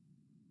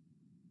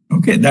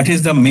 Okay, that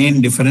is the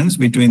main difference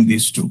between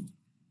these two.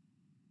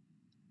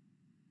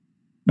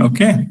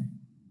 Okay.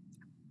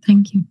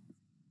 Thank you.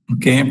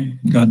 Okay.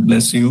 God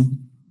bless you.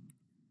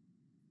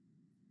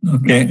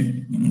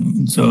 Okay.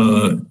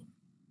 So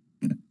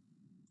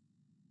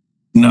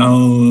now,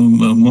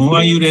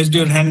 Moa, you raised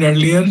your hand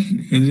earlier.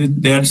 Is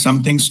it there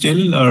something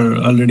still or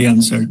already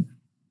answered?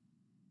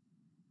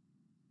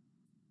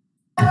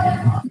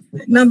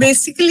 No,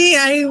 basically,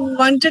 I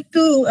wanted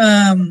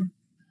to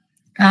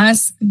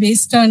ask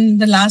based on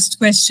the last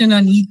question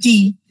on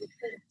ET.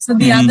 So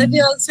the other day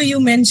also you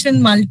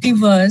mentioned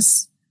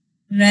multiverse,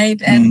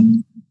 right?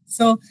 And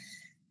so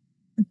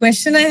the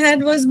question I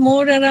had was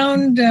more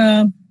around,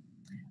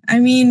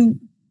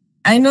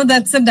 I know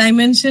that's a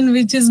dimension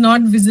which is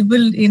not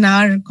visible in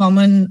our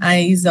common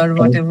eyes or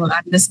whatever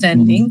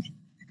understanding.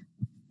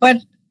 But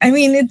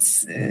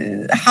it's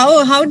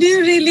how do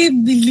you really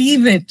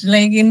believe it?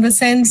 Like in the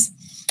sense,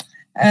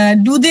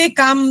 do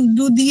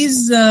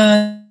these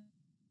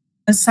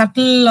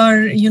subtle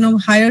or,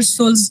 higher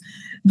souls,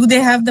 do they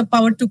have the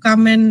power to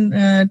come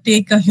and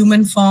take a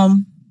human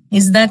form?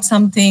 Is that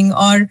something?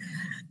 Or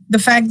the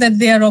fact that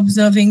they are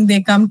observing,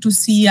 they come to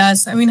see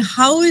us. I mean,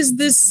 how is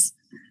this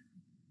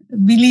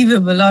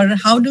believable, or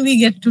how do we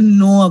get to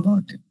know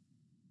about it?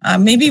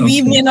 Maybe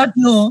we may not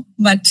know,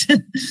 but...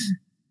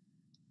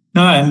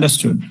 No, I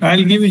understood.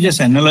 I'll give you just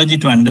analogy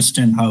to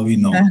understand how we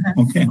know.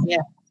 Okay.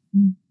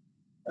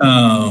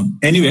 Yeah.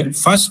 Anyway,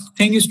 first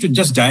thing is to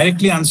just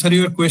directly answer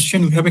your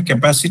question. We have a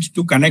capacity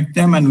to connect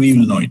them and we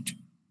will know it.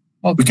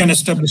 Okay. We can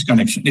establish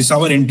connection. It's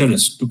our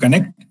interest to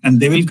connect and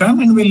they will come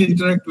and we'll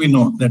interact. We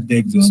know that they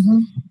exist.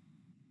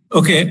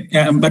 Okay,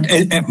 but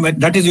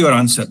that is your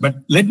answer. But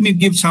let me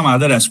give some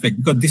other aspect,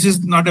 because this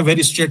is not a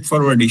very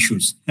straightforward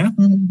issues. Yeah?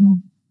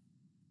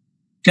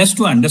 Just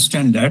to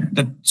understand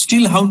that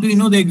still, how do you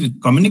know they exist?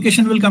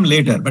 Communication will come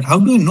later, but how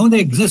do you know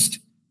they exist?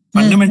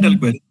 Fundamental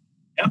question.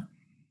 Yeah.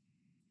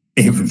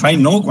 If I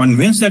know,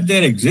 convinced that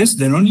they exist,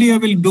 then only I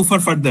will do for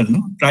further.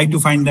 No, try to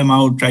find them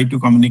out, try to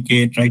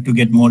communicate, try to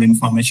get more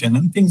information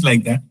and things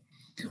like that.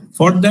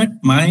 For that,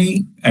 my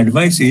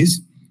advice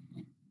is,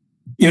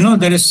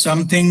 there is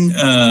something,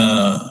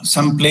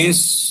 some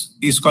place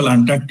is called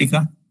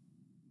Antarctica.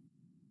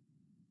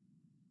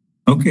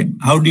 Okay,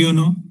 how do you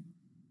know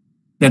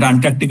that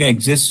Antarctica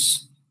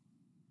exists?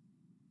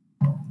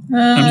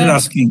 I'm just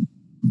asking.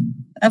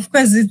 Of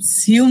course,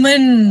 it's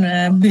human,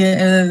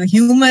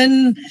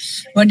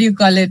 what do you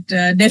call it,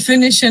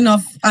 definition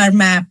of our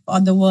map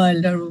or the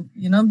world, or,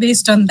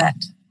 based on that.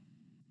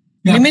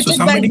 Yeah, limited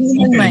by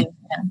human mind.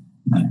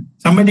 Yeah.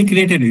 Somebody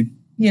created it.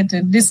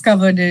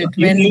 Discovered it.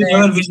 You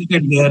never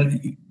visited there.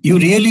 You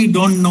really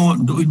don't know,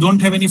 you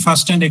don't have any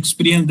first-hand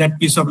experience that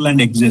piece of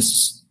land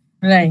exists.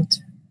 Right.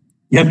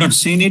 You have not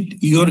seen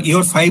it.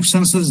 Your five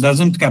senses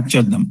doesn't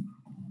capture them.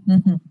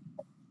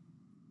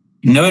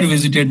 Never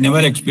visited, never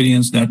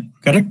experienced that,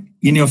 correct?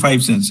 In your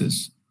five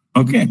senses.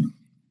 Okay.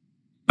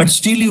 But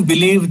still you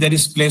believe there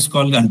is a place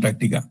called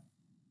Antarctica.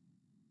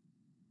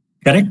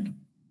 Correct?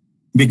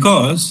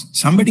 Because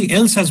somebody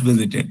else has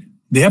visited.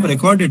 They have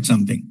recorded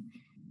something.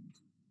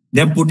 They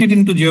have put it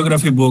into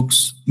geography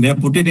books. They have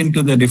put it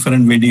into the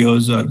different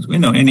videos or,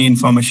 any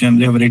information.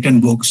 They have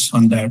written books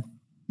on that.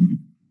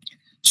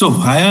 So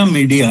via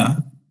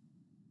media,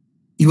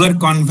 you are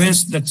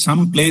convinced that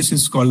some place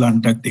is called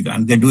Antarctica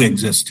and they do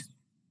exist.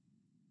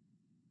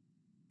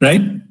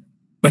 Right?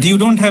 But you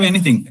don't have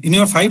anything. In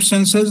your five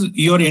senses,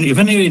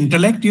 even your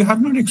intellect, you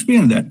have not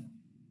experienced that.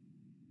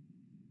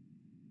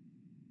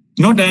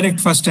 No direct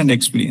first-hand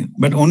experience,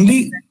 but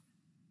only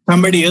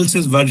somebody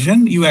else's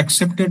version, you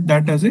accepted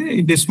that as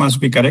this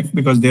must be correct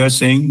because they are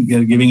saying, they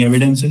are giving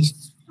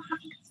evidences,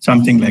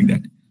 something like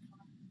that.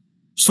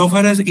 So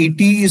far as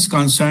ET is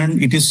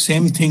concerned, it is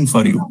same thing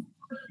for you.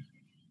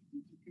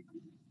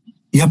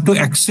 You have to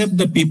accept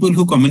the people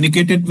who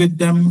communicated with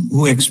them,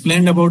 who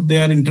explained about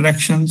their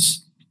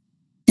interactions,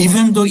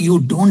 even though you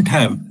don't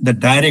have the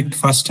direct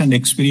first-hand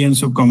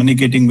experience of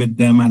communicating with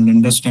them and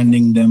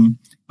understanding them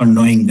or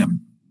knowing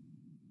them.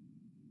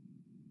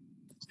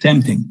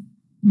 Same thing.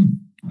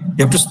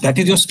 You have to, that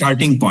is your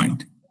starting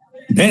point.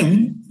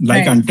 Then,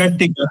 like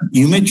Antarctica,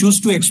 you may choose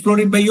to explore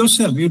it by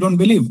yourself. You don't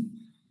believe.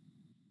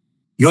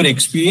 Your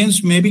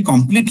experience may be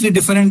completely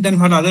different than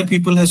what other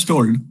people has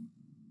told.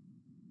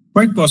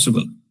 Quite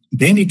possible.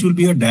 Then it will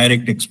be a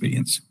direct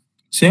experience.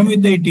 Same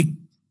with the ET.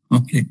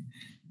 Okay.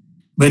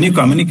 When you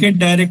communicate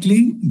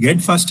directly,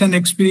 get first-hand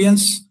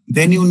experience,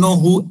 then you know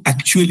who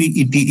actually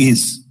ET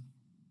is.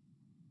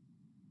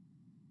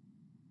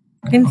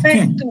 In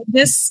fact,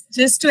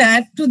 just to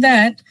add to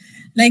that,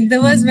 like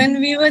there was when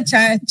we were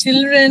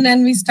children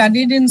and we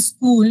studied in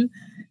school,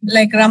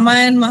 like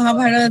Ramayana,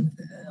 Mahabharata,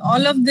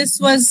 all of this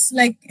was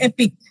like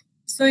epic.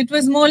 So it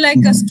was more like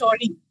a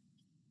story.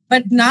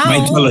 But now,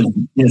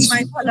 mythology,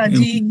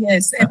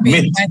 yes,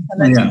 epic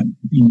mythology.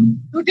 Yeah.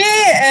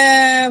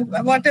 Today,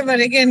 whatever,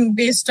 again,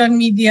 based on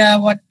media,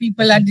 what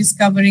people are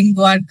discovering,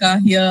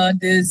 Dwarka here,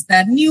 this,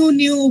 that,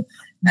 new,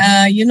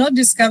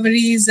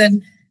 discoveries,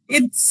 and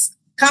it's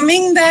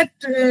coming that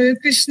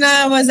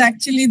Krishna was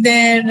actually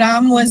there,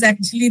 Ram was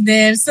actually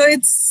there. So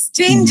it's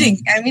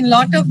changing. I mean, a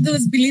lot of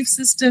those belief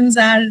systems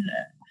are,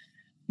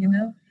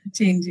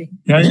 changing.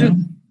 Yeah.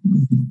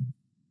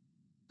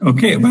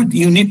 Okay, but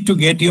you need to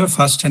get your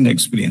first-hand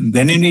experience.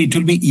 Then it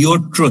will be your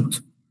truth.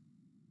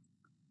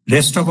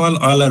 Rest of all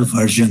are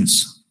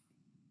versions.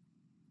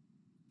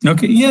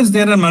 Okay, yes,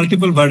 there are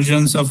multiple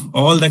versions of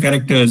all the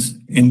characters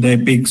in the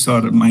epics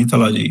or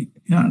mythology.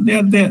 Yeah, they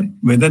are there.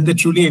 Whether they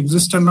truly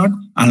exist or not,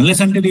 unless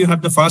until you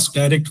have the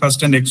direct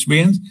first-hand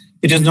experience,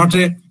 it is not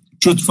a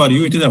truth for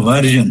you. It is a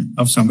version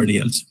of somebody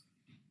else.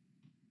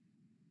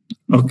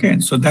 Okay,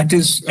 so that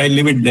is, I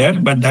leave it there,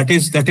 but that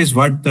is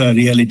what the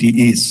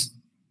reality is.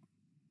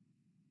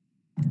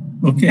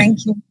 Okay.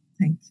 Thank you.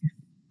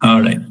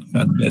 All right.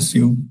 God bless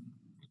you.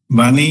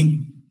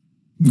 Vani,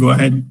 go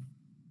ahead.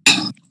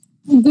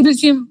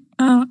 Guruji,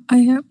 I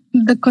have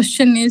the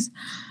question is,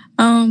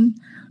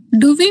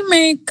 do we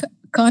make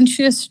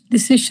conscious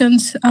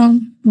decisions,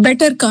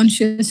 better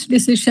conscious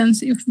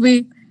decisions if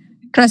we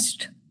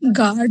trust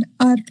God,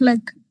 or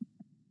like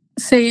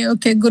say,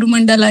 okay, Guru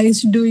Mandala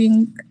is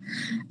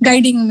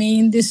guiding me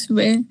in this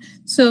way.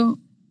 So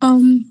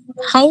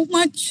how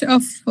much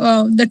of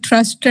the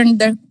trust and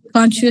the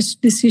conscious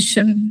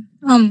decision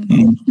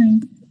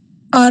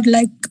are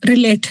like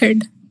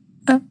related?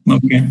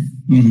 Okay.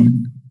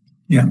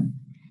 Yeah.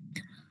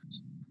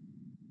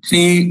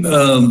 See,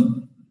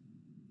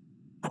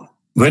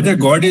 whether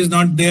God is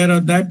not there or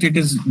that, it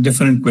is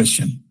different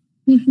question.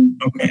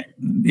 Okay.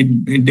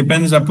 It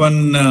depends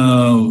upon,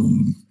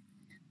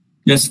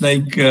 just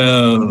like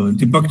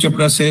Deepak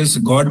Chopra says,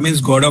 God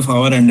means God of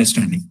our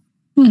understanding.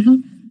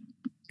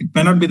 It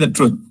may not be the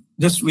truth.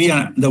 Just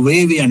the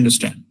way we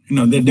understand.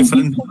 They're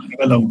different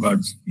level of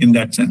gods in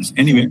that sense.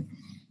 Anyway,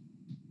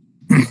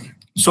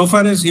 so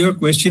far as your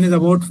question is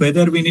about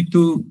whether we need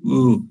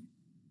to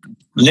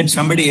let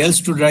somebody else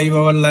to drive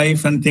our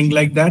life and things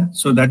like that.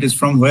 So that is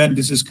from where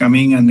this is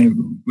coming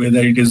and whether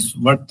it is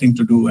what thing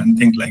to do and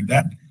things like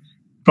that.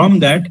 From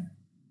that,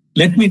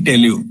 let me tell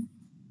you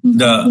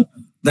the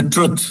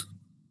truth.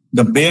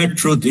 The bare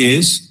truth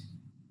is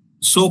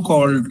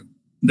so-called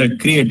the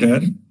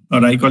creator,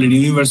 or I call it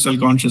universal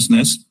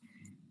consciousness,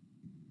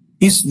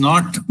 is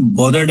not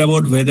bothered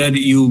about whether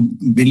you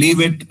believe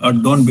it or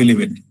don't believe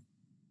it.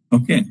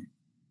 Okay.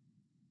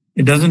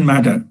 It doesn't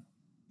matter.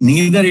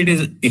 Neither it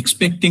is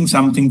expecting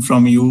something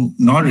from you,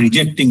 nor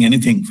rejecting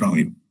anything from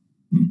you.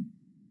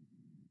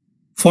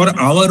 For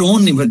our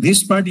own,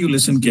 this part you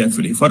listen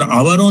carefully, for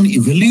our own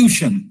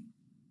evolution,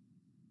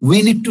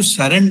 we need to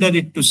surrender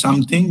it to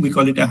something, we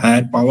call it a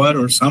higher power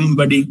or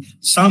somebody,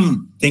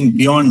 something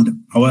beyond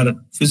our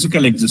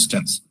physical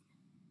existence.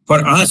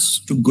 For us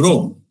to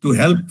grow, to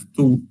help,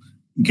 to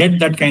get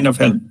that kind of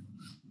help.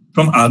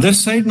 From other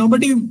side,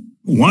 nobody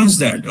wants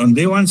that. And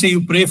they want to say,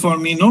 you pray for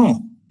me.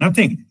 No,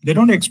 nothing. They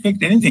don't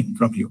expect anything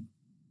from you.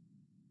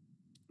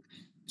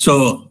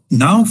 So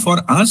now for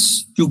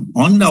us to,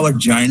 on our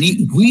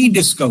journey, we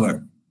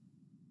discover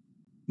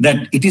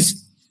that it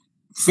is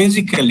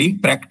physically,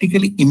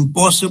 practically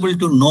impossible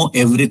to know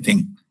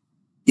everything.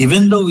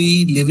 Even though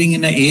we living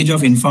in an age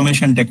of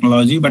information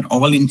technology, but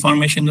all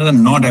information is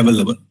not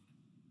available.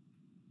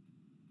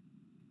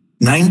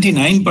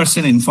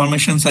 99%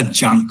 informations are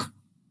junk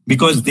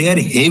because they are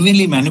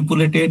heavily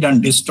manipulated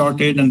and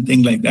distorted and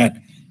things like that.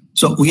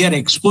 So we are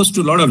exposed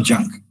to a lot of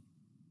junk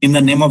in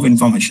the name of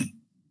information.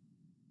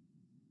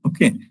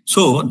 Okay,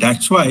 so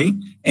that's why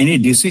any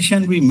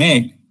decision we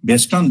make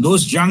based on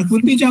those junk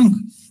will be junk.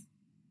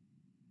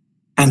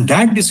 And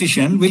that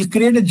decision will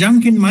create a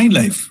junk in my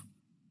life.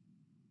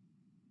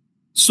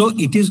 So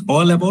it is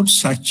all about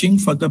searching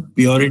for the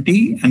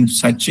purity and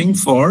searching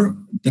for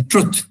the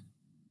truth.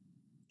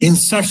 In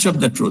search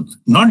of the truth,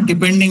 not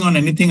depending on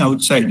anything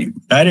outside you,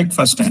 direct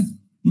first hand.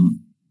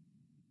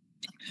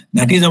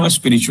 That is our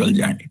spiritual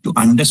journey, to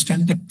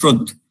understand the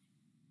truth,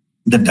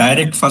 the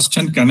direct first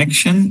hand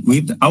connection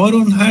with our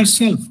own higher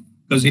self,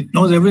 because it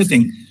knows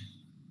everything.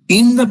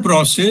 In the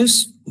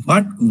process,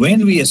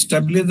 when we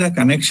establish the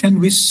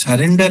connection, we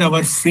surrender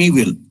our free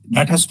will.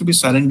 That has to be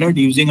surrendered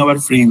using our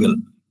free will.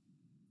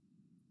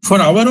 For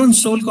our own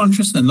soul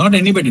consciousness, not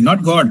anybody,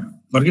 not God.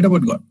 Forget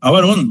about God.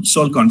 Our own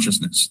soul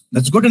consciousness.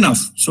 That's good enough.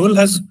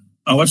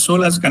 Our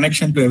soul has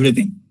connection to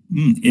everything,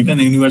 even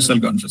universal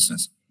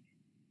consciousness.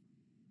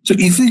 So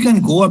if we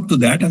can go up to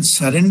that and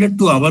surrender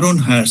to our own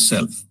higher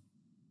self,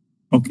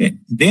 okay,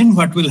 then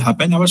what will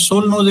happen? Our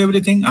soul knows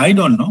everything. I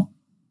don't know.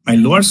 My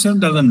lower self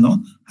doesn't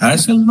know. Higher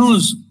self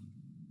knows.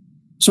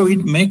 So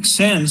it makes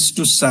sense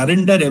to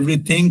surrender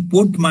everything,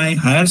 put my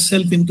higher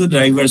self into the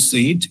driver's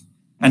seat,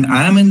 and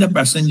I am in the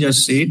passenger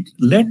seat.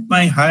 Let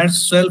my higher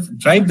self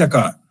drive the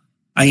car.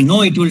 I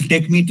know it will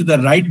take me to the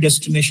right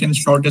destination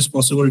shortest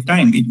possible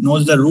time. It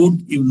knows the route,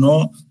 you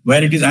know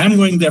where it is. I am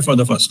going there for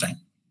the first time.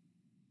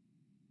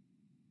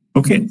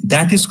 Okay,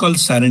 that is called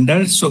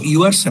surrender. So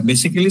you are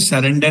basically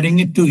surrendering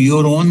it to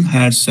your own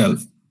higher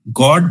self.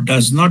 God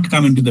does not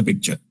come into the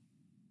picture.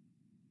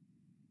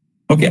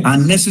 Okay,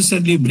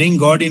 unnecessarily bring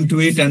God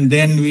into it and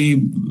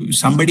then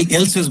somebody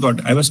else's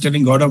God. I was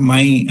telling God of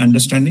my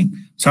understanding.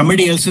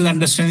 Somebody else's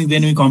understanding,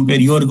 then we compare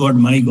your God,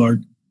 my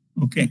God.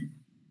 Okay.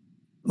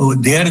 Oh,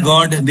 their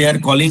God, they are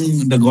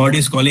calling, the God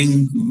is called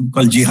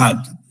jihad.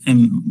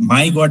 And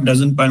my God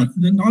doesn't,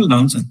 then all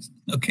nonsense.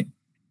 Okay.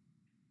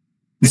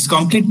 This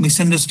complete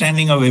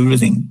misunderstanding of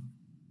everything.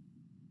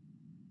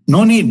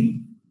 No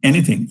need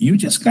anything. You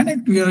just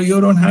connect to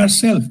your own higher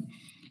self.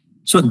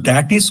 So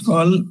that is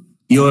called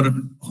your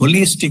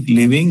holistic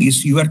living,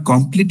 is you are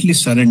completely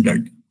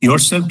surrendered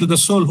yourself to the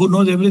soul who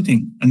knows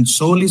everything. And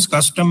soul is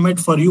custom made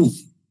for you.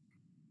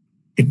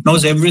 It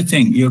knows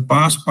everything, your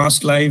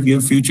past life,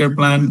 your future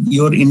plan,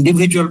 your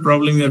individual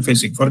problem you are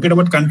facing. Forget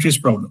about country's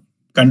problem.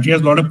 Country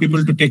has a lot of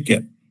people to take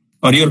care.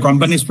 Or your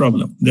company's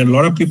problem. There are a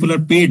lot of people are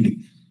paid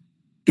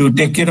to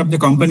take care of the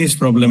company's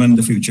problem in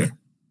the future.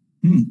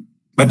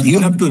 But you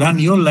have to run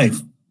your life,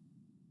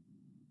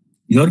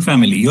 your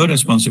family, your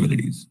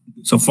responsibilities.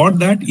 So for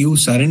that, you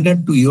surrender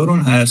to your own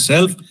higher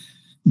self.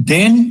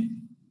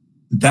 Then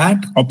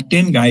that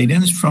obtain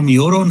guidance from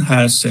your own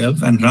higher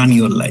self and run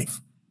your life.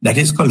 That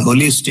is called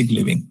holistic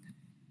living.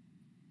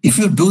 If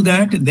you do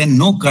that, then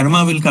no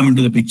karma will come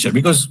into the picture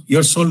because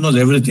your soul knows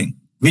everything,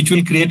 which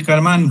will create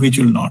karma and which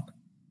will not.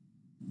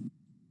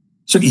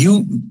 So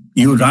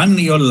you run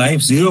your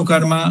life, zero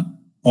karma,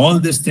 all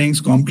these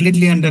things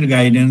completely under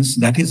guidance.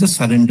 That is a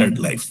surrendered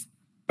life.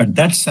 But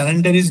that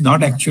surrender is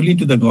not actually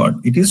to the God.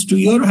 It is to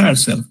your higher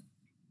self.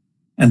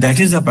 And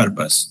that is the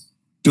purpose.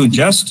 To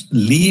just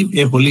live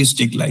a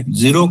holistic life,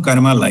 zero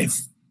karma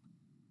life.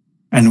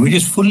 And which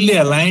is fully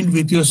aligned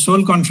with your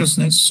soul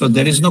consciousness. So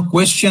there is no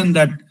question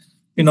that,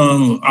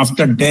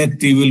 after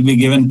death you will be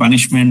given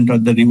punishment or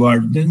the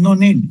reward. There's no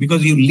need,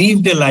 because you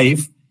lived a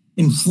life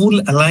in full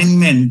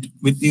alignment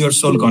with your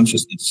soul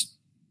consciousness.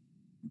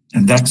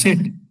 And that's it.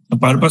 The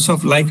purpose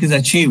of life is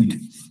achieved.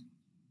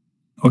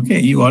 Okay,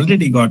 you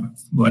already got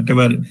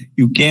whatever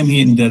you came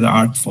here into the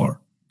earth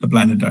for, the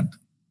planet Earth.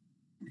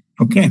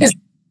 Okay. Yes.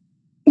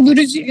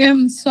 Guruji,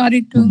 I'm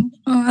sorry to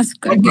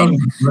ask again.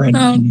 Right.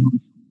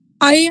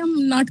 I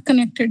am not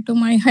connected to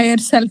my higher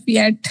self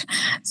yet.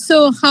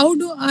 So how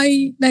do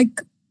I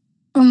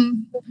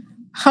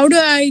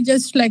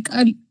just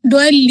do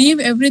I leave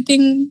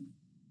everything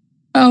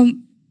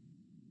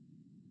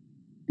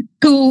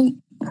to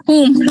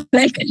whom?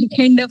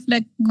 Kind of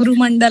like Guru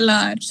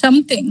Mandala or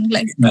something?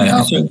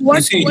 What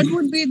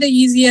would be the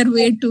easier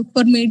way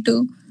for me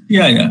to?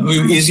 Yeah.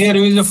 Easier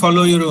way is to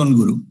follow your own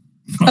Guru.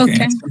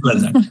 Okay. Simple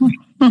as that.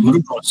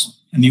 Guru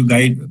knows, and you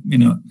guide,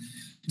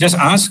 just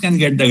ask and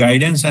get the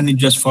guidance and you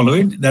just follow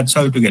it. That's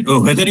how to get.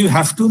 Whether you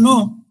have to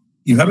know,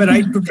 you have a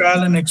right to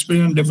trial and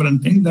experiment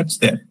different things, that's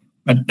there.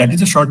 But that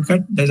is a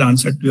shortcut. That's the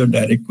answer to your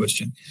direct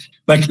question.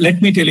 But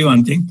let me tell you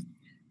one thing.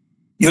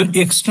 Your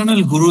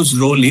external guru's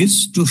role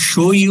is to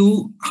show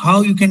you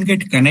how you can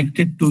get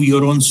connected to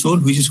your own soul,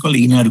 which is called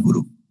inner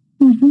guru.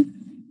 Mm-hmm.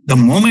 The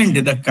moment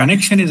the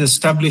connection is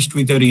established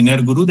with your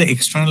inner guru, the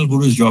external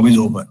guru's job is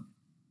over.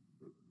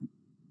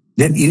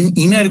 Then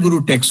inner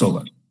guru takes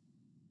over.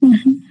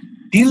 Mm-hmm.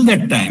 Till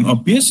that time,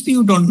 obviously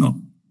you don't know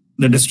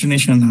the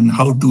destination and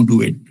how to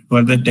do it,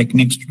 or the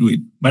techniques to do it.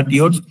 But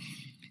your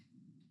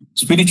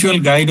spiritual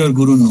guide or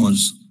guru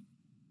knows.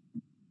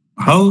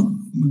 How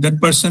that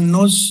person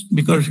knows?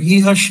 Because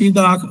he or she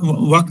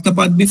walked the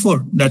path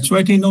before. That's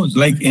what he knows.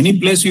 Like any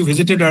place you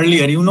visited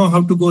earlier, you know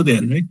how to go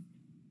there, right?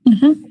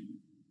 Mm-hmm.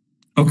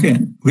 Okay,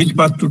 which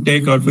path to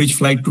take or which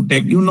flight to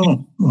take, you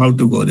know how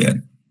to go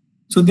there.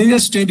 So they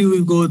just tell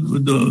you go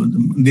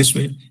this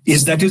way.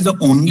 Is that the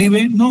only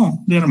way? No,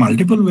 there are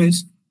multiple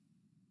ways.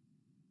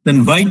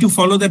 Then why to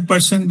follow that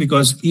person?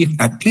 Because if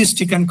at least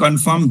he can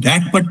confirm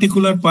that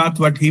particular path,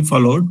 what he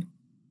followed,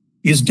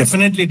 is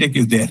definitely take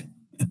you there.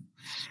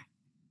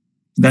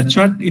 That's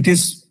what it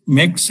is.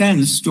 Makes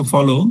sense to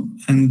follow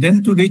and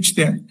then to reach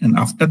there. And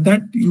after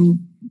that, you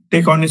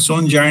take on its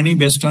own journey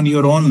based on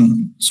your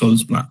own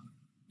soul's plan.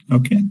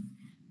 Okay,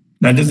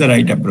 that is the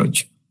right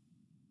approach.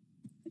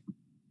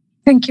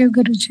 Thank you,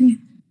 Guruji.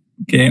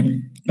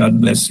 Okay, God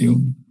bless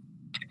you.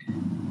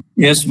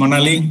 Yes,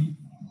 Monali.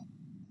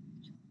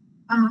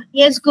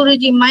 Yes,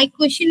 Guruji. My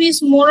question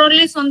is more or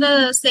less on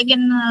the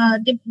second.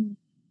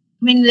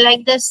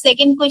 The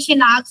second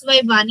question asked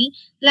by Vani,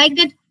 like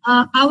that.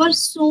 Our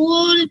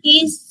soul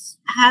is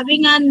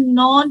having a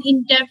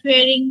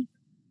non-interfering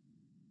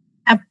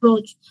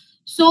approach.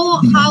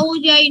 So how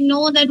would I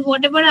know that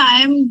whatever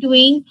I am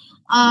doing,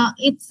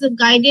 it's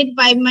guided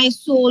by my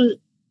soul?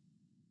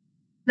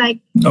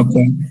 Like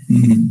okay.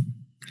 Mm-hmm.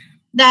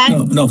 That.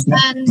 No.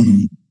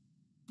 And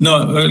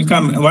no, we'll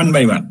come one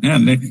by one. Yeah,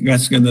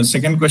 the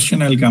second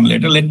question I'll come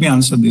later. Let me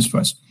answer this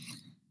first.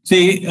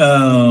 See,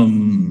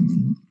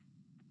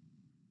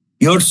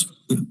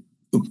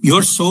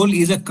 your soul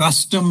is a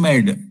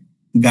custom-made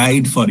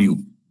guide for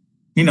you.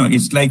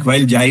 It's like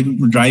while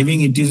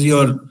driving, it is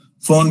your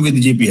phone with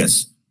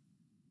GPS.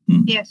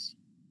 Yes.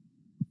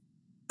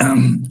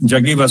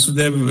 Jaggi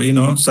Vasudev,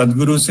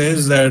 Sadhguru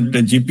says that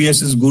the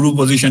GPS is Guru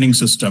positioning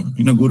system.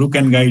 Guru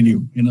can guide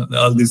you,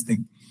 all these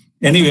things.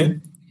 Anyway,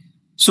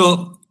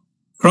 so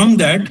from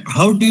that,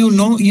 how do you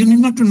know? You need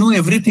not to know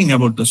everything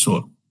about the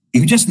soul.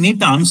 You just need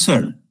the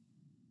answer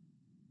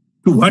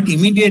to what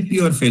immediately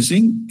you are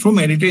facing. Through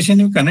meditation,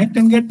 you connect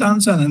and get the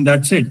answer, and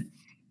that's it.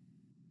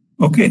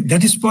 Okay,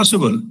 that is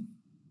possible.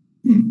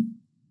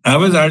 I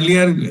was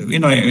earlier,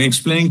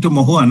 explaining to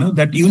Mohuana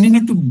that you need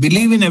not to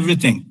believe in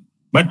everything.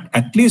 But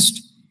at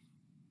least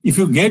if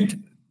you get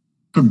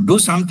to do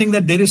something,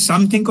 that there is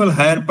something called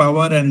higher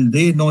power and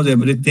they knows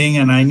everything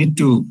and I need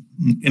to,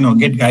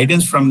 get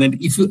guidance from them.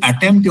 If you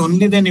attempt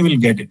only, then you will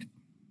get it.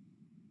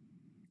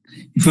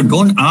 If you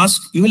don't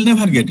ask, you will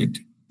never get it.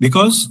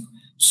 Because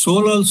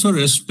soul also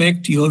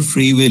respect your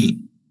free will.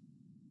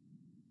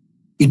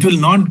 It will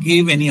not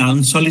give any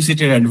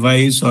unsolicited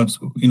advice or,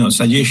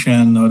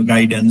 suggestion or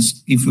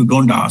guidance if you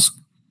don't ask.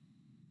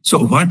 So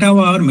what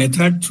our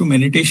method through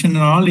meditation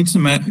and all, it's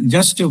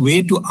just a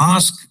way to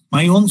ask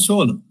my own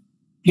soul,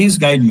 please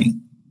guide me.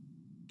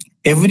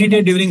 Every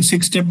day during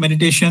 6-step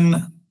meditation,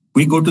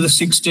 we go to the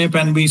 6th step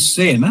and we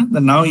say,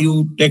 that now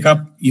you take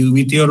up you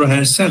with your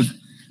higher self.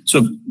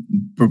 So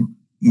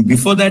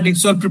before that,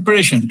 it's all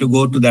preparation to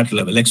go to that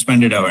level,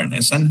 expanded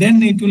awareness, and then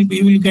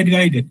you will get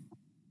guided.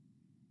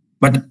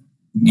 But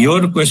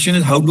your question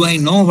is, how do I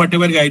know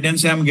whatever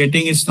guidance I'm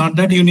getting? It's not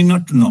that you need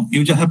not to know.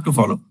 You just have to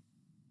follow.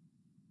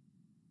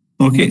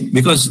 Okay,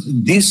 because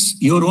this,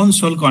 your own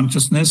soul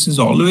consciousness is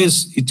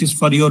always, it is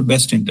for your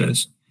best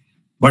interest.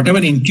 Whatever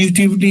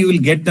intuitively you will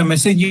get the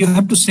message, you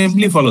have to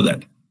simply follow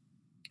that.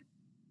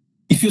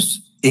 If you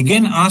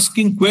again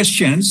asking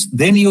questions,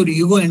 then your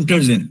ego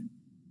enters in.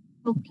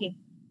 Okay.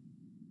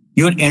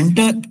 Your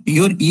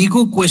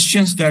ego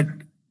questions that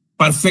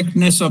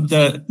perfectness of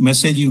the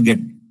message you get.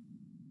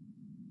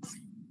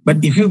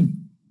 But if you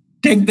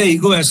take the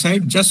ego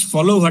aside, just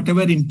follow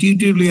whatever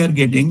intuitively you are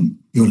getting,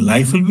 your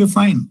life will be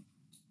fine.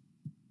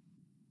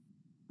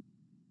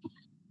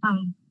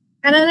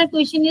 Another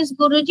question is,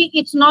 Guruji,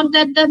 it's not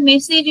that the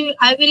message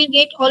I will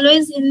get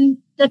always in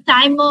the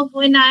time of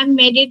when I'm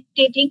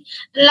meditating.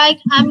 Like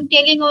I'm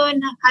telling,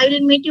 when I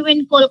will meet you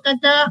in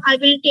Kolkata, I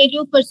will tell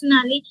you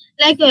personally,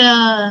 like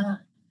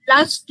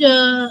last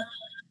to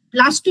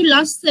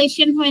last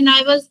session when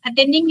I was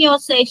attending your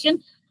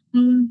session,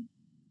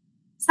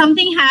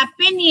 something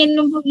happened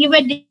and you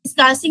were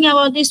discussing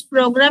about this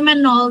program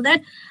and all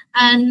that,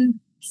 and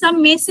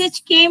some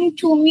message came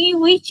to me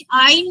which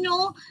I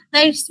know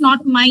that it's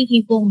not my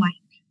ego mind.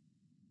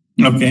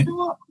 Okay.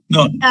 So,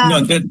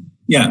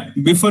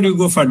 before you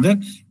go further,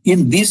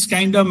 in this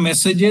kind of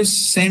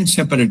messages, send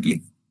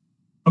separately.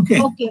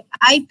 Okay. Okay.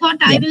 I thought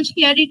I will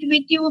share it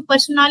with you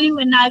personally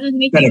when I will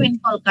meet you in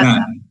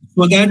Kolkata.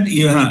 So that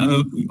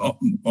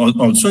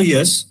also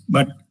yes,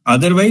 but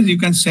otherwise you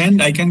can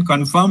send, I can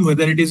confirm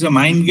whether it is a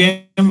mind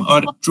game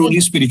or truly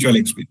spiritual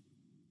experience.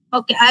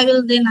 Okay, I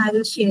will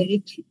share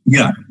it.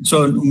 Yeah,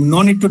 so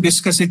no need to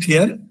discuss it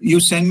here. You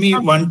send me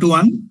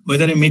one-to-one,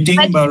 whether a meeting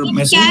or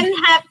message. It can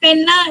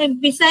happen,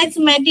 besides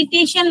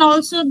meditation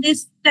also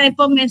this type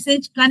of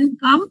message can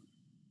come?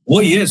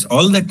 Oh yes,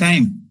 all the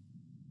time.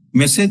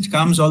 Message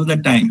comes all the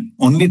time.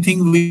 Only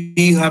thing we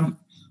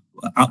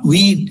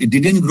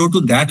didn't grow to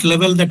that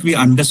level that we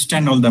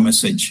understand all the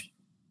message.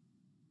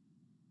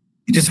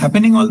 It is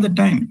happening all the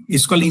time.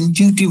 It's called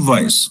intuitive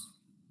voice.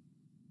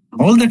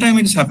 All the time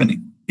it is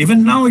happening.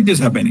 Even now it is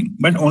happening.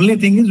 But only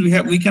thing is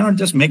we cannot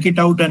just make it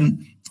out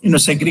and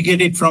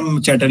segregate it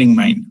from chattering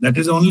mind. That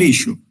is the only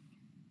issue.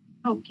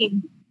 Okay.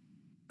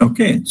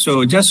 Okay.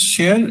 So just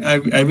share.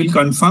 I will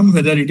confirm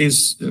whether it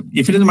is,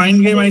 if it is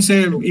mind game, I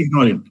say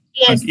ignore it.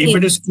 Yes, but if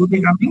it is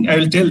truly coming, I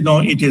will tell no,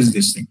 it is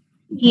this thing.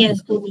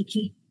 Yes,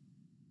 Guruji.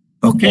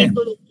 Okay.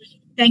 Guruji.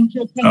 Thank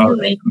you. Thank you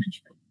very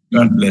much.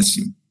 God bless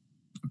you.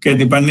 Okay,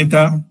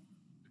 Dipannita,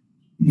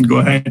 go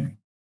ahead.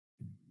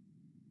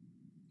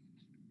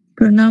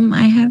 Pranam,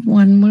 I have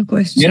one more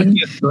question.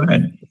 Yes, go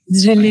ahead.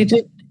 It's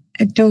related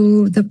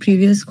to the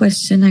previous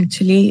question,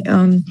 actually.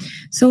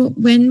 So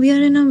when we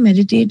are in a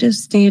meditative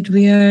state,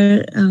 we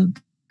are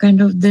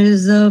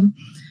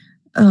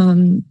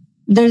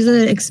there's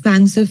an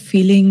expansive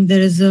feeling.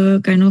 There is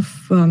a kind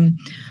of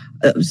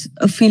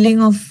a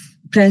feeling of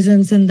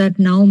presence in that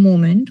now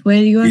moment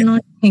where you are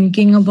not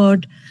thinking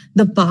about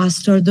the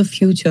past or the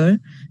future.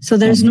 So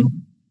there's no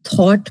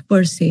thought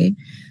per se.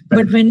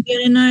 But when we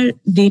are in our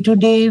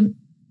day-to-day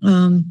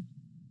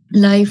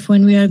life,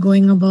 when we are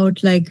going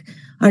about like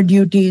our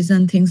duties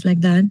and things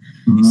like that.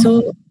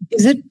 So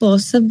is it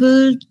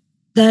possible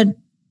that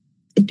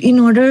in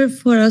order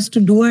for us to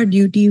do our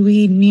duty,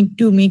 we need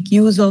to make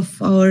use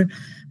of our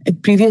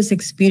previous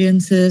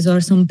experiences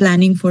or some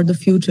planning for the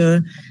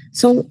future?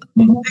 So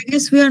I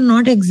guess we are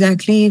not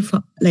exactly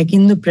like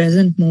in the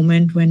present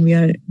moment when we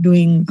are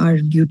doing our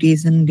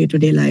duties in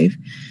day-to-day life.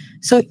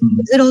 So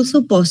is it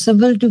also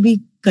possible to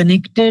be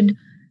connected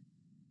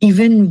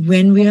even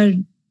when we are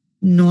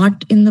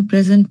not in the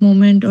present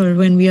moment or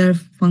when we are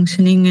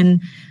functioning in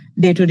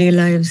day-to-day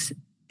lives?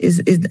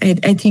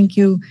 I think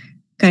you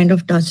kind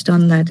of touched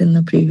on that in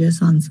the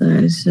previous answer.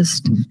 It's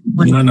just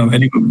no,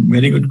 very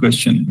good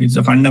question. It's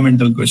a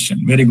fundamental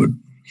question. Very good.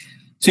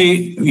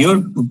 See,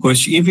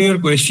 if your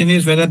question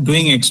is whether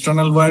doing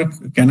external work,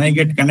 can I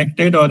get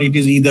connected, or it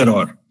is either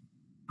or?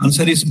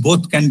 Answer is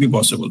both can be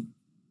possible.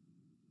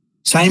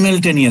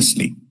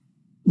 Simultaneously,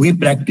 we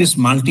practice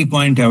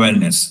multi-point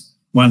awareness,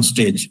 one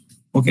stage.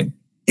 Okay,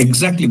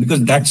 exactly,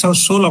 because that's how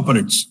soul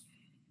operates.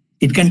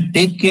 It can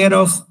take care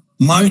of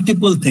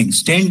multiple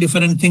things, 10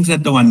 different things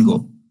at the one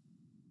go.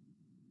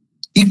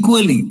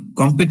 Equally,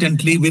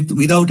 competently,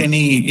 without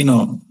any,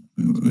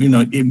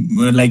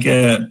 like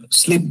a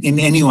slip in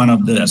any one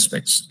of the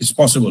aspects. It's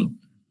possible.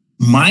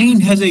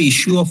 Mind has an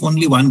issue of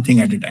only one thing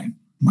at a time.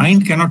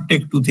 Mind cannot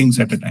take two things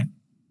at a time.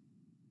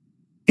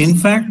 In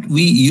fact,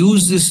 we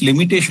use this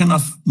limitation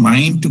of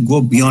mind to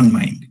go beyond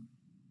mind.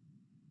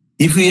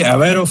 If we are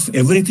aware of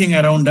everything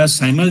around us,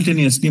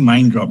 simultaneously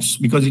mind drops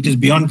because it is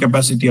beyond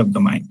capacity of the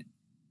mind.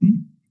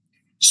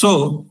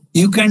 So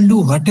you can do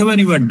whatever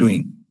you are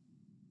doing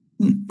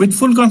with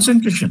full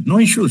concentration, no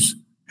issues.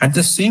 At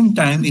the same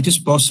time, it is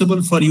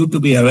possible for you to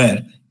be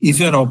aware if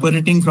you are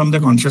operating from the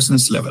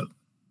consciousness level.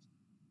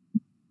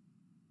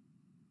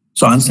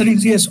 So answer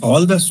is yes,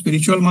 all the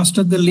spiritual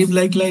masters, they live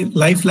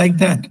life like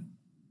that.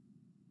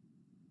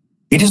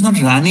 It is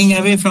not running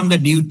away from the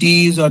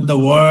duties or the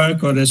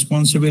work or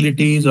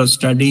responsibilities or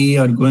study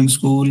or going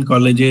school,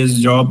 colleges,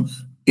 job.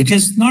 It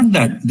is not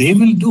that. They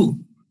will do.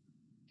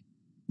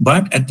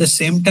 But at the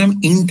same time,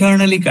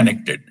 internally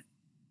connected.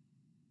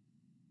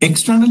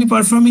 externally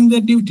performing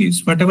their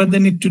duties, whatever they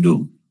need to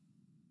do.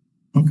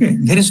 Okay,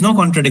 there is no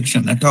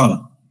contradiction at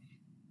all.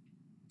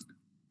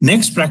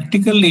 Next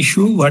practical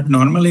issue, what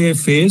normally I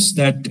face,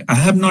 that I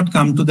have not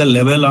come to the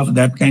level of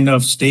that kind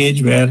of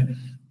stage where,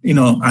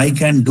 I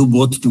can do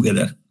both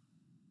together.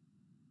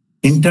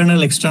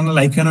 Internal, external,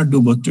 I cannot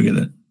do both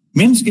together.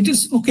 Means it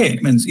is okay.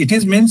 Means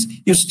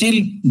you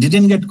still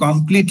didn't get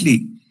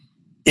completely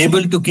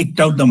able to kick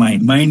out the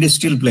mind. Mind is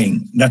still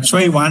playing. That's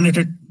why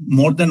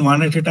more than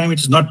one at a time,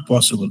 it's not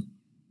possible.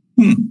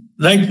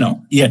 Right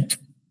now, yet.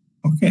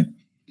 Okay.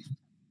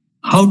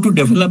 How to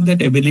develop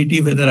that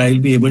ability, whether I'll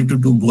be able to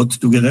do both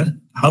together,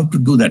 how to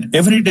do that.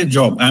 Everyday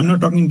job. I'm not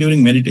talking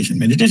during meditation.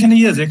 Meditation,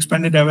 yes,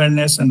 expanded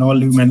awareness and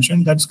all you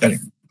mentioned, that's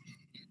correct.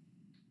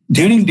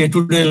 During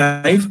day-to-day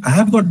life, I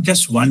have got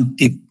just one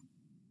tip.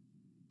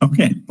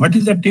 Okay. What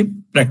is the tip?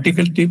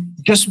 Practical tip.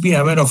 Just be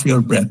aware of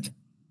your breath.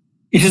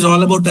 It is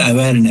all about the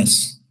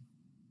awareness.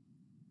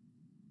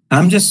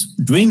 I'm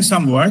just doing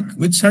some work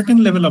with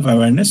certain level of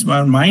awareness.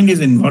 My mind is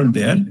involved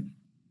there.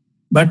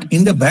 But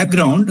in the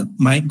background,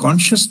 my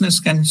consciousness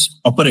can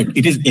operate.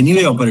 It is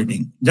anyway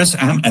operating.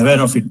 Just I am aware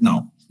of it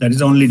now. That is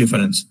the only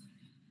difference.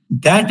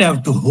 That I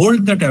have to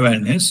hold that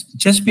awareness.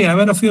 Just be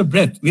aware of your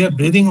breath. We are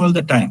breathing all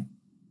the time.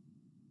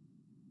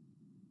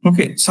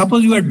 Okay.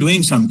 Suppose you are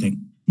doing something.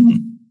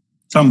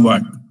 Some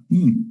work.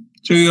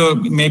 So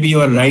maybe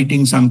you are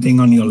writing something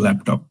on your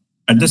laptop.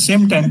 At the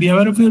same time, be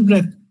aware of your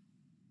breath.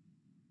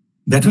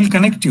 That will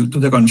connect you to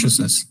the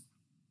consciousness.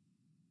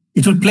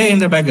 It will play in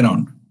the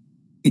background.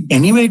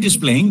 Anyway, it is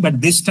playing, but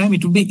this time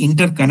it will be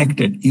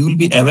interconnected. You will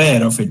be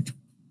aware of it.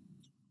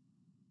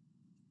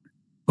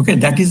 Okay,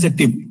 that is the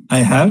tip I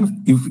have.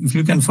 If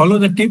you can follow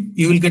the tip,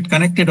 you will get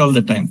connected all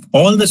the time.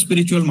 All the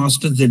spiritual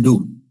masters, they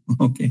do.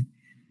 Okay.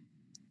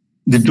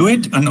 They do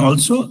it, and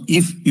also,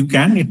 if you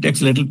can, it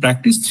takes a little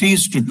practice,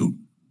 3:2.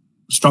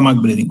 Stomach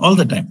breathing all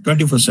the time,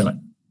 24/7.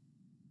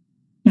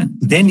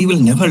 Then you will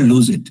never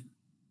lose it.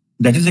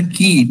 That is the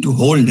key to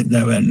hold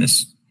the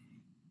awareness.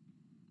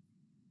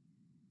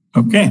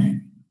 Okay.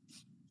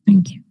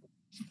 Thank you.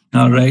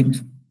 All right.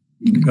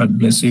 God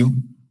bless you.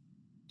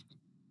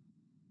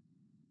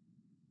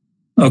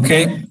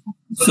 Okay.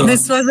 So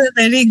this was a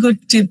very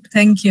good tip.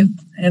 Thank you.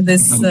 Okay.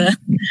 Bless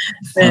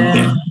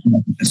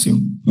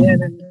you.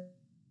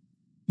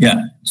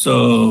 Yeah.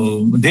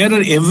 So there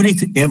are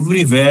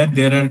everywhere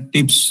there are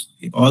tips.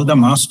 All the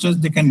masters,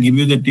 they can give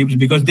you the tips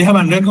because they have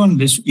undergone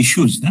these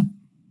issues.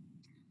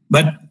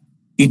 But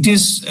it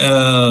is,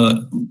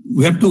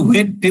 we have to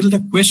wait till the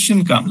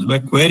question comes, where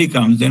query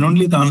comes, then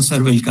only the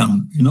answer will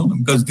come,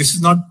 because this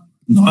is not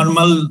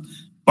normal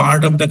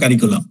part of the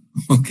curriculum.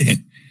 Okay.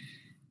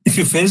 If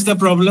you face the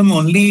problem,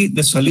 only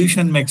the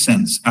solution makes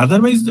sense.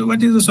 Otherwise,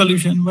 what is the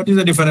solution? What is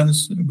the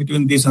difference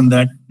between this and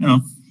that?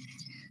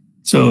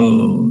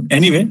 So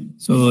anyway,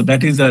 so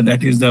that is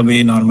the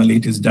way normally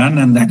it is done,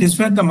 and that is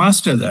where the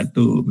masters are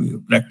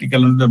to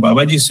practical. And the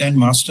Babaji said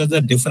masters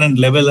are different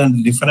level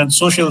and different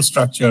social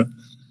structure,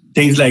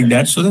 things like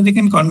that, so that they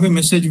can convey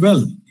message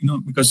well,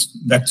 because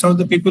that's how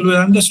the people will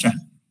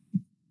understand.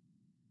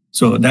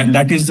 So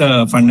that is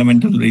the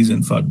fundamental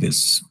reason for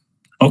this.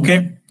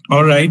 Okay,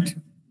 all right.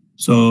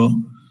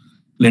 So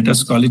let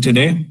us call it a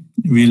day.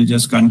 We'll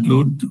just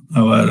conclude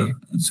our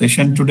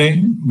session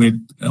today with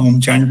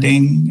Om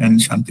chanting and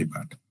Shanti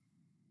Path.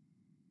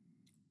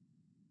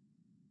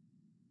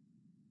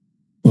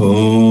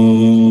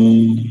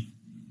 Om.